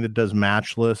something that does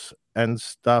matchless and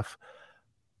stuff,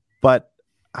 but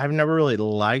I've never really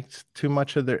liked too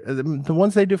much of the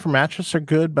ones they do for matchless are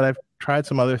good, but I've tried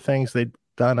some other things they've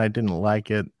done. I didn't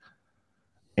like it,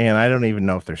 and I don't even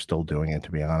know if they're still doing it,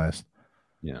 to be honest.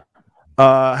 Yeah.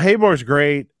 Habor's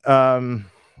great.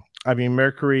 I mean,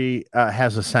 Mercury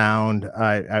has a sound.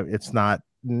 It's not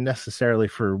necessarily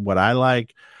for what I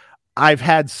like. I've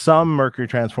had some Mercury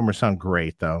transformers sound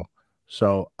great, though,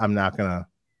 so I'm not going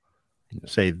to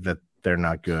say that they're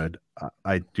not good.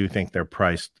 I do think they're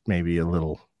priced maybe a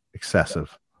little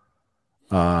excessive.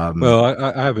 Well,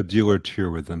 I have a dealer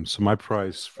tier with them, so my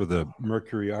price for the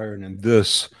Mercury Iron and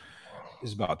this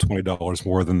is about $20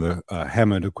 more than the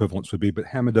Hammond equivalents would be, but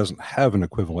Hammond doesn't have an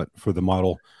equivalent for the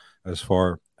model as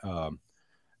far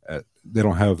they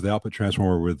don't have the output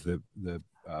transformer with the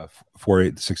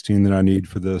 4.8/16 that I need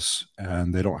for this,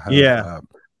 and they don't have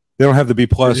they don't have the B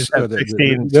plus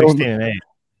 16 and 8.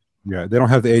 Yeah, they don't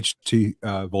have the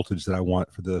HT voltage that I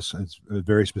want for this. It's a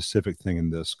very specific thing in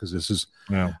this because this is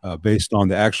based on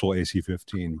the actual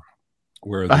AC15,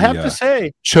 where the, I have to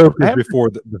say choke is before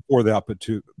the output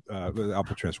to the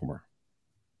output transformer.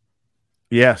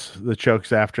 Yes, the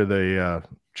choke's after the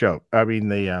choke. I mean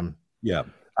the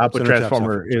output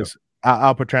transformer is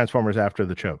output transformers after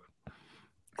the choke.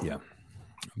 Yeah,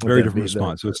 very different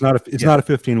response. So it's not a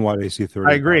 15 watt AC30.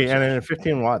 I agree, and in a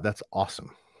 15 watt, that's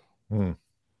awesome.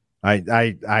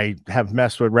 I have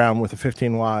messed around with a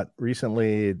 15 watt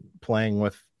recently, playing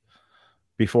with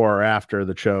before or after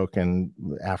the choke and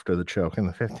after the choke, and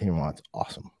the 15 watts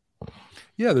awesome.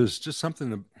 Yeah, there's just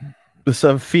something.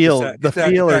 Juicy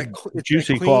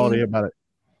quality about it.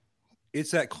 It's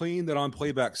that clean that on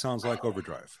playback sounds like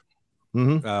overdrive,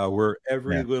 where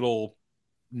every little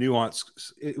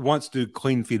nuance it wants to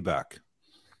clean feedback.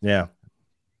 Yeah.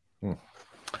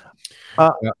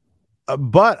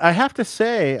 But I have to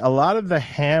say, a lot of the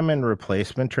Hammond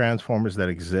replacement transformers that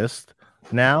exist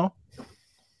now,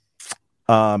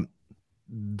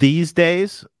 these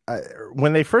days,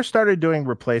 when they first started doing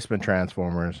replacement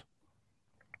transformers,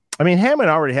 I mean, Hammond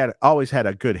always had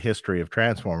a good history of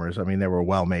transformers. I mean, they were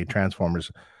well-made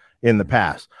transformers in the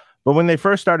past. But when they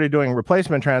first started doing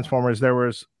replacement transformers, there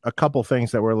was a couple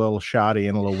things that were a little shoddy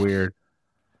and a little weird.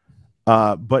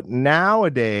 But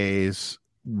nowadays,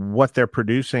 what they're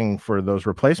producing for those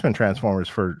replacement transformers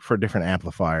for different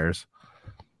amplifiers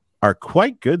are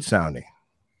quite good sounding.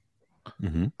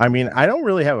 I mean, I don't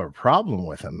really have a problem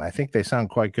with them. I think they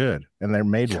sound quite good, and they're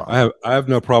made well. I have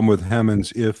no problem with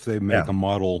Hammonds if they make a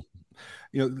model,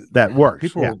 that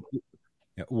works.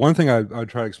 One thing I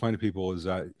try to explain to people is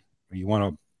that you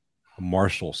want a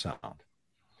Marshall sound.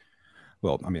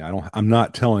 Well, I mean, I'm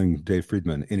not telling Dave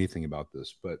Friedman anything about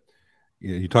this, but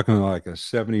you're talking like a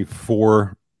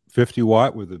 7450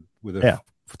 watt with a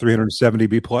 370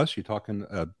 B plus. You're talking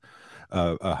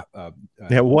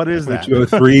what is that?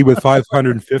 203 with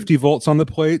 550 volts on the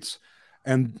plates,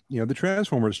 and the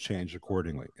transformers change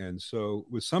accordingly. And so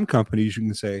with some companies, you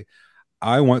can say,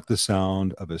 I want the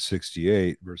sound of a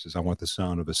 68 versus I want the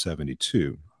sound of a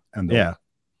 72, and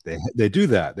they do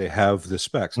that. They have the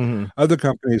specs. Other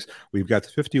companies, we've got the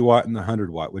 50 watt and the 100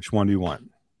 watt. Which one do you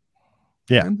want?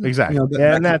 Yeah, and, exactly.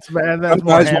 That's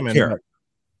more Hammond.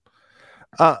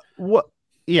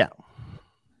 Yeah.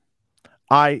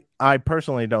 I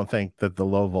personally don't think that the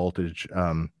low voltage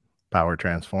power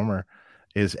transformer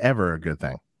is ever a good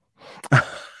thing.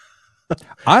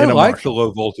 I like the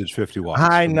low voltage 50 watts.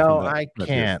 I know. I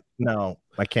can't. No,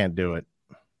 I can't do it.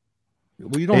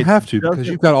 Well, you don't have to because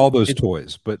you've got all those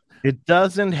toys, but it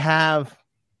doesn't have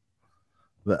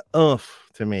the oomph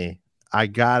to me. I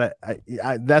got it.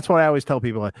 That's what I always tell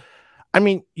people. I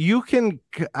mean,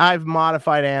 I've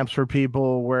modified amps for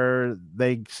people where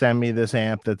they send me this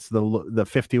amp that's the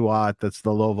 50 watt, that's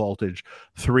the low voltage,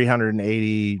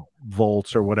 380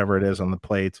 volts or whatever it is on the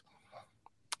plates.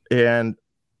 And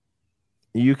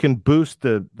you can boost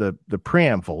the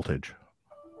preamp voltage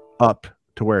up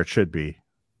to where it should be.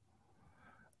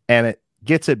 And it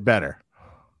gets it better.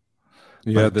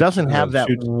 Yeah, it doesn't have that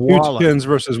 210s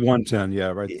versus 110. Yeah,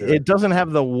 right there. It doesn't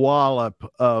have the wallop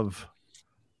of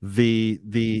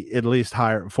the at least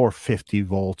higher 450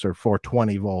 volts or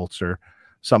 420 volts or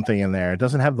something in there. It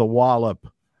doesn't have the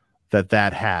wallop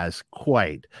that has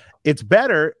quite. It's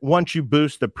better once you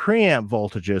boost the preamp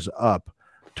voltages up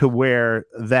to where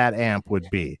that amp would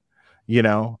be,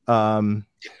 Well,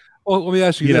 let me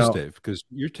ask you this, Dave, because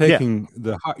you're taking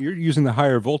you're using the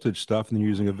higher voltage stuff and then you're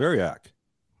using a Variac.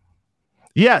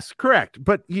 Yes, correct.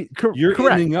 But you're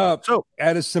correct. ending up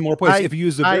at a similar place. If you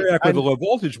use a Variac with a low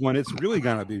voltage one, it's really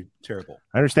going to be terrible.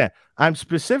 I understand. I'm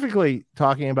specifically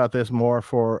talking about this more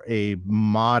for a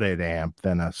modded amp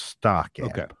than a stock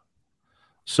amp. Okay.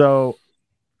 So,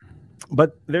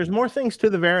 but there's more things to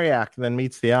the Variac than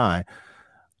meets the eye.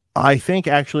 I think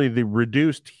actually the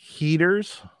reduced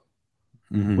heaters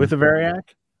with the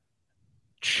Variac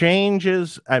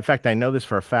changes. In fact, I know this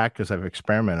for a fact because I've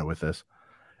experimented with this.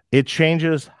 It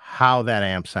changes how that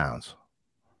amp sounds.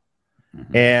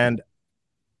 And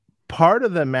part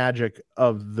of the magic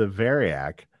of the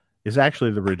Variac is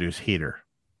actually the reduced heater.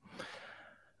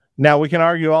 Now, we can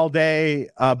argue all day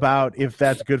about if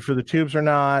that's good for the tubes or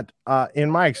not.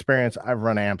 In my experience, I've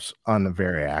run amps on the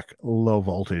Variac, low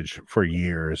voltage, for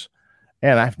years,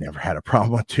 and I've never had a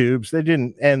problem with tubes. They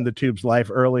didn't end the tube's life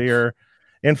earlier.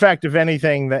 In fact, if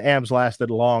anything, the amps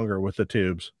lasted longer with the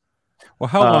tubes. Well,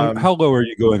 how low are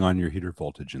you going on your heater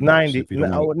voltage? 90,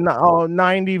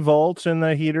 90 volts, and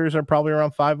the heaters are probably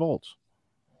around 5 volts.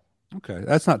 Okay,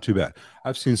 that's not too bad.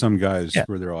 I've seen some guys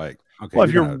where they're like, okay, well,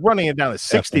 if you're running it down to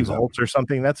 60 volts or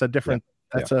something, that's a different,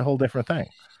 that's a whole different thing.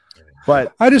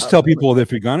 But I just tell people that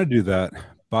if you're going to do that,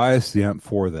 bias the amp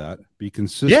for that, be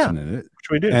consistent in it, which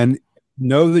we do, and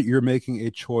know that you're making a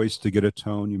choice to get a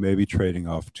tone you may be trading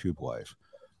off tube life.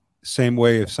 Same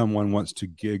way, if someone wants to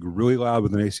gig really loud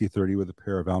with an AC30 with a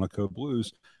pair of Alnico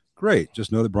Blues, great.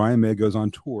 Just know that Brian May goes on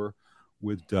tour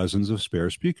with dozens of spare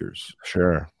speakers.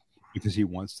 Sure. Because he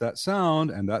wants that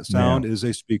sound, and that sound is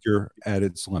a speaker at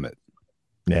its limit.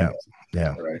 Yeah,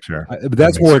 right. Sure. But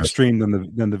that's more extreme than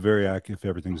the Variac if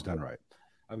everything's done right.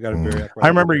 I've got a Variac. I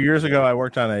remember years ago I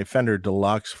worked on a Fender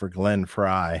Deluxe for Glenn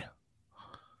Fry,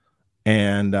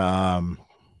 and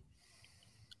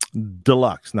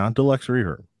Deluxe, not Deluxe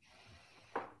Reverb,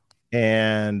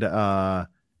 and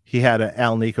he had an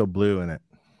Alnico Blue in it.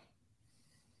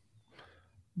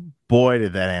 Boy,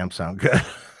 did that amp sound good.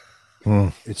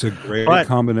 It's a great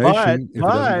combination if it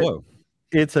doesn't blow.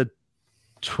 It's a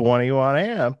 20-watt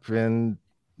amp, and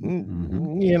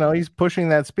he's pushing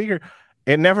that speaker.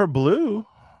 It never blew,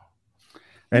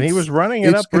 and he was running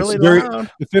it up really loud.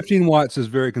 The 15 watts is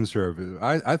very conservative.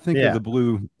 I think of the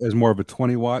Blue as more of a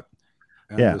 20 watt.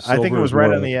 I think it was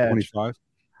right on the edge. 25.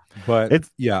 But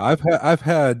I've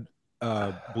had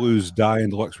Blues die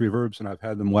in Deluxe Reverbs, and I've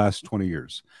had them last 20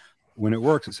 years. When it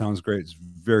works, it sounds great. It's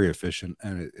very efficient,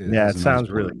 and it sounds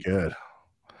really good.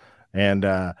 And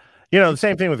the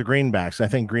same thing with the Greenbacks. I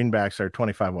think Greenbacks are a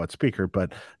 25-watt speaker,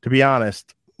 but to be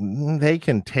honest, they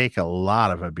can take a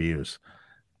lot of abuse.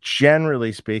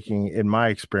 Generally speaking, in my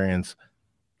experience,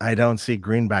 I don't see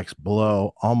Greenbacks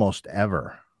blow almost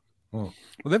ever. Well,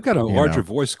 they've got a larger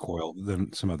voice coil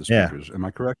than some other speakers. Am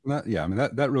I correct in that? Yeah, I mean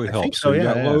that really helps. So you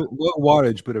got low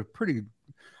wattage, but a pretty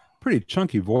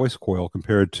chunky voice coil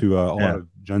compared to a lot of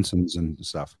Jensen's and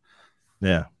stuff.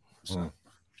 Yeah. So.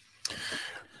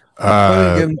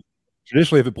 Again,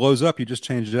 traditionally, if it blows up, you just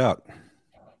change it out.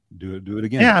 Do it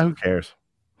again. Yeah, who cares?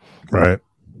 Right.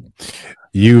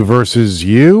 You versus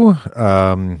you.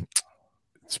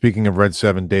 Speaking of Red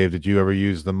 7, Dave, did you ever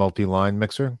use the multi-line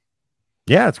mixer?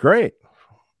 Yeah, it's great.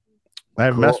 I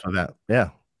haven't messed with that. Yeah.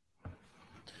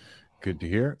 Good to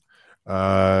hear.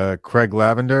 Craig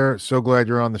Lavender, so glad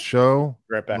you're on the show.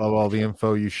 Right back. Love all the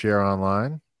info you share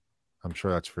online. I'm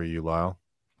sure that's for you, Lyle.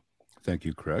 Thank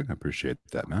you, Craig. I appreciate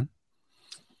that, man.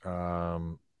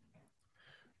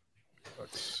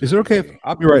 Is it okay if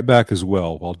I'll be right back as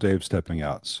well while Dave's stepping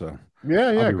out? So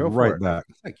yeah, go right back.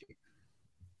 Thank you.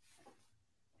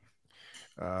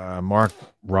 Mark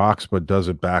rocks but does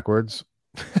it backwards.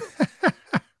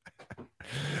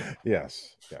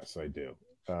 Yes, I do.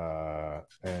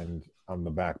 And I'm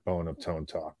the backbone of Tone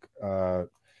Talk.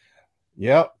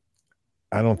 Yep.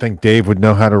 I don't think Dave would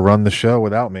know how to run the show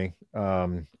without me.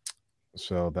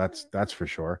 So that's for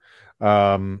sure.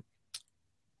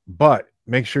 But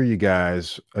make sure you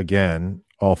guys, again,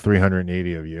 all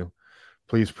 380 of you,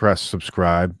 please press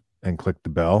subscribe and click the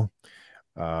bell.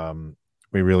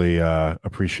 We really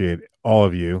appreciate all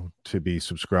of you to be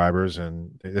subscribers,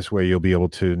 and this way you'll be able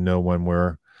to know when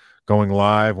we're going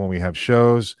live, when we have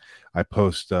shows. I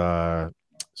post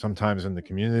sometimes in the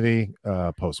community,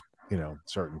 post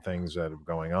certain things that are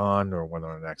going on, or when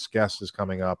our next guest is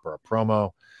coming up, or a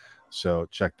promo. So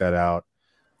check that out.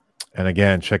 And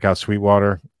again, check out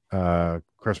Sweetwater.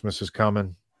 Christmas is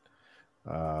coming.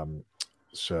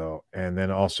 So, and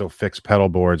then also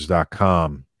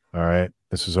fixpedalboards.com. All right.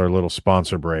 This is our little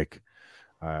sponsor break.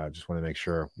 I just want to make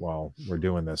sure while we're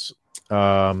doing this.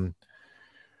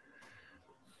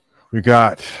 We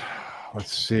got,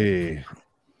 let's see,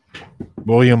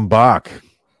 William Bach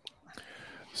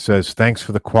says, thanks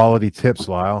for the quality tips,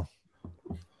 Lyle.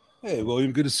 Hey,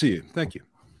 William, good to see you. Thank you.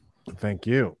 Thank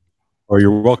you. Or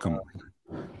you're welcome.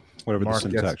 Whatever Mark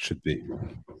the syntax should be.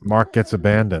 Mark gets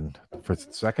abandoned for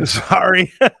seconds.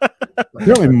 Sorry.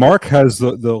 Apparently, Mark has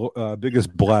the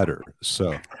biggest bladder.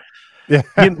 So, Yeah.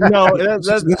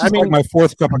 this is like my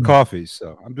fourth cup of coffee.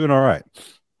 So I'm doing all right.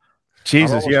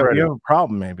 Jesus, you have a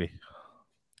problem, maybe.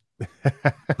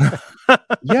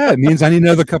 Yeah, it means I need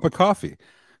another cup of coffee.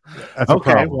 That's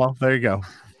okay. Well, there you go.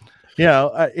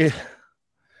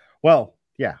 Well,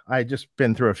 yeah, I just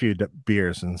been through a few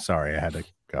beers, and sorry, I had to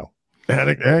go.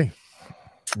 Hey,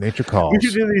 nature calls. We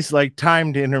should do these like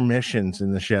timed intermissions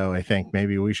in the show. I think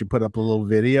maybe we should put up a little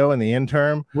video in the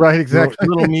interim. Right, exactly.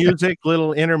 Little music,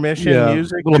 little intermission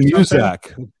music, little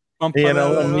music.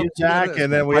 Little music,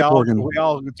 and then we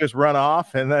all just run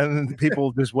off, and then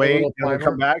people just wait and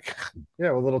come back.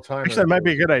 Yeah, with a little time. Actually, that might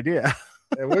be a good idea.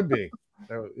 It would be.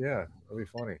 That'd be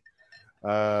funny.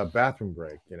 Bathroom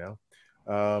break,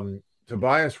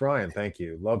 Tobias Ryan, thank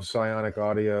you. Love Psionic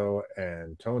Audio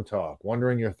and Tone Talk.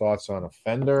 Wondering your thoughts on a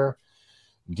Fender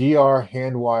DR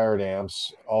hand-wired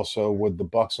amps. Also, would the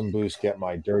Buxom Boost get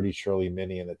my Dirty Shirley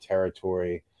Mini in the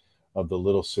territory of the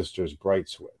Little Sisters Bright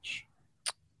Switch?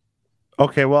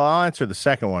 Okay, well, I'll answer the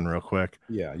second one real quick.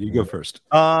 Yeah, you go first.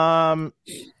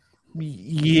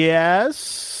 Yes,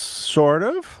 sort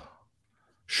of.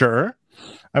 Sure.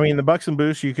 I mean, the Buxom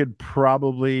Boost, you could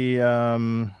probably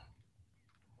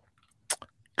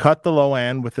cut the low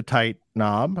end with the tight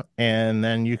knob, and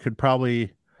then you could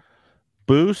probably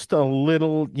boost a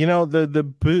little.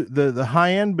 The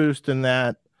high end boost in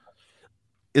that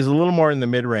is a little more in the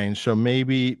mid range, so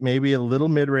maybe a little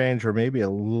mid range, or maybe a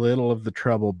little of the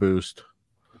treble boost.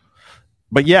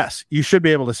 But yes, you should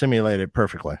be able to simulate it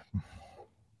perfectly,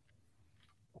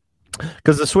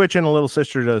 because the switch in a Little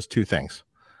Sister does two things.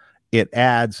 It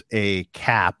adds a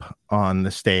cap on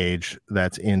the stage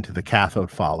that's into the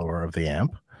cathode follower of the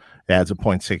amp. It adds a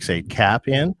 0.68 cap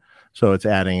in, so it's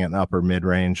adding an upper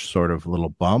mid-range sort of little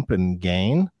bump and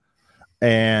gain,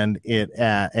 and it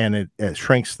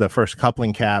shrinks the first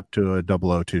coupling cap to a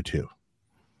 0022.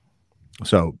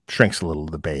 So shrinks a little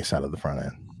the bass out of the front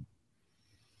end.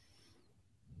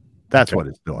 That's what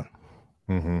it's doing.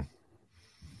 Mm-hmm.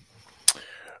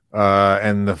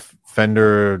 And the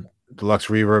Fender Deluxe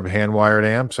Reverb hand-wired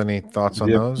amps. Any thoughts on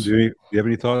those? Do you have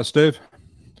any thoughts, Dave?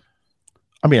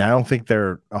 I mean, I don't think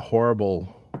they're a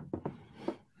horrible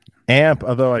amp,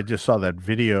 although I just saw that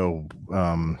video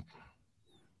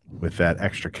with that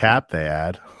extra cap they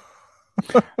add.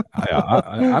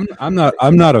 I'm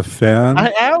not a fan.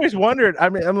 I always wondered. I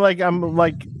mean, I'm like,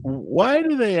 why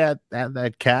do they add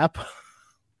that cap?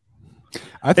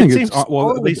 I think it's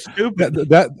totally stupid.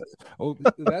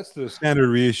 That's the standard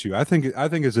reissue. I think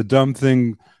it's a dumb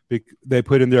thing they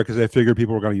put in there because they figured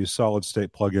people were going to use solid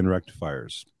state plug-in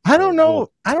rectifiers. I don't know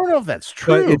if that's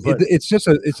true. It's just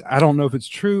I don't know if it's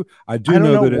true. I don't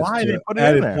know that why it's they put it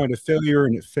added in there. Point of failure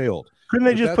and it failed. Couldn't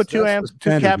they just put two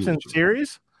caps in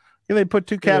series? Can they put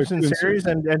two caps in series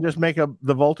and just make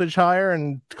the voltage higher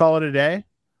and call it a day?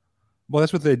 Well,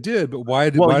 that's what they did, but why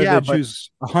did they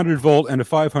choose a 100-volt and a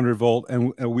 500-volt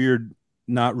and a weird,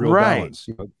 not real balance?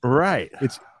 Right.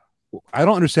 I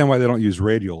don't understand why they don't use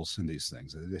radials in these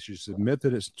things. They should just admit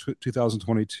that it's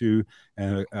 2022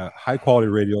 and a high-quality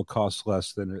radial costs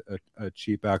less than a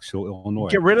cheap axial Illinois.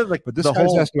 Get rid of But this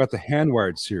guy's asking about the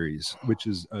hand-wired series, which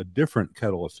is a different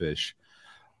kettle of fish.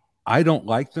 I don't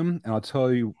like them, and I'll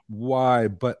tell you why.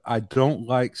 But I don't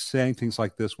like saying things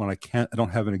like this when I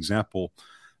don't have an example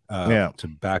to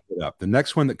back it up. The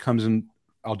next one that comes in,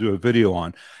 I'll do a video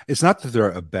on. It's not that they're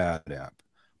a bad amp,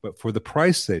 but for the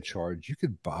price they charge, you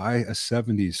could buy a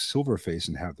 70s Silverface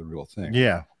and have the real thing.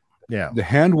 Yeah. The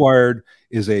hand wired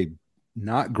is a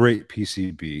not great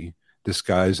PCB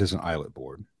disguised as an eyelet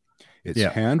board. It's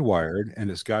hand wired, and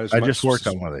it's got as much. I just worked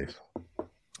on one of these.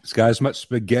 It's got as much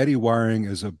spaghetti wiring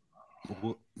as a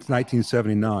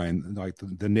 1979, like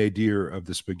the nadir of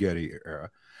the spaghetti era.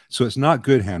 So it's not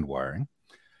good hand wiring.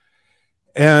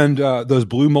 And those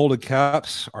blue molded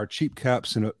caps are cheap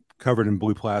caps covered in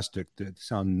blue plastic that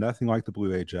sound nothing like the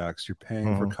Blue Ajax. You're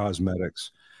paying for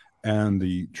cosmetics. And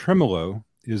the tremolo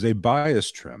is a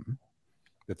bias trim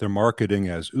that they're marketing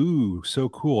as, ooh, so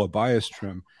cool, a bias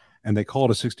trim. And they call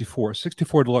it a 64.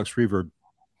 64 Deluxe Reverb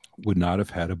would not have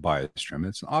had a bias trim.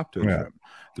 It's an opto trim.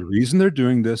 The reason they're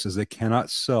doing this is they cannot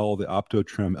sell the opto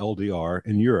trim LDR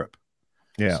in Europe.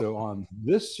 Yeah. So on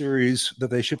this series that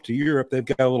they ship to Europe, they've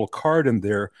got a little card in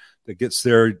there that gets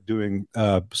there doing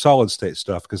solid state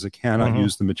stuff because they cannot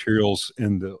use the materials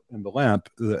in the lamp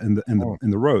in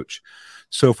the Roach.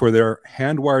 So for their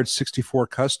hand wired 64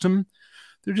 custom,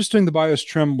 they're just doing the bias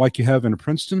trim like you have in a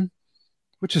Princeton,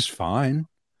 which is fine,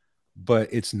 but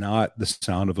it's not the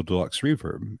sound of a deluxe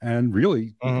reverb. And really,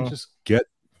 you can just get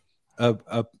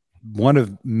a one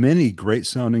of many great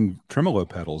sounding tremolo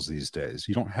pedals these days.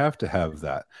 You don't have to have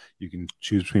that. You can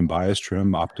choose between bias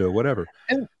trim, opto, whatever.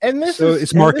 And this so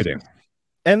it's marketing.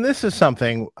 And this is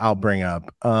something I'll bring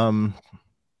up.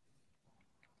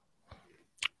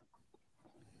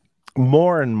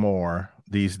 More and more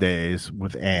these days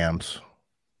with amps.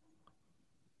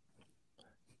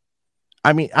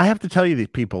 I mean, I have to tell you, these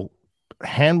people,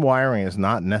 hand wiring is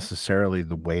not necessarily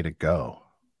the way to go.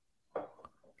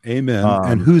 Amen.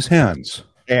 And whose hands?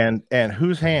 And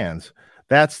whose hands?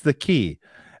 That's the key.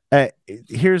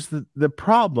 Here's the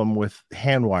problem with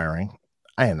hand wiring.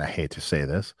 And I hate to say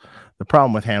this. The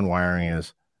problem with hand wiring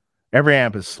is every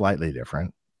amp is slightly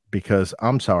different because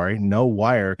I'm sorry, no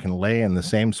wire can lay in the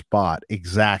same spot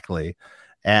exactly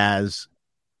as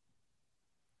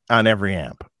on every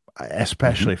amp,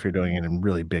 especially if you're doing it in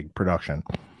really big production.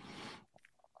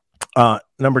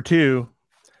 Number two,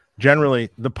 generally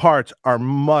the parts are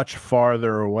much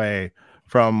farther away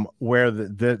from where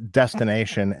the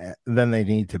destination than they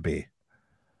need to be.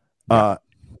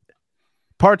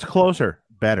 Parts closer,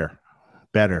 better,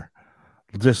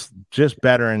 just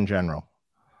better in general.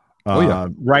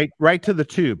 Right to the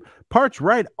tube. Parts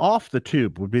right off the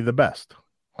tube would be the best.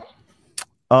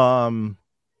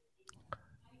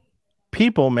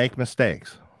 People make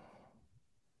mistakes.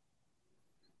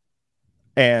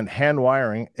 And hand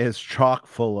wiring is chock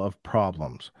full of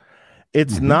problems.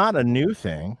 It's not a new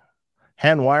thing.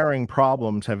 Hand wiring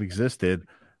problems have existed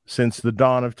since the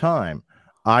dawn of time.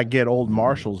 I get old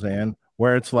Marshalls in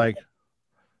where it's like,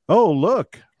 oh,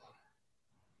 look,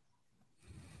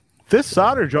 this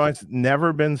solder joint's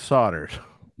never been soldered.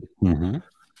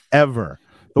 Ever.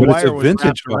 The wire was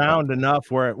wrapped around enough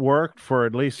where it worked for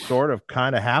at least sort of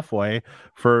kind of halfway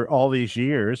for all these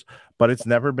years, but it's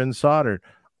never been soldered.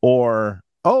 Or,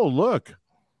 oh, look,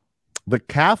 the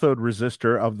cathode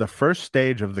resistor of the first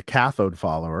stage of the cathode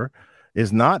follower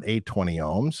is not 820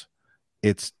 ohms.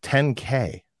 It's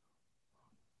 10K.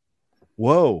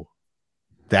 Whoa,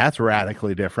 that's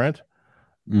radically different.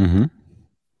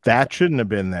 That shouldn't have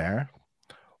been there.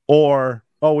 Or,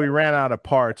 oh, we ran out of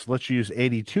parts. Let's use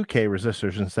 82K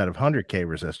resistors instead of 100K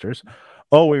resistors.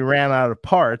 Oh, we ran out of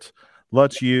parts.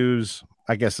 Let's use,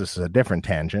 I guess this is a different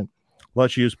tangent.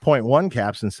 Let's use 0.1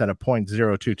 caps instead of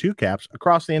 0.022 caps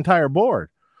across the entire board.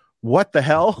 What the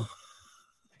hell?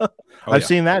 I've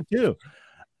seen that too.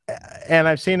 And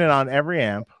I've seen it on every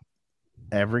amp,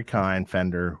 every kind,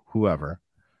 Fender, whoever.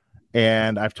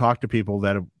 And I've talked to people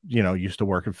that have, used to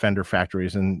work at Fender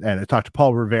factories, and I talked to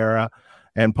Paul Rivera,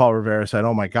 and Paul Rivera said,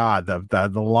 oh my God,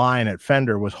 the line at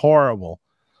Fender was horrible.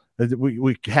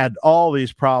 We had all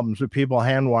these problems with people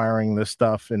hand wiring this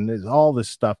stuff and there's all this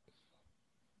stuff.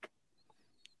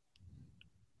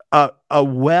 Now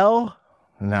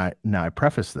I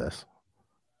preface this,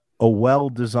 a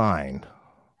well-designed,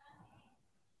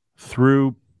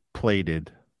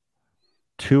 through-plated,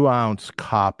 2-ounce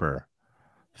copper,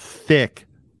 thick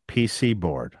PC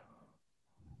board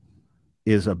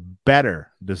is a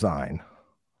better design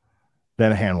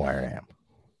than a hand wire amp.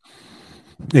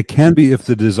 It can be if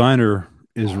the designer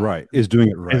is doing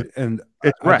it right. And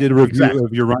I did a review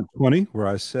of your Runt 20 where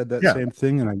I said that same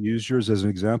thing, and I used yours as an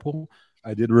example.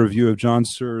 I did a review of John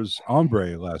Suhr's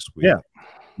Ombre last week.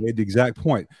 Made the exact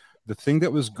point. The thing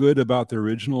that was good about the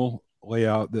original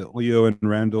layout that Leo and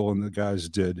Randall and the guys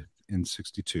did in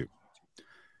 62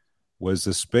 was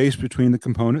the space between the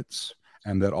components,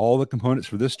 and that all the components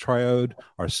for this triode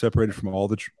are separated from all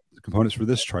the components for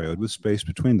this triode with space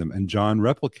between them. And John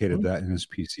replicated that in his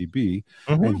PCB,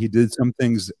 and he did some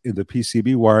things in the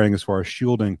PCB wiring as far as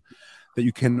shielding that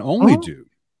you can only do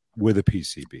with a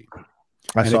PCB.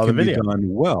 I saw the video. Be done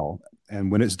well,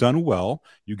 and when it's done well,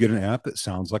 you get an amp that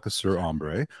sounds like a Suhr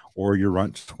Ombre or your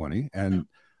Runt 20. And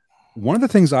one of the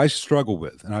things I struggle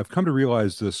with, and I've come to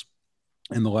realize this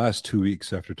in the last 2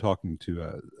 weeks after talking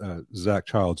to Zach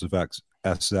Childs of Ask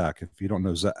Zach. If you don't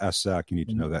know Ask Zach, you need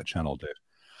to know that channel, Dave.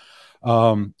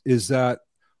 Is that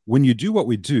when you do what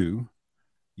we do,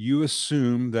 you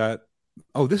assume that,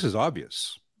 oh, this is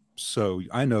obvious. So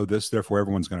I know this, therefore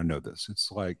everyone's going to know this.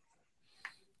 It's like,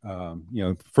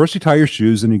 First you tie your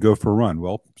shoes and you go for a run.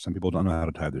 Well, some people don't know how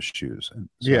to tie their shoes. And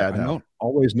so I don't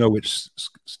always know which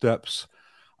steps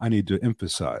I need to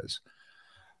emphasize.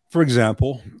 For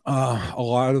example, I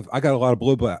got a lot of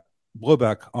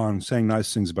blowback on saying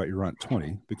nice things about your Runt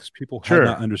 20 because people had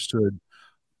not understood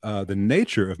the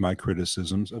nature of my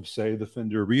criticisms of, say, the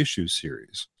Fender Reissue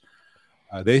series.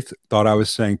 They thought I was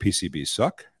saying PCBs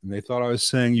suck, and they thought I was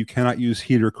saying you cannot use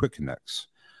heater quick connects.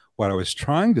 What I was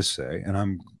trying to say, and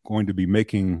I'm going to be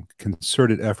making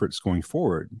concerted efforts going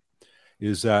forward,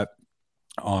 is that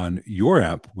on your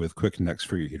amp with quick connects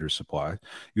for your heater supply,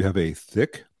 you have a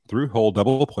thick through-hole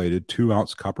double-plated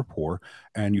 2-ounce copper pour,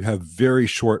 and you have very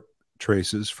short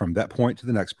traces from that point to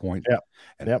the next point.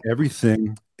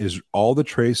 Everything is, all the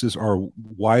traces are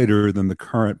wider than the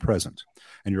current present,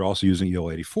 and you're also using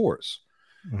EL84s.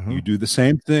 Mm-hmm. You do the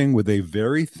same thing with a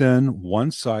very thin,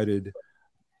 one-sided,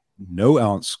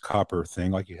 no-ounce copper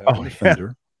thing like you have in the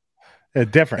Fender.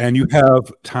 Different. And you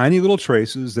have tiny little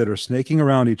traces that are snaking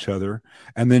around each other,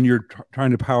 and then you're trying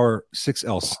to power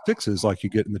 6L6s like you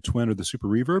get in the Twin or the Super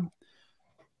Reverb.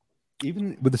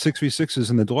 Even with the 6V6s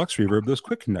and the Deluxe Reverb, those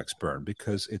quick connects burn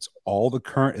because it's all the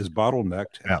current is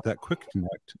bottlenecked at that quick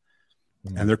connect.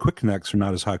 Mm-hmm. And their quick connects are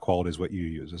not as high quality as what you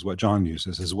use, as what John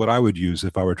uses, is what I would use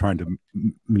if I were trying to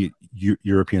meet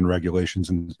European regulations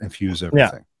and fuse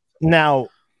everything. Yeah. Now,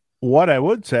 what I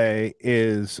would say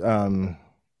is the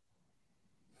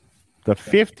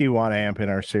 50-watt amp in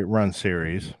our Run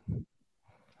series,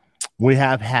 we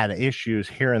have had issues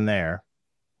here and there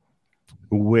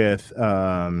with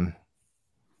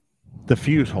the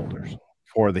fuse holders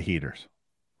for the heaters.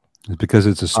 It's because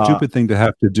it's a stupid thing to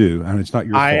have to do, and it's not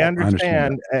your fault. I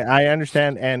understand,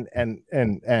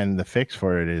 and the fix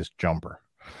for it is jumper.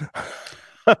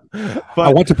 But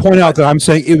I want to point out that I'm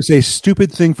saying it was a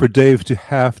stupid thing for Dave to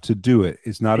have to do it.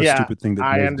 It's not a stupid thing that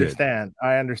Dave did.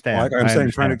 I understand. Like I'm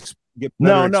saying, trying to get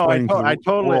I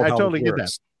totally get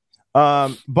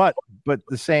that. But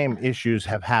the same issues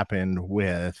have happened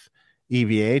with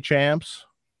EVH amps.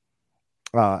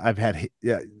 I've had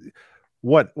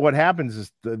what happens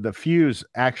is the fuse,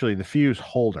 actually the fuse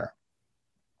holder,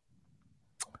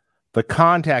 the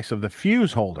contacts of the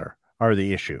fuse holder are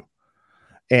the issue.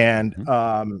 And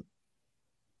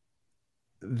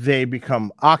they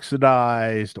become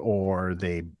oxidized, or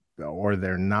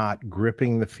they're not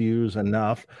gripping the fuse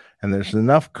enough, and there's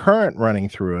enough current running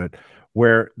through it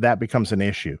where that becomes an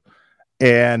issue.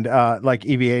 And like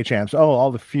EVH amps,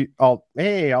 all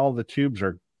the tubes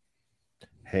are,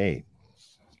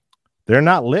 they're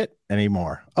not lit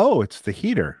anymore. Oh, it's the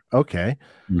heater. Okay.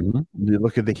 Mm-hmm. You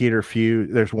look at the heater fuse.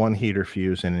 There's one heater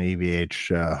fuse in an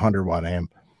EVH 100-watt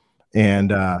amp.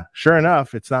 And sure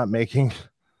enough, it's not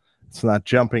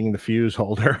jumping the fuse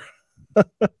holder.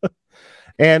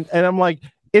 and I'm like,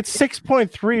 it's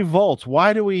 6.3 volts.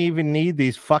 Why do we even need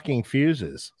these fucking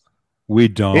fuses? We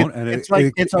don't.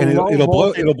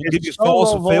 It'll give you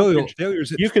false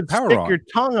failures. You could stick your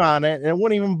tongue on it and it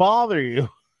wouldn't even bother you.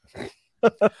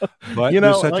 But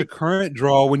there's such a current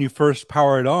draw when you first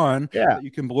power it on that you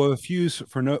can blow a fuse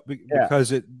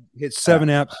because it hits 7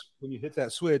 amps when you hit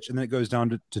that switch, and then it goes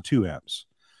down to 2 amps.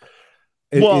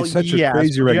 It's such a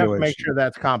crazy regulation. You have to make sure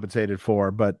that's compensated for,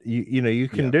 but you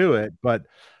can do it, but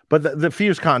the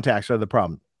fuse contacts are the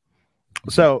problem.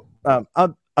 So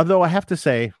although I have to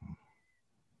say,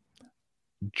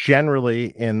 generally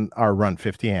in our Run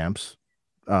 50 amps,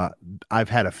 I've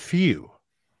had a few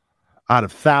out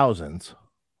of thousands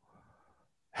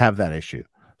have that issue.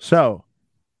 So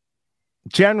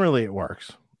generally it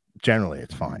works. Generally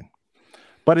it's fine.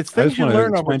 But it's things you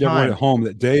learn over time. Everyone at home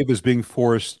that Dave is being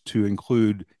forced to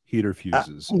include heater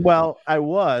fuses. I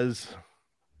was.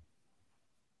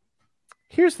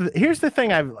 Here's the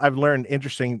thing I've learned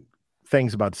interesting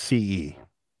things about CE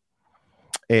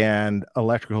and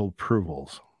electrical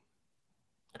approvals.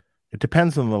 It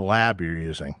depends on the lab you're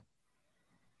using.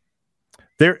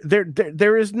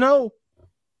 There is no.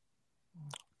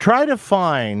 Try to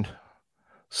find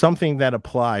something that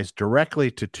applies directly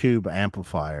to tube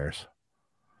amplifiers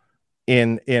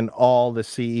in all the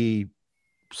CE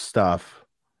stuff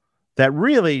that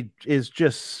really is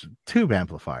just tube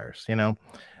amplifiers,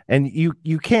 and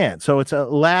you can't. So it's a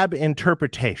lab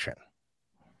interpretation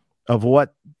of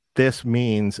what this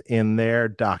means in their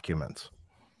documents,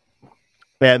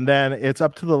 and then it's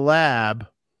up to the lab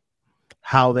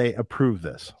how they approve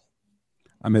this.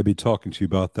 I may be talking to you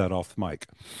about that off the mic.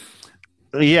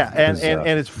 Yeah, and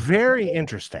it's very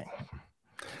interesting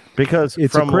because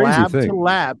it's from lab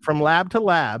to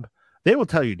lab, they will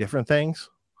tell you different things,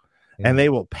 and they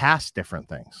will pass different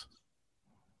things.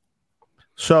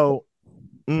 So,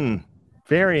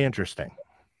 very interesting.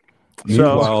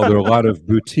 Meanwhile, there are a lot of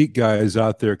boutique guys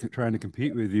out there trying to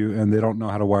compete with you, and they don't know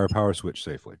how to wire a power switch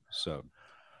safely. So,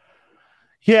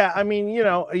 yeah, I mean,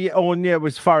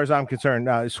 as far as I'm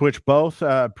concerned, switch both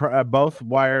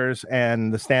wires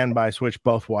and the standby switch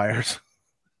both wires.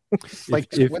 Like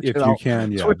if you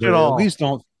can, yeah, switch it all. At least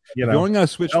don't. If you're only going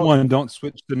to switch one, don't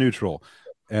switch the neutral.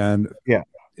 And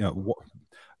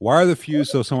wire the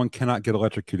fuse so someone cannot get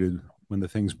electrocuted when the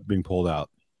thing's being pulled out.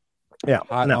 Yeah,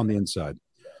 on the inside.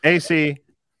 AC,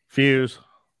 fuse,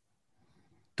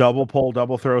 double pull,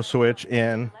 double throw switch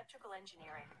in.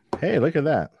 Hey, look at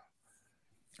that.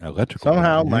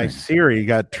 Somehow my Siri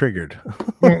got triggered.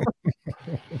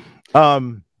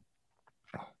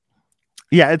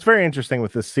 Yeah, it's very interesting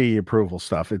with the C approval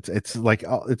stuff. It's like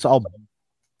it's all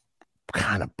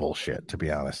kind of bullshit, to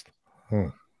be honest.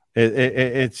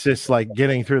 It's just like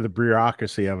getting through the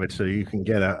bureaucracy of it so you can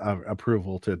get a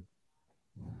approval to.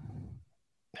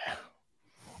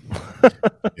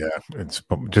 Yeah, it's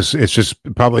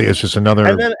just another.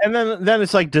 And then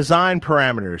it's like design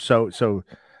parameters. So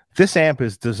this amp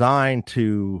is designed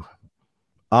to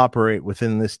operate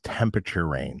within this temperature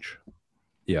range.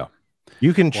 Yeah,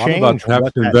 you can change. I'm about to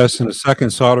have to invest in a second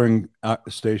soldering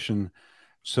station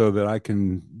so that I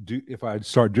can do. If I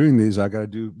start doing these, I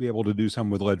got to be able to do some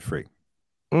with lead free.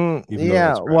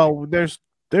 Yeah, well, there's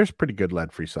pretty good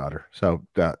lead free solder. So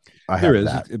I have there is,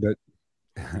 that. but.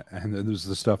 And then there's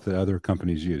the stuff that other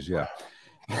companies use. Yeah.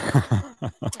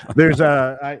 There's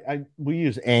we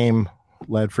use AIM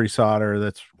lead free solder.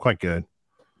 That's quite good.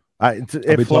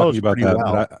 It flows pretty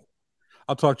well.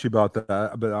 I'll talk to you about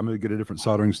that, but I'm going to get a different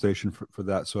soldering station for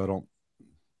that. So I don't.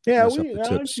 Yeah. We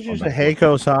use a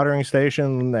Heiko soldering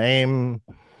station, AIM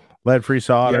lead free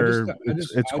solder.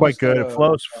 It's quite good. It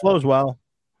flows well.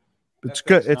 It's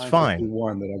good. It's fine.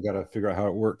 One that I've got to figure out how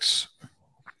it works.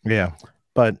 Yeah.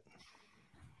 But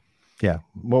yeah,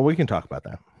 well, we can talk about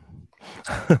that.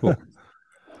 Cool.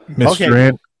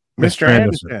 Mr.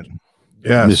 Anderson.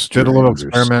 Yes, did a little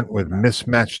experiment with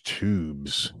mismatched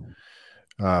tubes,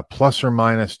 plus or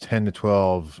minus 10 to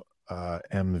 12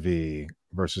 MV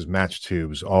versus matched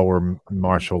tubes. All were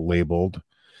Marshall labeled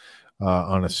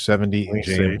on a 70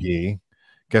 JMP.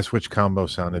 Guess which combo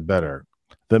sounded better?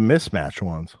 The mismatched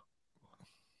ones.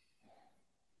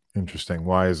 Interesting.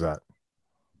 Why is that?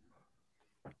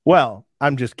 Well,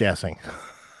 I'm just guessing.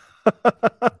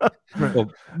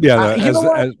 Well, yeah, as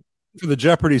for the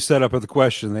Jeopardy setup of the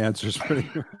question, the answer is pretty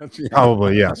much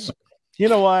probably yes. You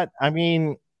know what? I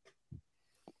mean,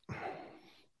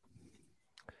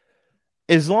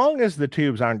 as long as the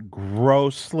tubes aren't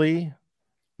grossly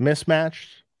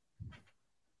mismatched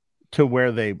to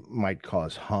where they might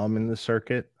cause hum in the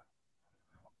circuit,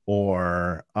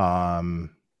 or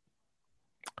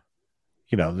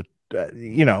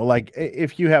like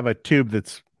if you have a tube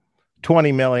that's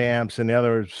 20 milliamps and the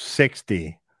other is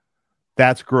 60,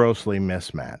 that's grossly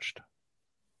mismatched.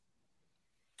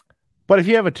 But if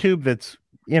you have a tube that's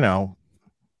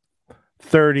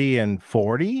 30 and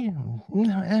 40,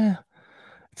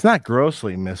 it's not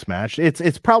grossly mismatched.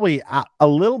 It's probably a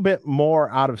little bit more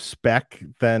out of spec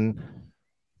than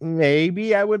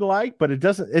maybe I would like, but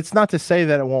it's not to say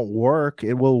that it won't work.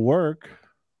 It will work.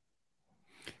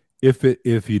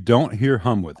 If you don't hear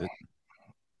hum with it,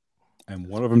 and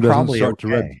one of them doesn't start to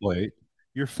red plate,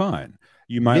 you're fine.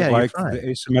 You might like the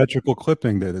asymmetrical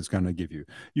clipping that it's going to give you.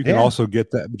 You can also get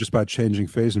that just by changing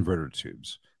phase inverter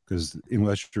tubes, because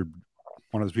unless you're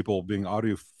one of those people being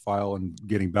audiophile and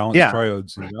getting balanced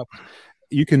triodes,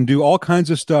 you can do all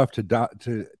kinds of stuff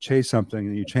to chase something,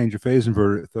 and you change your phase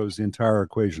inverter, it throws the entire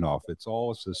equation off. It's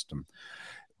all a system.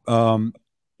 In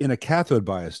a cathode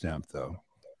bias amp, though,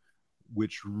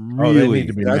 which really they need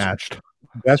to be matched.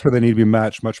 That's where they need to be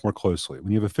matched much more closely.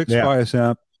 When you have a fixed bias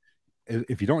amp,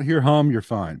 if you don't hear hum, you're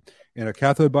fine. In a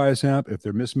cathode bias amp, if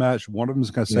they're mismatched, one of them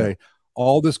is going to say,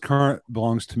 all this current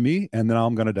belongs to me, and then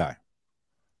I'm going to die.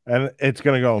 And it's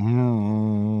going to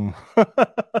go,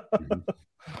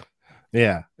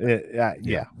 Yeah,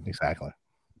 exactly.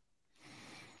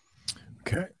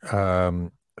 Okay.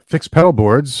 Fixed pedal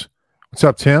boards. What's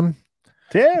up, Tim?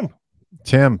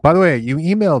 Tim, by the way, you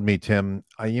emailed me, Tim.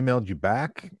 I emailed you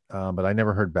back, but I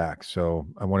never heard back. So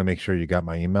I want to make sure you got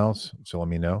my emails. So let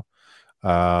me know.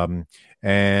 And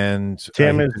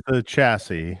Tim is the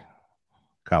chassis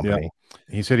company. Yeah.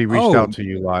 He said he reached out to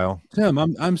you, Lyle. Tim,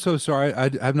 I'm so sorry.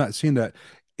 I've not seen that.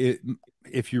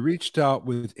 If you reached out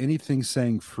with anything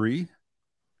saying free,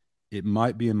 it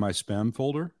might be in my spam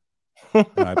folder, and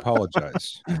I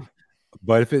apologize.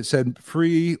 But if it said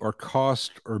free or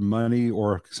cost or money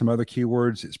or some other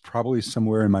keywords, it's probably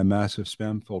somewhere in my massive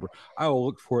spam folder. I will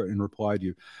look for it and reply to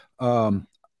you.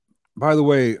 by the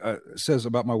way, it says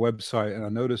about my website, and I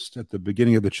noticed at the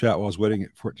beginning of the chat while I was waiting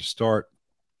for it to start,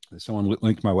 that someone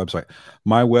linked my website.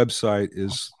 My website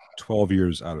is 12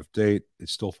 years out of date.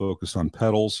 It's still focused on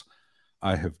pedals.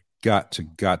 I have got to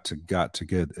get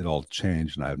it all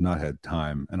changed, and I have not had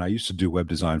time. And I used to do web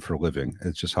design for a living.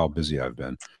 It's just how busy I've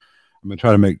been. I'm going to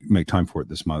try to make time for it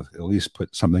this month. At least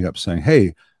put something up saying,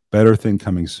 hey, better thing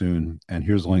coming soon, and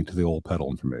here's a link to the old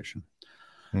pedal information.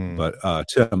 But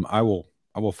Tim, I will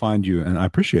find you, and I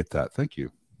appreciate that. Thank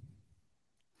you.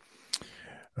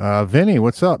 Vinny,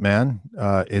 what's up, man?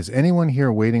 Is anyone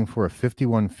here waiting for a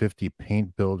 5150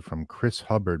 paint build from Chris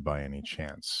Hubbard by any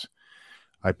chance?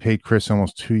 I paid Chris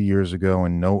almost 2 years ago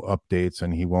and no updates,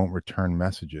 and he won't return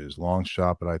messages. Long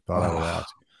shot, but I thought I would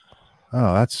ask.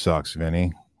 Oh, that sucks,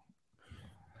 Vinny.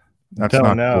 That's don't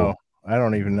not know. cool. I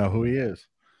don't even know who he is.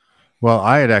 Well,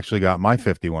 I had actually got my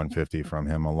 5150 from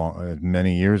him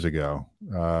many years ago.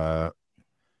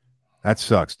 That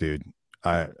sucks, dude.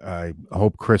 I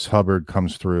hope Chris Hubbard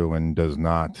comes through and does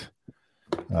not.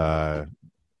 Well,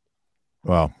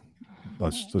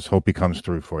 let's hope he comes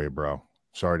through for you, bro.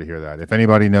 Sorry to hear that. If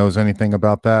anybody knows anything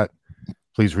about that,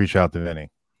 please reach out to Vinny.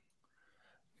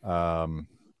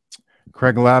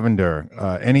 Craig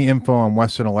Lavender, any info on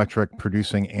Western Electric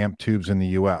producing amp tubes in the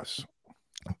U.S.?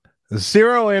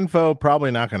 Zero info,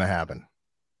 probably not going to happen.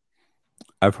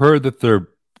 I've heard that they're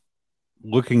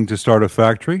looking to start a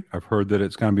factory. I've heard that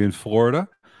it's going to be in Florida.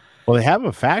 Well, they have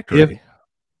a factory.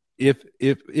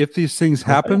 If these things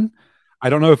happen, I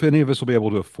don't know if any of us will be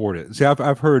able to afford it. See,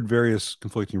 I've heard various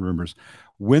conflicting rumors.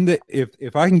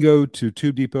 If I can go to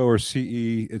Tube Depot or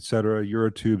CE, etc.,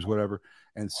 Eurotubes, whatever,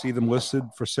 and see them listed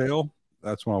for sale,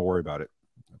 that's when I'll worry about it.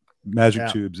 Magic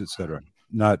Tubes, etc.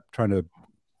 Not trying to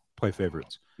play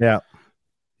favorites. Yeah.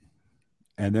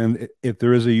 And then if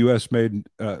there is a U.S. made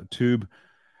tube,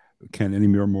 can any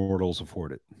mere mortals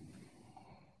afford it?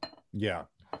 Yeah,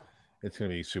 it's going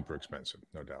to be super expensive,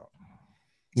 no doubt.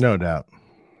 No doubt.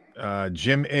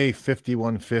 Jim A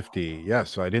 5150.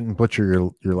 Yes, I didn't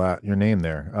butcher your name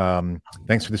there.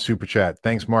 Thanks for the super chat.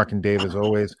 Thanks, Mark and Dave, as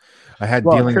always. I had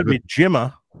dealings with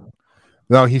Jimma.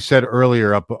 No, he said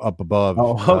earlier up above.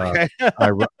 Oh, okay.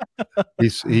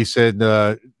 He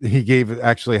said he gave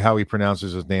actually how he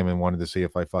pronounces his name and wanted to see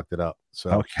if I fucked it up.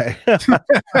 So okay.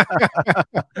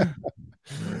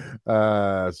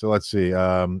 So let's see.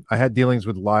 I had dealings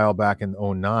with Lyle back in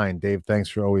 2009. Dave, thanks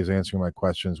for always answering my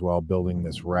questions while building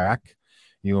this rack.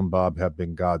 You and Bob have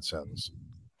been godsends.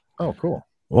 Oh, cool.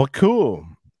 Well, cool.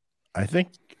 I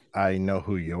think I know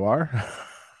who you are.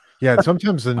 Yeah,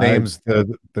 sometimes the names,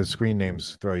 the screen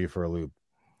names throw you for a loop.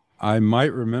 I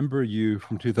might remember you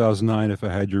from 2009 if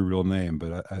I had your real name,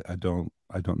 but I don't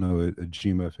know a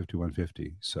Jima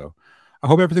 5150. So I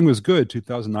hope everything was good.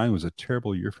 2009 was a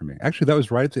terrible year for me. Actually, that was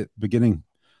right at the beginning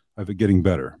of it getting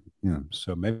better. Yeah,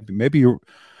 so maybe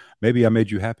I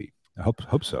made you happy. I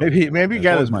hope so. Maybe you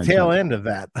got a tail end of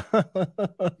that.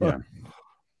 Yeah.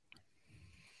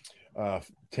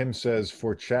 Tim says,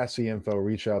 for chassis info,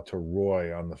 reach out to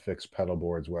Roy on the Fixed Pedal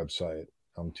Boards website.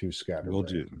 I'm too scattered. Will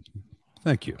do.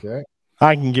 Thank you. Okay.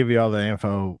 I can give you all the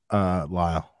info,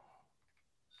 Lyle.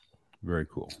 Very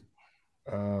cool.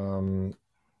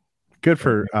 Good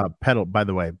for pedal, by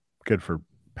the way, good for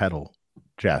pedal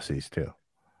chassis too.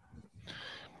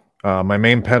 My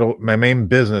main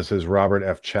business is Robert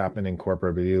F. Chapman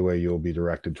Incorporated, but either way, you'll be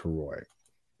directed to Roy.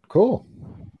 Cool.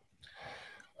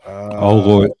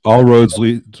 All roads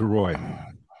lead to Roy.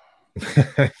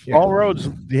 Yeah. All roads,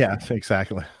 yeah,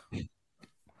 exactly.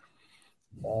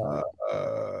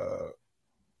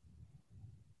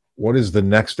 What is the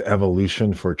next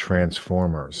evolution for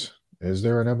Transformers? Is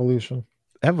there an evolution?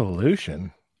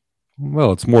 Evolution?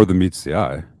 Well, it's more than meets the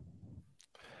eye.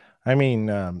 I mean,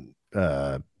 no.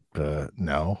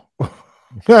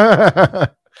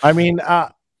 I mean,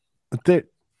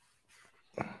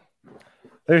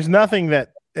 there's nothing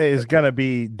that is going to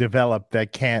be developed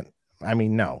that can't. I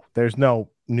mean, no, there's no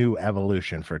new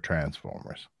evolution for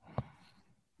Transformers.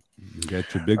 You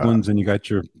got your big ones and you got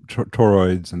your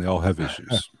toroids, and they all have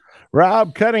issues.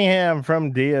 Rob Cunningham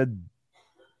from Daddario.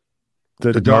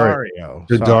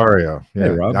 Daddario. Yeah, hey,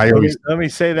 Rob. Let me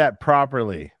say that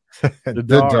properly.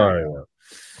 Daddario.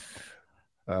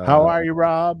 How are you,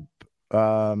 Rob?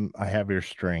 I have your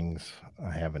strings.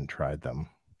 I haven't tried them.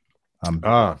 I'm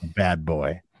a bad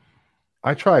boy.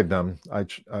 I tried them. I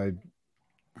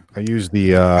used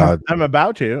the. I'm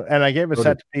about to, and I gave a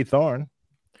set to Pete Thorne.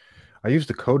 I used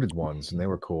the coated ones, and they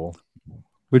were cool.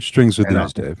 Which strings are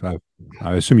these, Dave?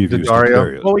 I assume you've used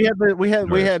Daddario. Well,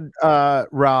 we had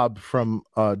Rob from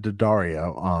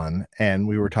Daddario on, and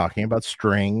we were talking about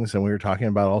strings, and we were talking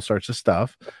about all sorts of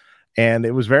stuff. and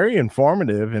it was very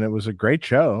informative, and it was a great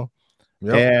show.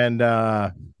 Yep.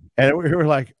 And we were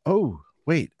like, oh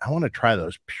wait, I want to try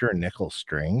those pure nickel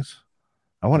strings.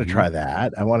 I want to try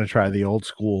that. I want to try the old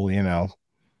school,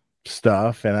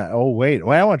 stuff. And I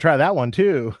want to try that one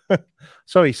too.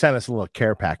 So he sent us a little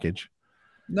care package.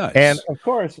 Nice. And of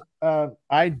course,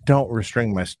 I don't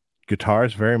restring my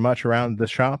guitars very much around the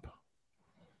shop.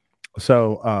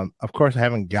 So, of course, I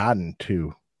haven't gotten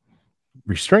to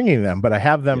restringing them, but I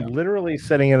have them literally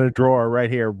sitting in a drawer right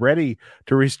here, ready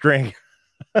to restring.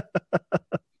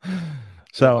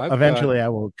 So eventually I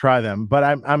will try them, but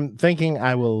I'm thinking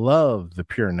I will love the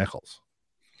pure nickels.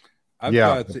 I've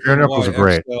got the pure nickels are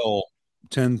great.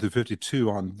 10 to 52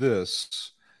 on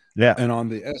this. Yeah. And on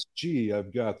the SG,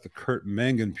 I've got the Kurt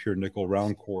Mangan pure nickel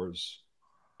round cores,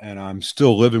 and I'm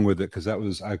still living with it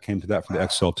because I came to that from the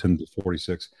XL 10 to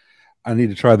 46. I need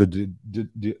to try the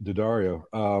D'Addario.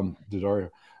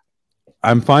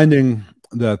 I'm finding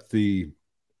that the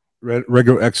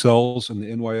regular XLs and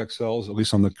the NYXLs, at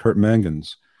least on the Kurt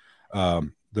Mangans,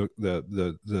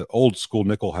 the old school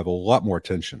nickel have a lot more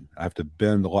tension. I have to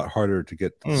bend a lot harder to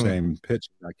get the same pitch.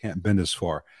 I can't bend as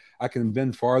far. I can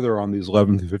bend farther on these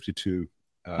 11 to 52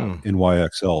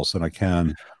 NYXLs than I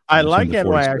can. I like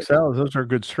NYXLs. Those are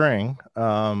good string.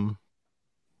 You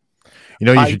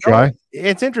should try.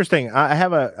 It's interesting. I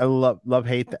have a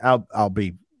love-hate. I'll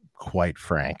be quite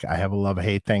frank. I have a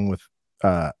love-hate thing with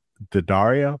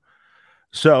D'Addario.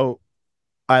 So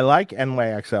I like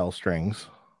NYXL strings.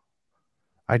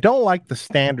 I don't like the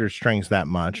standard strings that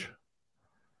much,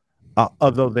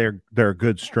 although they're a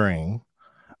good string.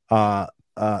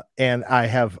 And I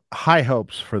have high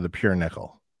hopes for the pure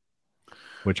nickel,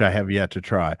 which I have yet to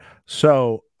try.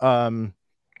 So,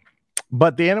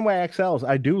 but the NYXLs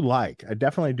I do like. I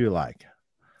definitely do like.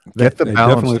 Get the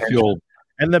balance tension.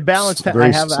 And the balance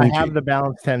I have the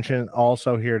balance tension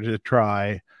also here to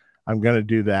try. I'm going to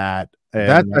do that.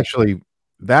 And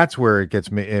that's where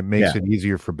it makes it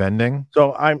easier for bending.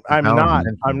 So I'm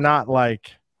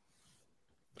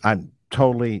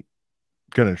totally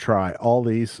going to try all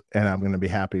these, and I'm going to be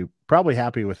probably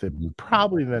happy with it.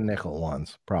 Probably the nickel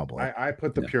ones. Probably. I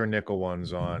put the pure nickel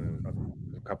ones on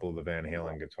a couple of the Van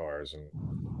Halen guitars, and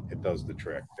it does the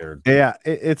trick.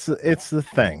 It's the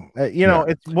thing.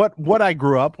 It's what I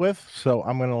grew up with, so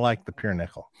I'm going to like the pure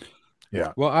nickel.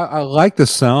 Yeah. Well, I like the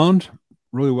sound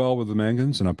really well with the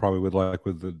Mangans, and I probably would like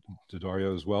with the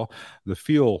D'Addario as well. The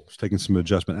feel is taking some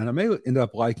adjustment, and I may end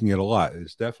up liking it a lot.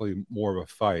 It's definitely more of a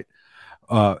fight.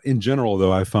 In general,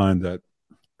 though, I find that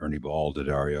Ernie Ball,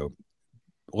 D'Addario,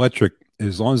 electric,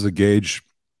 as long as the gauge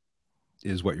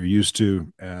is what you're used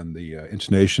to and the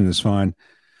intonation is fine,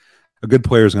 a good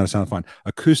player is going to sound fine.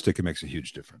 Acoustic, it makes a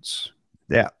huge difference.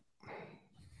 Yeah.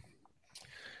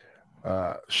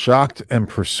 Shocked and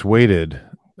persuaded.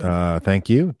 Thank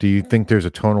you. Do you think there's a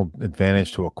tonal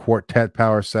advantage to a quartet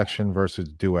power section versus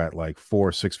duet, like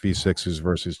 4 6v6s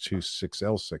versus 2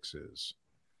 6L6s?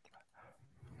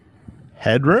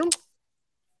 Headroom?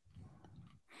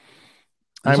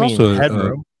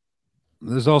 Headroom.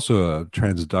 There's also a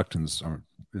transductance, or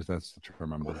if that's the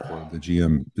term I'm looking for. The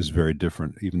GM is very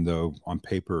different, even though on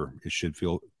paper it should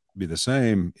be the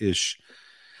same-ish.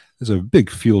 There's a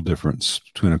big feel difference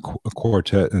between a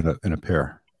quartet and a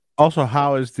pair. Also,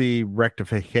 how is the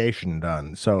rectification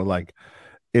done? So, like,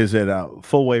 is it a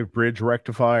full wave bridge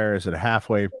rectifier? Is it a half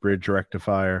wave bridge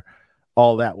rectifier?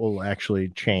 All that will actually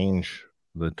change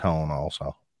the tone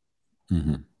also.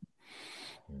 Mm-hmm.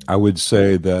 I would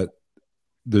say that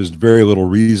there's very little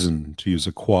reason to use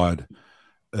a quad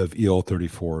of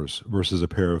EL34s versus a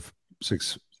pair of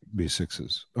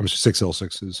 6V6s, or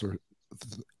 6L6s or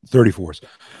 34s.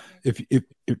 It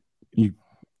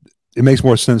makes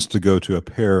more sense to go to a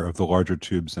pair of the larger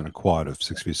tubes than a quad of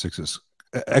 6V6s.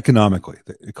 Economically,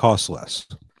 it costs less.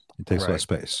 It takes less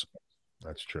space.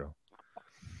 That's true.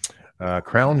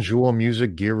 Crown Jewel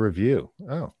Music Gear Review.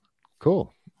 Oh,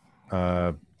 cool.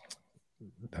 Have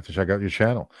to check out your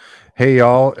channel. Hey,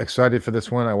 y'all. Excited for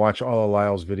this one. I watch all of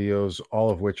Lyle's videos, all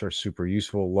of which are super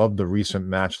useful. Love the recent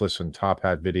Matchless and Top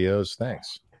Hat videos.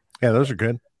 Thanks. Yeah, those are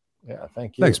good. Yeah,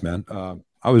 thank you. Thanks, man.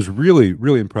 I was really,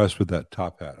 really impressed with that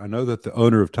Top Hat. I know that the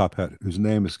owner of Top Hat, whose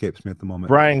name escapes me at the moment,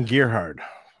 Brian Gearhard.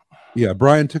 Yeah,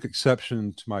 Brian took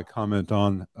exception to my comment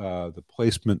on the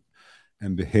placement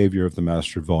and behavior of the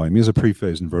master volume. He's a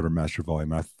pre-phase inverter master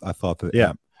volume. I thought that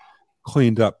amp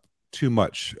cleaned up too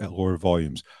much at lower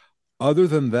volumes. Other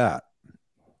than that,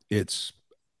 it's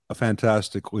a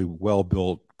fantastically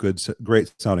well-built,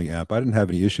 great sounding amp. I didn't have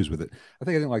any issues with it. I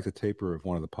think I didn't like the taper of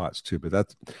one of the pots too,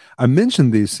 but I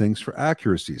mentioned these things for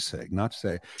accuracy's sake, not to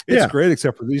say it's great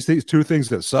except for these two things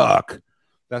that suck.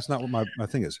 That's not what my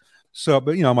thing is. So,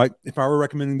 but I'm like, if I were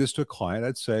recommending this to a client,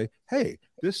 I'd say, hey,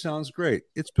 this sounds great.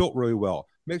 It's built really well.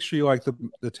 Make sure you like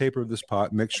the taper of this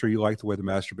pot. Make sure you like the way the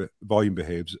master volume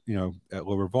behaves, at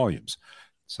lower volumes.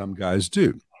 Some guys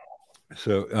do.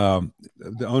 So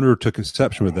the owner took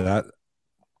exception with that.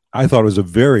 I thought it was a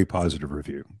very positive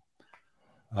review.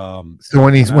 So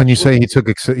when you say he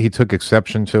took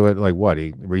exception to it, like what?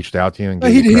 He reached out to you and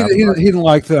he didn't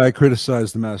like that I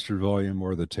criticized the master volume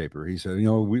or the taper. He said,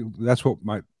 that's what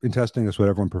in testing, that's what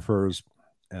everyone prefers.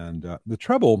 And the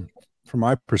trouble, from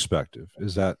my perspective,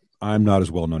 is that I'm not as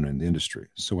well known in the industry.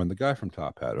 So when the guy from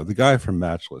Top Hat or the guy from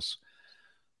Matchless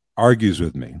argues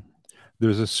with me,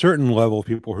 there's a certain level of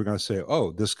people who are going to say,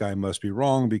 oh, this guy must be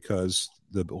wrong because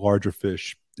the larger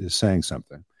fish is saying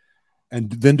something.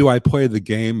 And then do I play the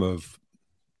game of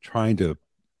trying to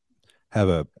have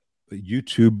a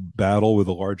YouTube battle with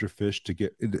a larger fish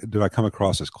do I come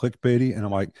across as clickbaity? And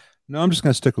I'm like, no, I'm just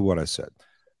going to stick with what I said.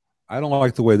 I don't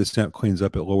like the way this stamp cleans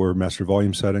up at lower master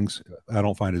volume settings. I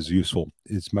don't find it as useful.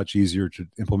 It's much easier to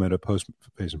implement a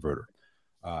post-phase inverter.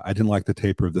 I didn't like the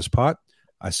taper of this pot.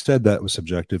 I said that was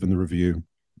subjective in the review.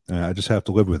 I just have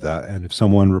to live with that. And if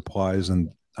someone replies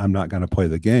and I'm not going to play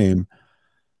the game,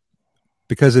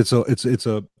 because it's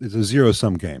a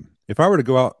zero-sum game. If I were to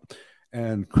go out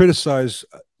and criticize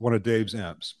one of Dave's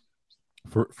amps,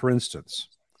 for instance,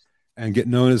 and get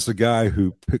known as the guy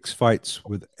who picks fights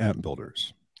with amp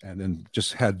builders, and then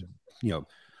just had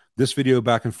this video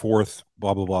back and forth,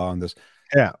 blah blah blah on this,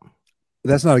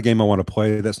 that's not a game I want to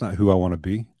play. That's not who I want to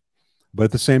be. But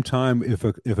at the same time, if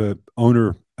a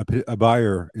owner, a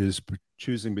buyer is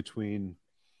choosing between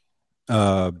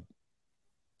a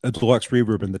deluxe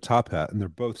reverb and the Top Hat, and they're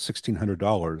both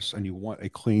 $1,600, and you want a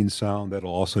clean sound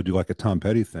that'll also do like a Tom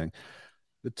Petty thing,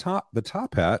 the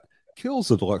Top Hat kills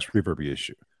the deluxe reverb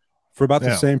issue for about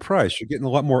the same price. You're getting a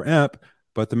lot more amp,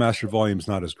 but the master volume is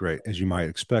not as great as you might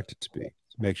expect it to be.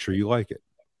 Make sure you like it.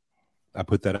 I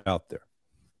put that out there.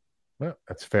 Well,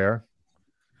 that's fair.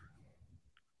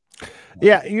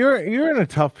 Yeah, you're in a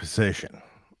tough position,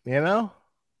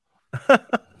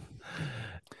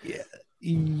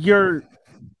 You're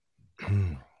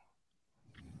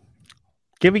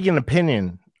giving an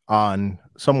opinion on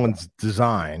someone's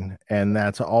design, and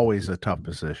that's always a tough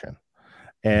position.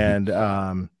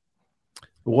 And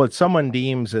what someone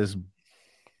deems as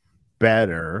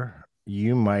better,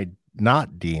 you might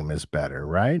not deem as better,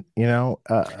 right? Well,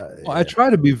 I try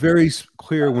to be very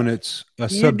clear when it's a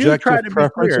subjective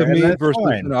preference of me versus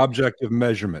an objective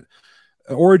measurement.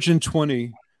 Origin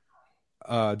 20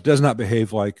 does not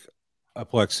behave like a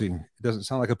Plexi. It doesn't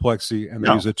sound like a Plexi, and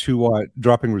they use a 2-watt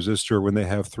dropping resistor when they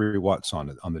have 3 watts on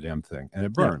it, on the damn thing, and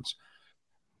it burns.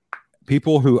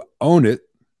 People who own it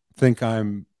think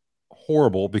I'm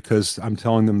horrible because I'm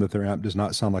telling them that their amp does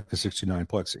not sound like a 69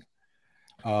 Plexi.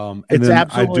 It's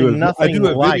absolutely nothing. I do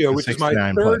a like video, which is my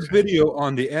third Plexi. video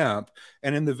on the amp,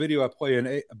 and in the video I play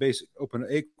a basic open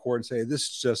A chord and say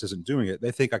this just isn't doing it.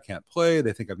 They think I can't play.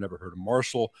 They think I've never heard of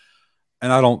Marshall.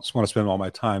 And I don't want to spend all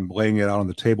my time laying it out on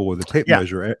the table with a tape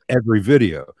measure every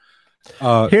video.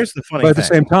 Here's the funny but at thing. the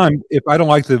same time, if I don't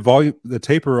like the volume, the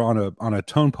taper on a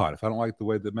tone pot, if I don't like the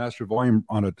way the master volume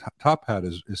on a Top Hat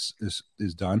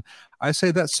is done, I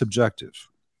say that's subjective.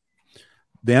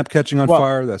 The amp catching on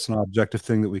fire, that's an objective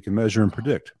thing that we can measure and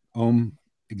predict. Ohm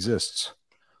exists.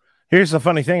 Here's the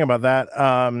funny thing about that.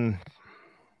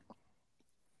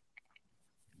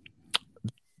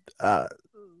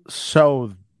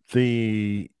 So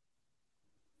the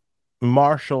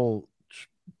Marshall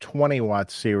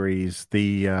 20-watt series,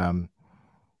 the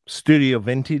Studio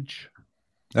Vintage,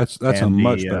 that's a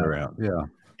much better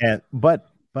amp. But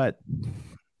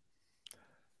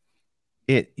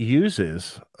it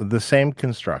uses the same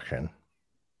construction,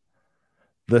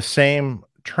 the same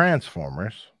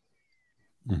transformers.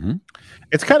 Mm-hmm.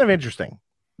 It's kind of interesting.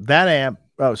 That amp,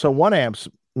 so one amp's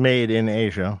made in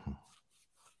Asia,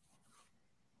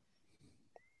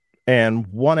 and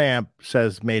one amp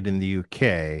says made in the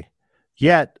UK,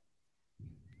 yet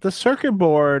the circuit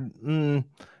board,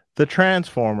 the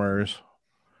transformers,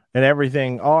 and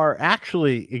everything are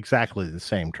actually exactly the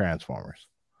same transformers.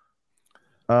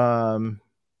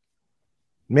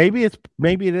 Maybe it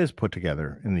is put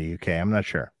together in the UK. I'm not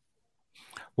sure.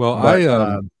 Well,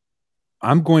 but,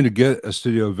 I'm going to get a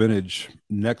Studio Vintage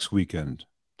next weekend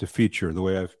to feature the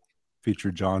way I've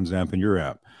featured John's amp and your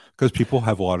amp, because people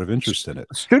have a lot of interest in it.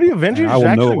 Studio Vintage is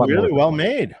actually really well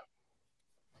made.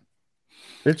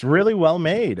 It's really well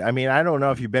made. I mean, I don't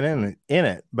know if you've been in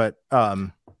it, but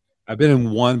I've been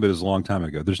in one, but it's a long time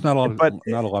ago. There's not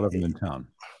a lot of them in town.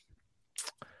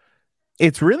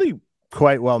 It's really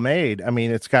quite well made. I mean,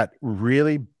 it's got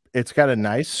really a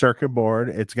nice circuit board.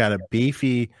 It's got a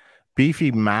beefy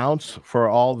mounts for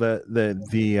all the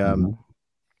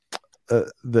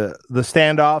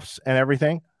standoffs and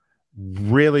everything.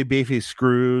 Really beefy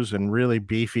screws and really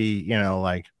beefy,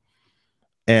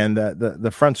 and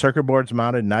the front circuit board's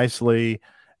mounted nicely,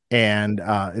 and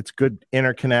it's good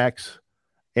interconnects,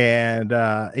 and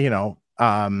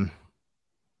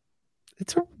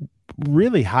it's a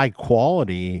really high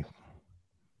quality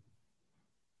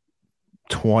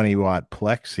 20-watt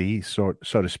plexi,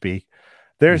 so to speak.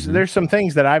 There's some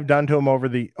things that I've done to them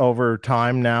over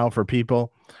time now for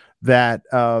people that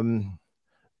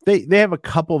they have a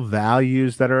couple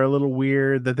values that are a little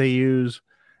weird that they use,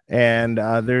 and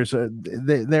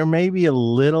there may be a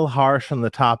little harsh on the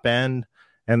top end,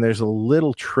 and there's a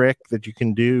little trick that you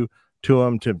can do to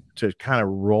them to kind of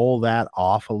roll that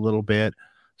off a little bit,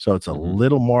 so it's a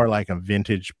little more like a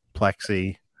vintage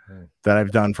plexi that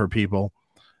I've done for people.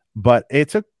 But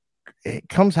it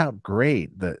comes out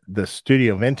great. The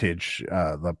Studio Vintage,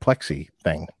 the plexi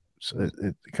thing, so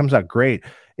it comes out great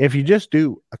if you just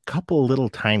do a couple little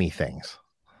tiny things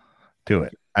to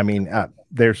it. I mean,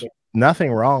 there's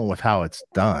nothing wrong with how it's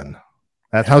done.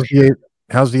 How's the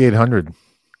 800?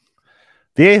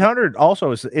 The 800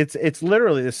 also it's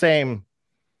literally the same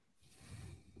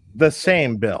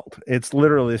build. It's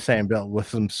literally the same build with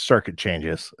some circuit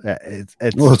changes.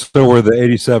 Well, so were the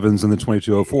 87s and the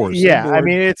 2204s. Yeah, I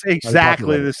mean, it's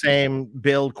exactly the same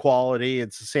build quality.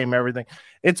 It's the same everything.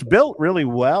 It's built really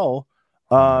well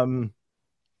for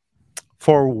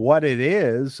what it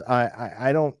is.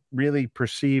 I don't really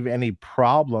perceive any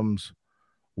problems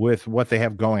with what they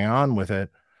have going on with it.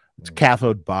 It's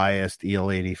cathode biased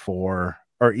EL84 or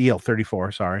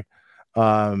EL34, sorry.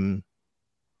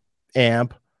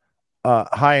 Amp.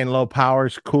 High and low power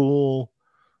is cool.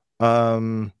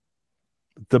 The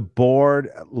board,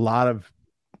 a lot of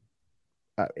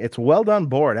it's a well done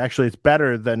board. Actually, it's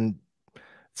better than,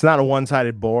 it's not a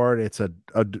one-sided board. It's a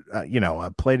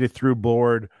plated through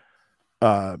board.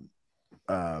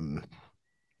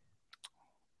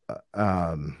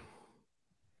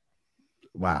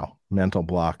 Wow, mental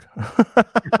block.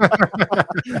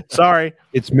 Sorry.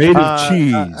 It's made of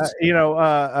cheese.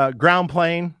 Ground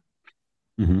plane.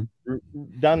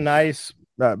 Done nice.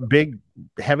 Big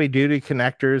heavy duty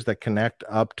connectors that connect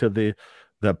up to the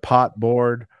pot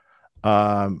board.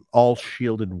 All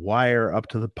shielded wire up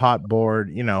to the pot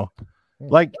board.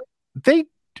 Like they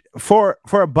for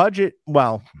a budget.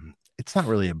 Well, it's not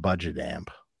really a budget amp.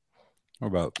 How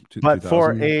about but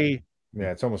for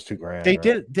it's almost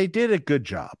 $2,000. They did a good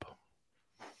job.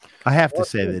 I have to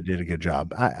say they did a good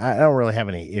job. I don't really have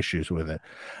any issues with it.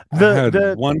 I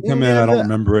had one come in. I don't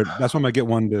remember it. That's when I get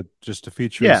one to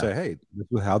feature and say, "Hey, this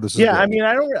is how this is." Yeah, going.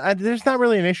 I mean, there's not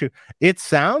really an issue. It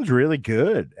sounds really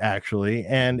good, actually.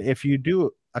 And if you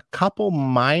do a couple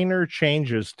minor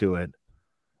changes to it,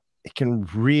 it can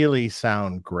really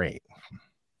sound great.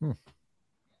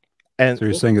 And so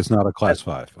you're saying it's not a Class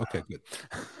 5? Okay, good.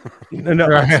 No,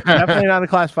 it's definitely not a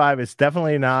Class 5. It's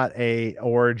definitely not a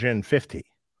Origin 50.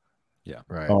 Yeah,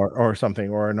 right. Or something,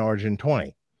 or an Origin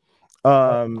 20.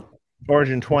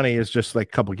 Origin 20 is just like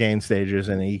a couple gain stages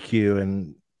and EQ,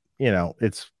 and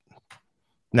it's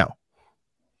no.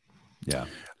 Yeah,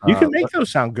 you can make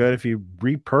those sound good if you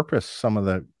repurpose some of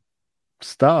the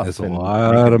stuff. It's a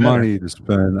lot of money to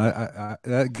spend. I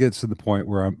that gets to the point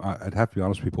where I'd have to be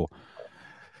honest with people.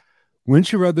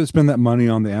 Wouldn't you rather spend that money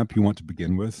on the amp you want to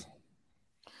begin with?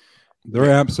 There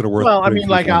are amps that are worth. Well, I mean,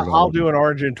 like I'll do an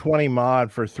Origin 20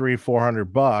 mod for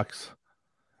 $300-400,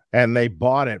 and they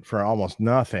bought it for almost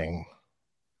nothing.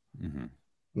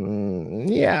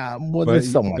 Yeah, well,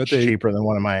 it's so much cheaper than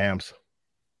one of my amps.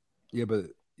 Yeah, but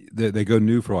they go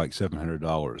new for like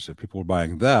 $700. If people are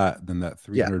buying that, then that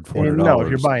 $300-400. No, if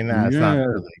you're buying that, it's not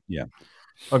really. Yeah,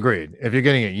 agreed. If you're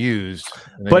getting it used,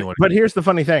 but here's the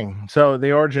funny thing. So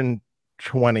the Origin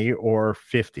 20 or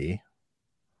 50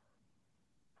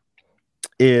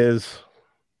 is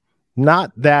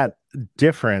not that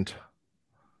different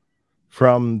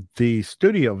from the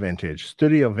Studio Vintage.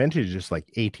 Studio Vintage is like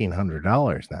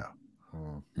 $1,800 now.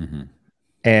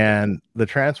 And the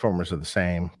transformers are the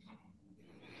same.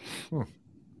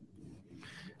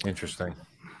 Interesting.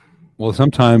 Well,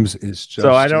 sometimes it's just.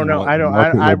 So I don't know.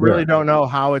 I really don't know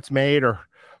how it's made or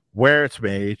where it's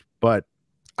made, but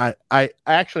I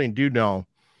actually do know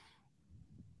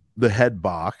the head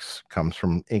box comes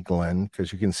from England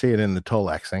because you can see it in the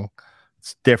Tolexing.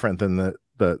 It's different than the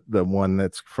one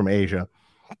that's from Asia.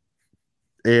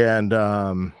 And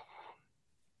I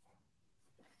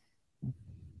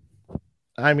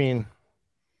mean,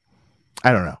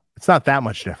 I don't know. It's not that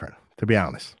much different, to be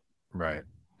honest. Right.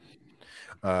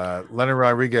 Leonard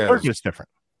Rodriguez. Circuit's different.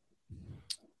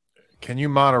 Can you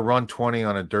mod a run 20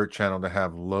 on a dirt channel to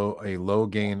have a low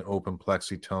gain open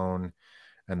plexi tone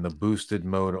and the boosted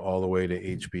mode all the way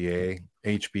to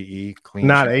HBE clean?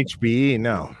 Not channel? HBE,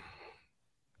 no.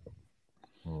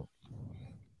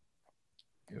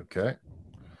 Okay.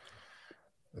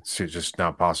 It's just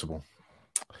not possible.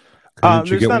 Did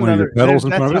you get one of your pedals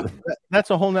in front of it? That's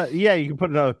a whole nother. Yeah, you can put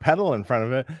another pedal in front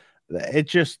of it. It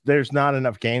just, there's not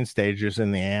enough gain stages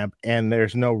in the amp, and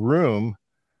there's no room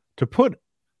to put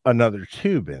another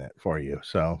tube in it for you.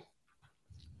 So,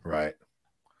 right.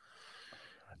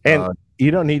 And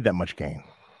you don't need that much gain.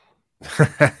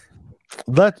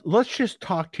 Let's just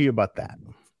talk to you about that.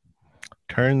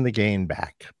 Turn the gain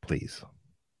back, please.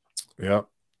 Yep.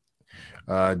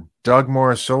 Doug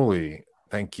Morrisoli,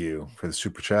 thank you for the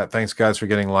super chat. Thanks, guys, for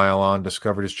getting Lyle on.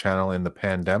 Discovered his channel in the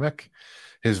pandemic.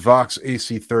 His Vox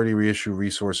AC30 reissue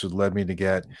resources led me to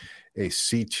get a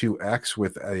C2X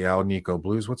with a Alnico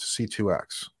Blues. What's a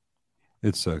C2X?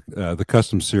 It's the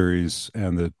custom series,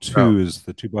 and the 2 is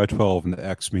the 2x12, and the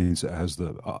X means it has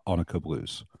the Alnico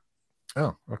Blues.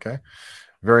 Oh, okay.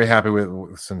 Very happy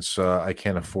with since I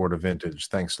can't afford a vintage.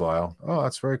 Thanks, Lyle. Oh,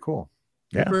 that's very cool.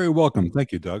 Yeah. You're very welcome.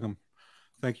 Thank you, Doug.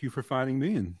 Thank you for finding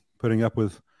me and putting up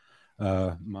with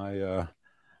my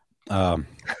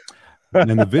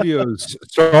and the videos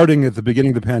starting at the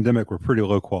beginning of the pandemic were pretty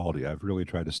low quality. I've really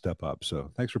tried to step up.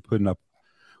 So thanks for putting up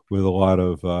with a lot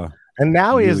of and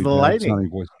now he has the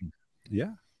lighting.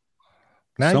 Yeah.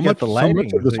 Now you got the lighting. So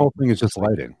much of this whole thing is just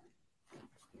lighting.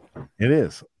 It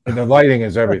is. And the lighting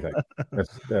is everything.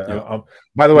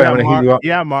 By the way, I'm going to hit you up.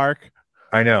 Yeah, Mark.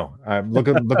 I know. Look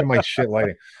at my shit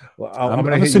lighting. I'm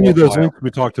going to send you those links we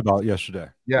talked about yesterday.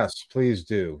 Yes, please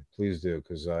do,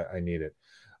 because I need it.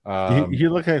 You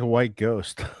look like a white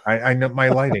ghost. I know my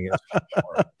lighting is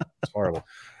horrible. It's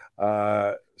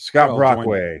horrible. Scott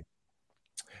Brockway,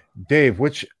 Dave,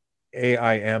 which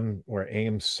AIM or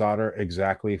AIM solder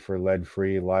exactly for lead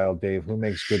free? Lyle, Dave, who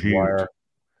makes good wire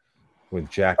with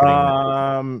jacketing?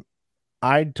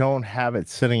 I don't have it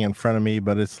sitting in front of me,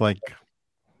 but it's like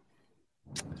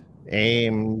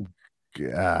AIM.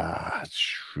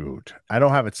 Shoot, I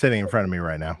don't have it sitting in front of me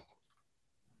right now.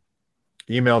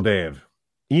 Email Dave.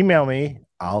 Email me.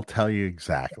 I'll tell you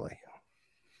exactly.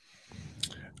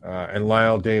 And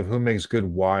Lyle, Dave, who makes good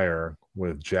wire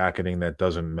with jacketing that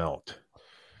doesn't melt?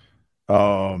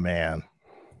 Oh, man.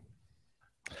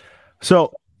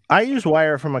 So I use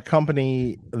wire from a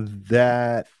company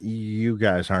that you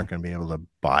guys aren't going to be able to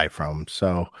buy from.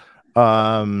 So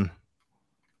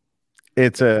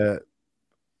it's a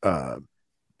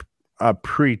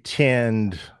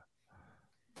pretend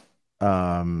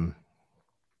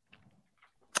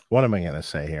what am I going to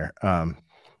say here?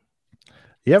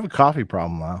 You have a coffee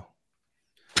problem, Lyle.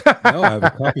 No, I have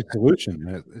a coffee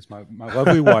solution. It's my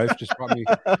lovely wife just brought me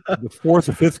the 4th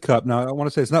or 5th cup. Now, I want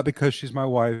to say it's not because she's my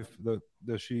wife, though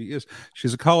she's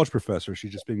a college professor.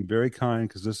 She's just being very kind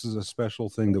because this is a special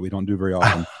thing that we don't do very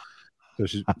often. So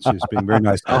she's being very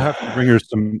nice. I'll have to bring her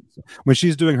some when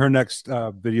she's doing her next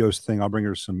videos thing. I'll bring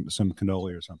her some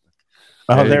cannoli or something.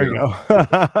 Oh, there you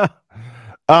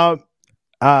go.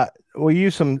 We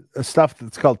use some stuff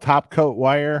that's called top coat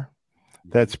wire.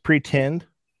 That's pre-tinned.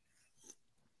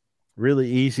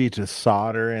 Really easy to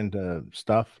solder into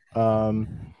stuff.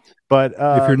 But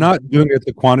if you're not doing it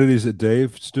the quantities that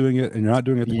Dave's doing it, and you're not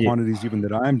doing it the quantities even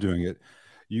that I'm doing it,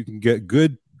 you can get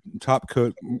good top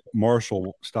coat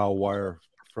Marshall style wire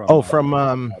from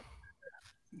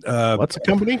what's the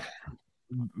company?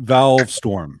 Valve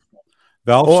Storm.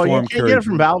 You can get it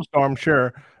from Valve Storm,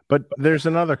 sure, but there's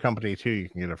another company too you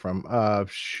can get it from.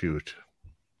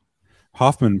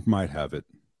 Hoffman might have it.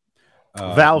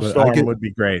 Valve Storm would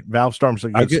be great. Valve Storm's a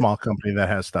good small company that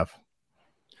has stuff.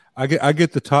 I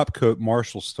get the top coat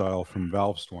Marshall style from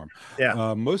Valve Storm.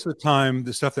 Yeah. Most of the time,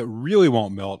 the stuff that really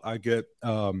won't melt, I get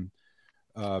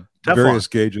various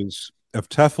gauges of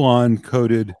Teflon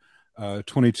coated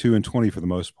 22 and 20 for the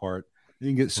most part. You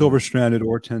can get silver stranded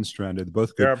or 10 stranded.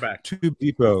 Both good. Tube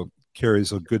Depot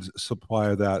carries a good supply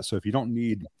of that. So if you don't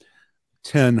need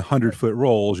 10 100-foot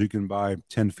rolls, you can buy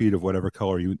 10 feet of whatever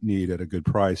color you need at a good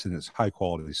price, and it's high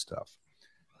quality stuff.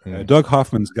 Doug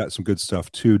Hoffman's got some good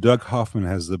stuff too. Doug Hoffman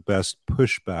has the best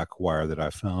pushback wire that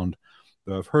I've found,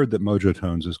 though I've heard that Mojo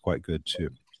Tones is quite good too.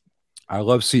 I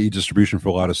love CE Distribution for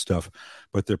a lot of stuff,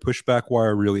 but their pushback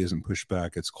wire really isn't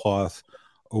pushback. It's cloth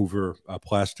over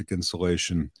plastic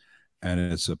insulation, and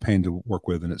it's a pain to work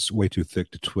with, and it's way too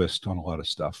thick to twist on a lot of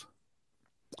stuff.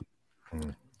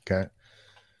 Okay.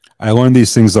 I learned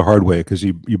these things the hard way because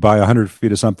you buy 100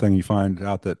 feet of something, you find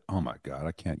out that, oh my God,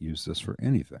 I can't use this for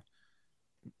anything.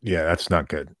 Yeah, that's not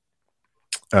good.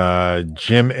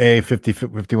 Jim A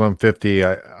 5150.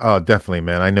 Oh, definitely,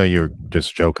 man. I know you're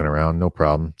just joking around. No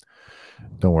problem.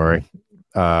 Don't worry.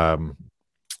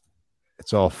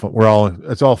 It's all fun.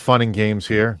 It's all fun and games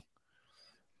here.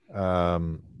 At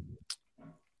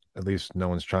least no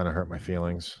one's trying to hurt my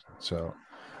feelings. So,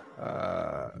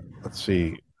 let's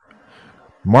see.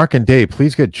 Mark and Dave,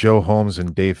 please get Joe Holmes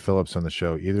and Dave Phillips on the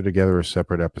show, either together or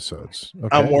separate episodes.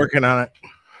 Okay. I'm working on it.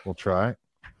 We'll try.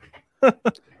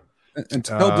 And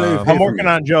tell Dave. I'm working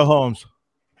on Joe Holmes.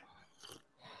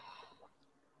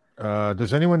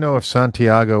 Does anyone know if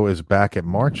Santiago is back at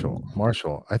Marshall?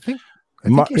 I think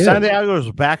Santiago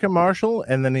is back at Marshall,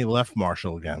 and then he left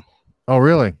Marshall again. Oh,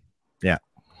 really? Yeah.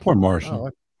 Poor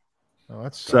Marshall.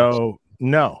 That's so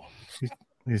no,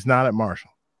 he's not at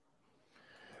Marshall.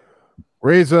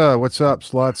 Reza, what's up,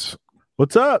 sluts?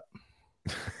 What's up?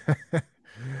 I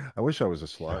wish I was a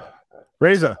slut.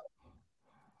 Reza,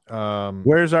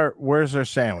 where's our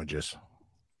sandwiches?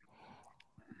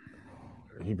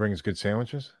 He brings good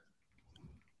sandwiches.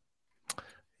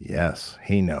 Yes,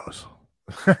 he knows.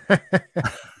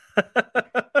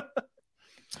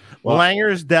 Well,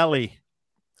 Langer's Deli.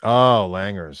 Oh,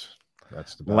 Langer's.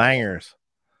 That's the best. Langer's.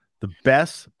 The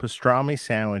best pastrami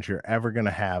sandwich you're ever going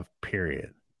to have,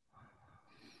 period.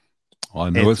 Well, I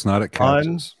know it's not at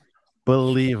Katz's.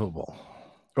 Unbelievable.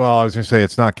 Well, I was going to say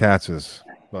it's not Katz's,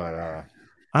 but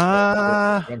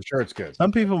I'm sure it's good.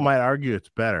 Some people might argue it's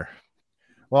better.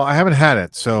 Well, I haven't had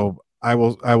it, so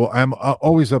I'm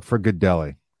always up for good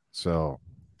deli. So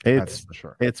it's for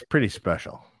sure. It's pretty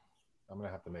special. I'm going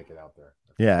to have to make it out there.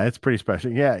 Yeah, it's pretty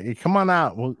special. Yeah, come on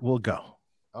out. We'll go.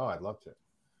 Oh, I'd love to.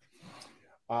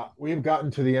 We've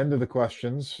gotten to the end of the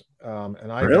questions,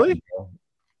 and I really,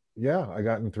 I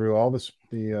gotten through all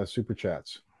the super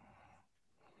chats.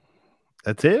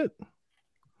 That's it.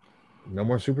 No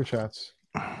more super chats.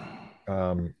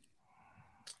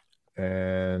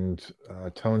 And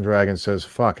Tone Dragon says,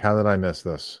 "Fuck! How did I miss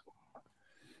this?"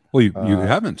 Well, you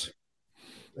haven't.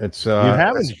 It's you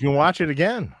haven't. You can watch it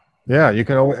again. Yeah, you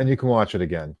can watch it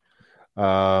again.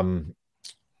 But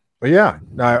yeah,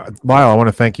 Lyle, I want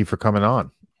to thank you for coming on.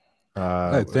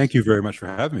 Hey, thank you very much for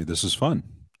having me. This is fun.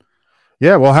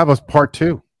 Yeah, we'll have a part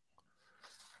 2.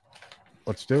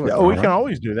 Let's do it. Yeah, we can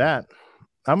always do that.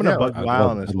 I'm going to bug Lyle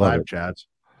on his live chats.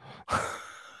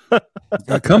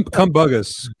 Come bug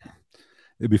us.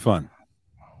 It'd be fun.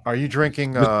 Are you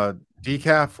drinking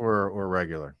decaf or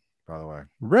regular, by the way?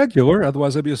 Regular,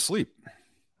 otherwise I'd be asleep.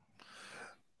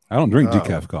 I don't drink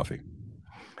decaf coffee.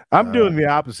 I'm doing the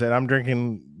opposite. I'm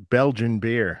drinking Belgian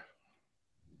beer.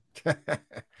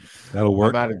 That'll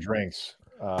work. I'm out of drinks.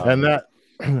 And that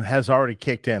has already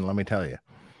kicked in, let me tell you.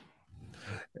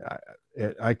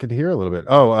 I could hear a little bit.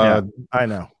 Oh, yeah, I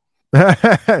know.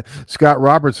 Scott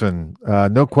Robertson,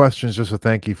 no questions, just a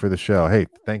thank you for the show. Hey,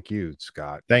 thank you,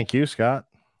 Scott. Thank you, Scott.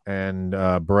 And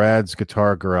Brad's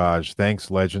Guitar Garage,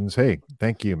 thanks, Legends. Hey,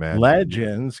 thank you, man.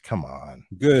 Legends, come on.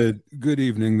 Good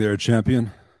evening there,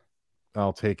 champion.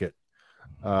 I'll take it.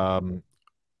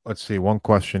 Let's see, one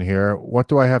question here. What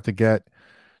do I have to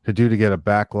do to get a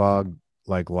backlog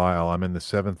like Lyle? I'm in the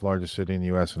 7th largest city in the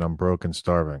U.S. and I'm broke and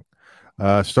starving.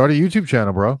 Start a YouTube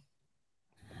channel, bro.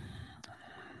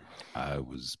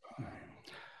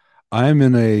 I'm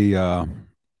in a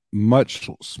much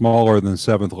smaller than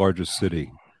 7th largest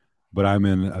city, but I'm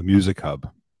in a music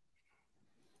hub.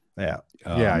 Yeah.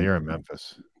 Yeah, you're in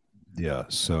Memphis. Yeah,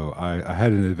 so I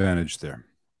had an advantage there.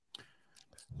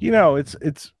 You know, it's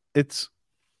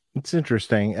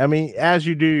interesting. I mean, as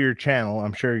you do your channel,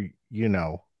 I'm sure you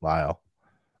know, Lyle.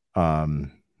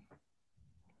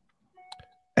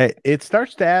 It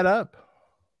starts to add up.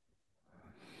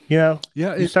 You know,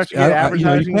 yeah, you start to get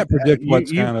advertising. You can't predict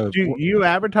what's kind of. Do you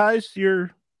advertise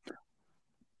your?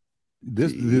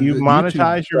 You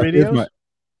monetize your videos.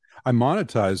 I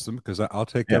monetize them because I'll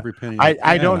take every penny.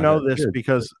 I don't know this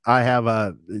because I have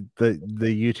the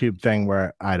YouTube thing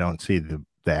where I don't see the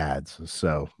ads.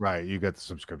 So right, you get the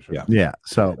subscription. Yeah.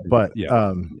 So, but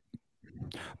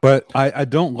but I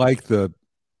don't like the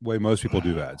way most people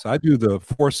do ads. I do the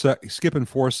skipping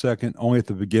 4-second only at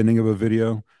the beginning of a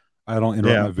video. I don't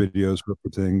interrupt my videos for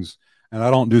things, and I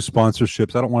don't do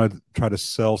sponsorships. I don't want to try to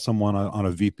sell someone on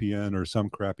a VPN or some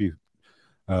crappy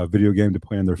video game to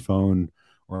play on their phone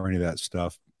or any of that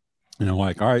stuff. And I'm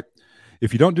like, all right,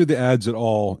 if you don't do the ads at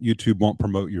all, YouTube won't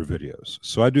promote your videos.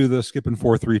 So I do the skipping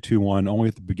 4, 3, 2, 1 only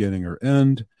at the beginning or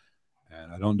end,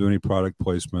 and I don't do any product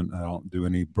placement. I don't do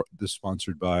any this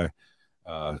sponsored by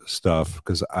stuff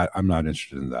because I'm not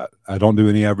interested in that. I don't do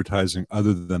any advertising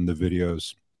other than the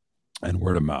videos and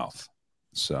word of mouth.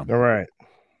 So all right.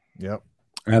 Yep.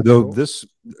 And though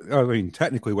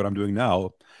technically what I'm doing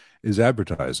now is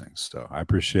advertising. So I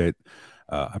appreciate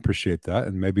that,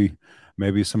 and maybe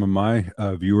some of my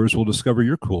viewers will discover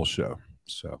your cool show.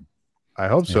 So I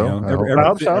hope so. I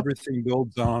hope so. Everything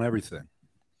builds on everything.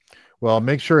 Well,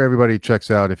 make sure everybody checks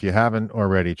out, if you haven't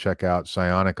already, check out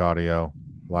Psionic Audio,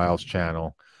 Lyle's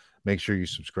channel. Make sure you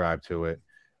subscribe to it.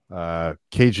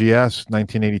 KGS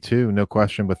 1982, no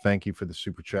question, but thank you for the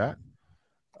super chat.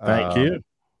 Thank you.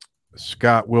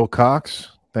 Scott Wilcox,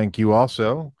 thank you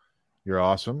also. You're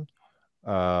awesome.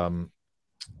 And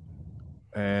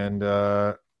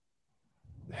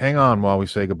hang on while we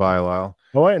say goodbye, Lyle.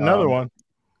 Oh, wait, another one.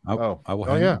 I will.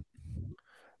 Yeah.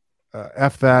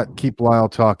 F that. Keep Lyle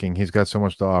talking. He's got so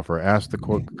much to offer. Ask the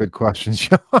good questions.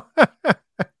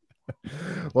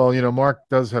 Well, Mark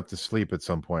does have to sleep at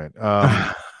some point.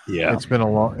 Yeah, it's been a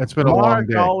long day.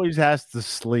 Mark always has to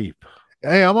sleep.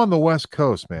 Hey, I'm on the West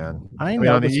Coast, man. I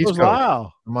know. On the East Coast.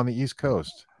 Lyle. I'm on the East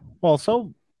Coast. Well,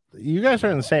 so you guys are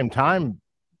in the same time,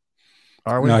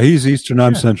 are we? No, he's Eastern.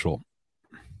 I'm Central.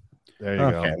 There you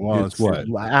go. Well, it's what?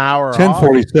 Hour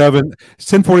 10:47.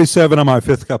 10:47 on my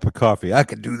fifth cup of coffee. I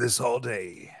could do this all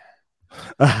day.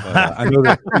 I know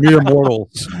that mere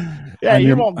mortals. Yeah,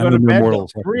 you won't go to bed till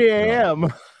 3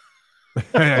 a.m.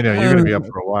 I know you're going to be up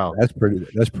for a while. That's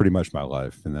pretty much my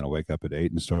life, and then I'll wake up at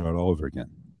 8 and start all over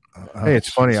again. Hey, it's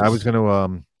funny. I was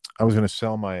going to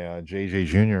sell my JJ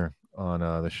Jr.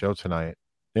 on the show tonight.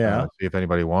 Yeah, see if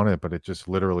anybody wanted it, but it just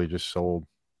literally just sold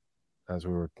as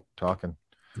we were talking.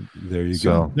 There you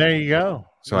go. There you go.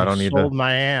 So I don't need sold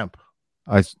my amp.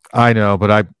 I know,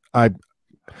 but I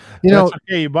That's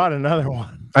okay. You bought another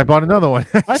one. I bought another one.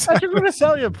 I thought you were going to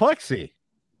sell your Plexi.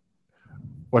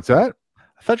 What's that?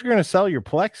 I thought you were going to sell your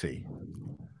Plexi.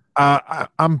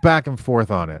 I'm back and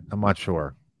forth on it. I'm not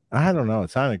sure. I don't know.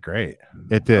 It sounded great.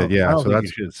 It did, yeah. So you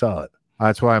should sell it.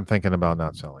 That's why I'm thinking about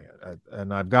not selling it.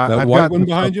 And I've got that white one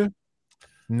behind you.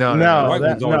 No,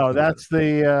 that's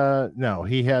the no.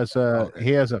 He has a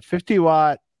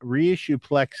 50-watt reissue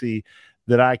Plexi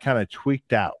that I kind of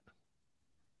tweaked out.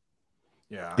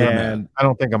 Yeah, and I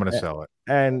don't think I'm going to sell it.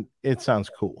 And it sounds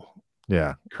cool.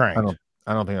 Yeah, cranked.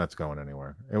 I don't think that's going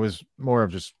anywhere. It was more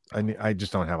of just I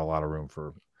just don't have a lot of room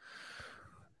for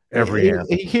every amp.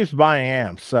 He keeps buying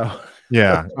amps, so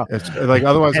yeah, it's like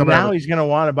otherwise. And now he's going to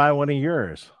want to buy one of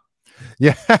yours.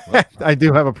 Yeah, I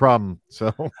do have a problem.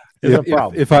 So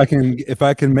if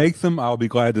I can make them, I'll be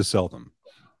glad to sell them.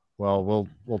 Well,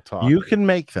 we'll talk. You can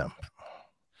make them.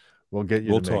 We'll get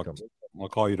you to make them. I'll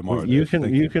call you tomorrow. You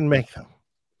can make them.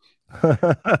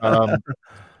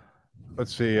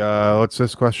 Let's see. What's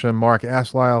this question? Mark,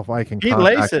 ask Lyle if I can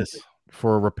contact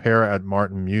for a repair at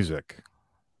Martin Music.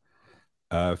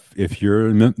 If you're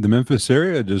in the Memphis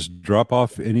area, just drop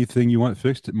off anything you want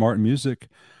fixed at Martin Music.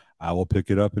 I will pick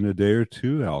it up in a day or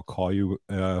two, and I'll call you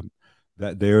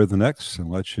that day or the next and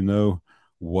let you know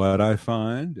what I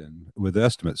find and with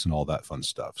estimates and all that fun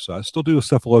stuff. So I still do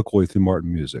stuff locally through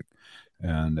Martin Music,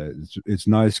 and it's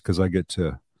nice because I get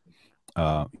to,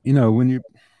 if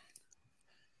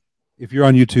you're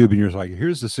on YouTube and you're like,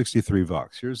 here's the 63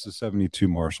 Vox, here's the 72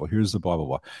 Marshall, here's the blah blah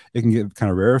blah, it can get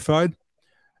kind of rarefied.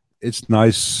 It's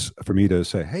nice for me to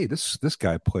say, hey, this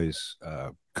guy plays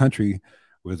country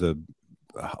with a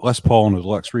Les Paul and a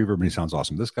deluxe reverb, and he sounds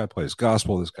awesome. This guy plays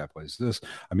gospel. This guy plays this.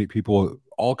 I meet people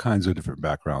all kinds of different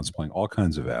backgrounds playing all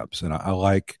kinds of amps, and I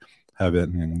like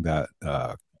having that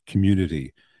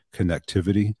community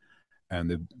connectivity and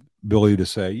the ability to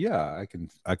say, yeah,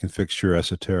 I can fix your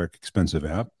esoteric expensive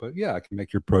amp, but yeah, I can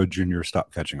make your Pro Junior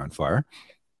stop catching on fire.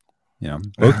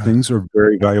 Both things are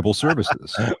very valuable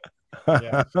services.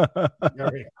 Yeah.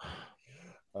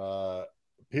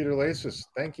 Peter Lasis,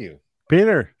 thank you.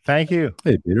 Peter, thank you.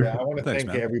 Hey, Peter. Yeah, I want to thank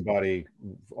everybody,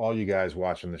 all you guys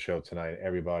watching the show tonight,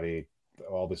 everybody,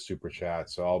 all the super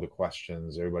chats, all the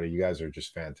questions, everybody. You guys are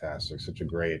just fantastic. Such a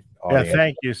great audience. Yeah,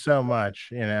 thank you so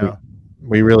much.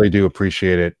 We really do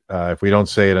appreciate it. If we don't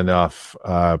say it enough,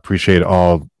 appreciate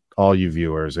all you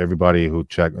viewers, everybody who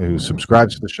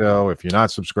subscribes to the show. If you're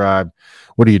not subscribed,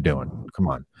 what are you doing? Come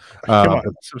on.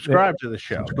 Subscribe to the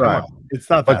show. Subscribe. It's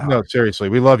not that hard. No, seriously,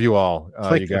 we love you all.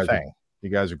 Click the thing. You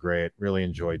guys are great. Really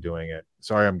enjoy doing it.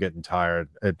 Sorry, I'm getting tired.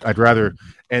 I'd rather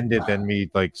end it than me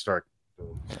start.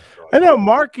 I know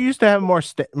Mark used to have more.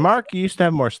 Mark used to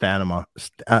have more stamina.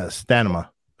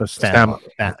 Stamina. Dave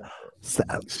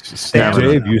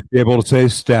used to be able to say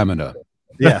stamina.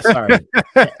 Yeah, sorry.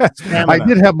 I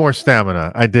did have more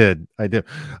stamina. I did. I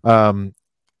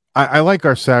like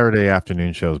our Saturday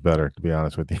afternoon shows better, to be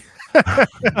honest with you.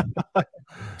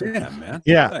 Damn, man.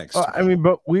 Yeah. Thanks.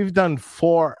 But we've done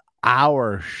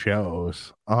 4-hour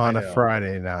shows on a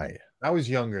Friday night. I was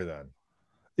younger then.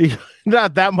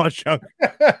 Not that much younger.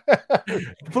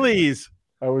 Please.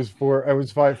 I was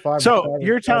 5. So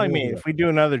you're telling me if we do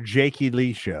another Jakey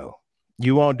Lee show,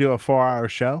 you won't do a 4-hour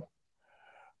show?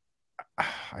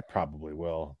 I probably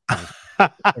will. I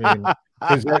mean,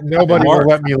 because nobody will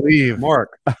let me leave.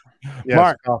 Mark. Yes,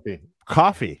 Mark.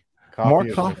 Coffee. More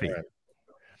is coffee. my friend.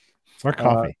 More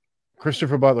coffee.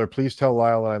 Christopher Butler, please tell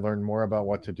Lyle that I learned more about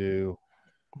what to do,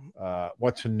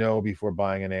 what to know before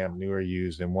buying an amp, new or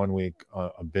used, in 1 week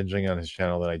of binging on his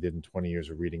channel than I did in 20 years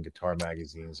of reading guitar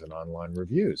magazines and online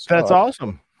reviews. That's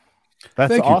awesome.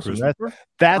 That's Thank awesome. You,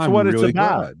 that's what really it's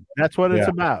about. glad. That's what it's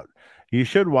about. You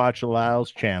should watch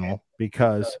Lyle's channel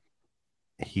because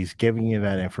he's giving you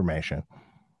that information.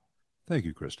 Thank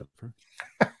you, Christopher.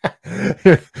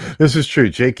 This is true.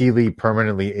 Jakey Lee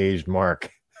permanently aged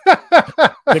Mark.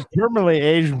 It permanently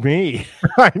aged me.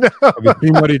 I know. Have you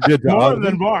seen what he did to More Ozzy?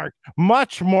 than Mark.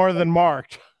 Much more than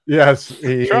Mark. Yes,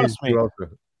 Trust me.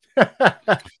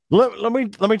 Let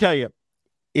me tell you,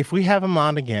 if we have him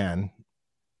on again,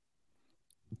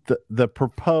 the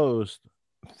proposed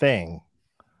thing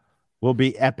will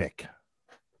be epic.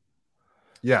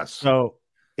 Yes. So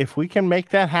if we can make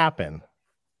that happen,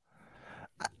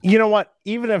 you know what?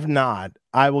 Even if not,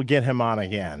 I will get him on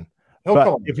again.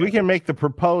 But if we can make the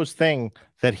proposed thing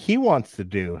that he wants to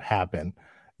do happen,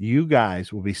 you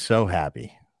guys will be so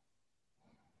happy.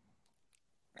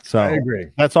 So I agree.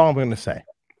 That's all I'm going to say.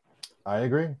 I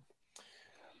agree.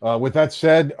 With that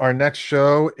said, our next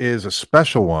show is a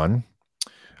special one.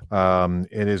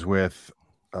 It is with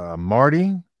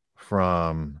Marty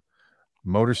from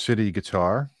Motor City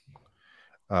Guitar.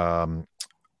 I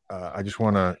just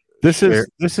want to. This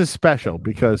is special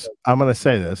because I'm going to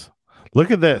say this. Look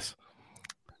at this.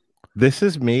 This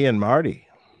is me and Marty.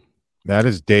 That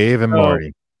is Dave and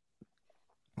Marty.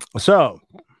 So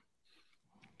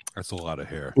that's a lot of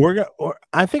hair.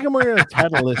 I think we're going to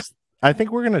title this. I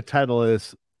think we're going to title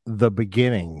this "The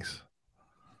Beginnings,"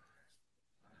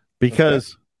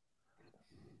 because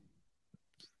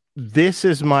this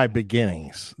is my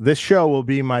beginnings. This show will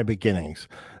be my beginnings.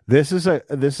 This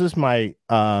is my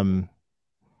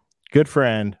good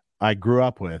friend I grew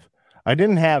up with. I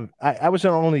didn't have. I was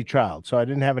an only child, so I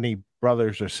didn't have any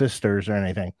brothers or sisters or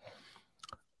anything.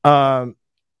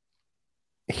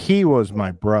 He was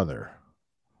my brother.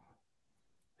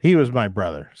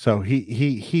 So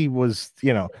he was,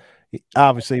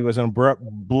 obviously he wasn't a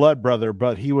blood brother,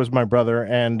 but he was my brother,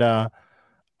 and I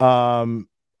want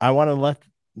to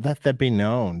let that be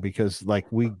known because, like,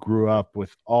 we grew up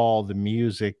with all the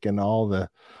music and all the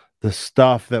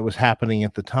stuff that was happening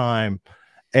at the time,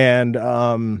 and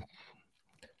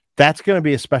that's going to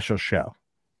be a special show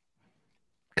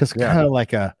because kind of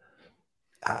like a,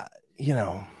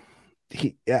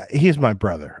 he's my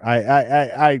brother.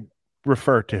 I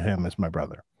refer to him as my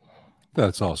brother.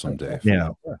 That's awesome, Dave.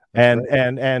 And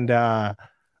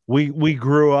we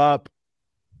grew up.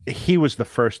 He was the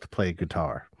first to play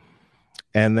guitar,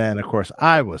 and then of course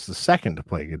I was the second to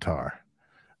play guitar,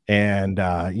 and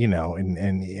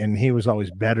and he was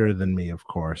always better than me, of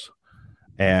course.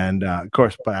 And of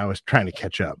course, but I was trying to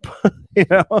catch up,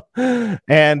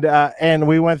 and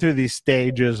we went through these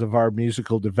stages of our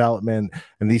musical development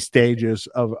and these stages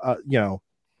of,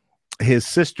 his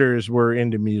sisters were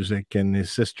into music and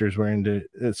his sisters were into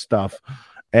stuff.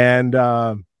 And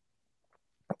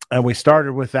we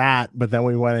started with that, but then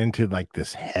we went into like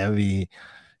this heavy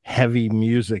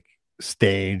music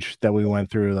stage that we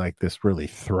went through, like this really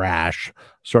thrash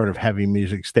sort of heavy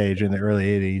music stage in the early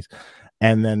 80s.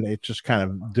 And then it just kind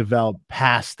of developed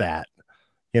past that,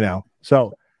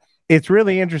 So it's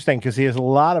really interesting because he has a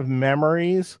lot of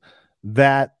memories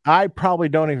that I probably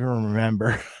don't even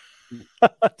remember.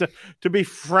 to be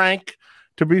frank,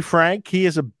 he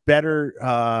has a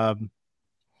better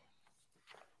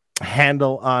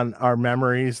handle on our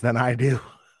memories than I do.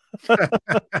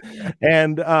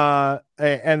 And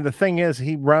the thing is,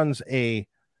 he runs a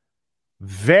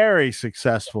very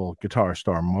successful guitar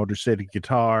store, Motor City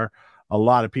Guitar. A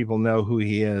lot of people know who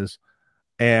he is,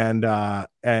 and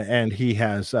he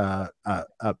has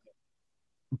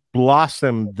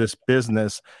blossomed this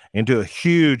business into a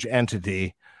huge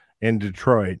entity in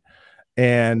Detroit,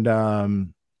 and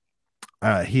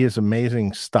he has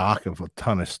amazing stock of a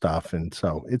ton of stuff, and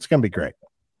so it's gonna be great.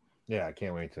 Yeah, I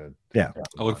can't wait to. Yeah,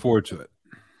 I look forward to it.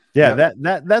 Yeah,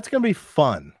 that's gonna be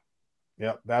fun.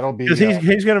 Yeah, that'll be because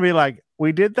he's gonna be like,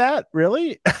 we did that,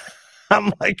 really?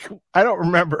 I'm like, I don't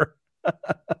remember.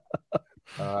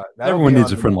 Everyone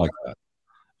needs a friend like that.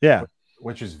 Yeah,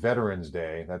 which is Veterans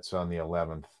Day. That's on the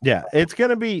 11th. Yeah, it's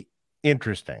gonna be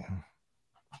interesting.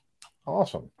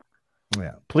 Awesome.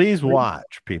 Yeah, please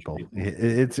watch, people.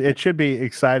 It should be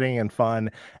exciting and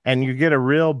fun, and you get a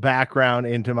real background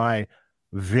into my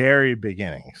very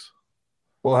beginnings.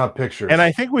 We'll have pictures, and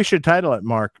I think we should title it,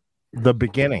 Mark, "The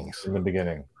Beginnings." In the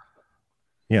beginning,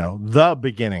 the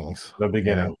beginnings. The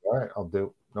beginning. All right, I'll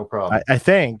do. No problem. I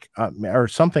think, or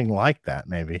something like that,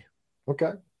 maybe.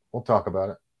 Okay, we'll talk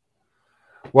about it.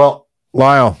 Well,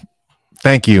 Lyle,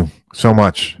 thank you so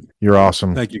much. You're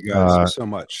awesome. Thank you guys so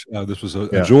much. This was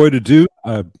a joy to do.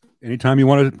 Anytime you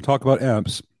want to talk about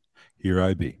amps, here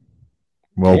I be.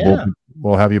 Well,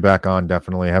 we'll have you back on,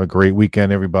 definitely. Have a great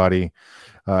weekend, everybody.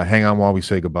 Hang on while we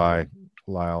say goodbye,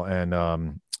 Lyle.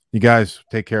 And you guys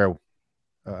take care.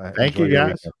 Thank you,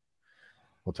 guys.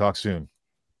 We'll talk soon.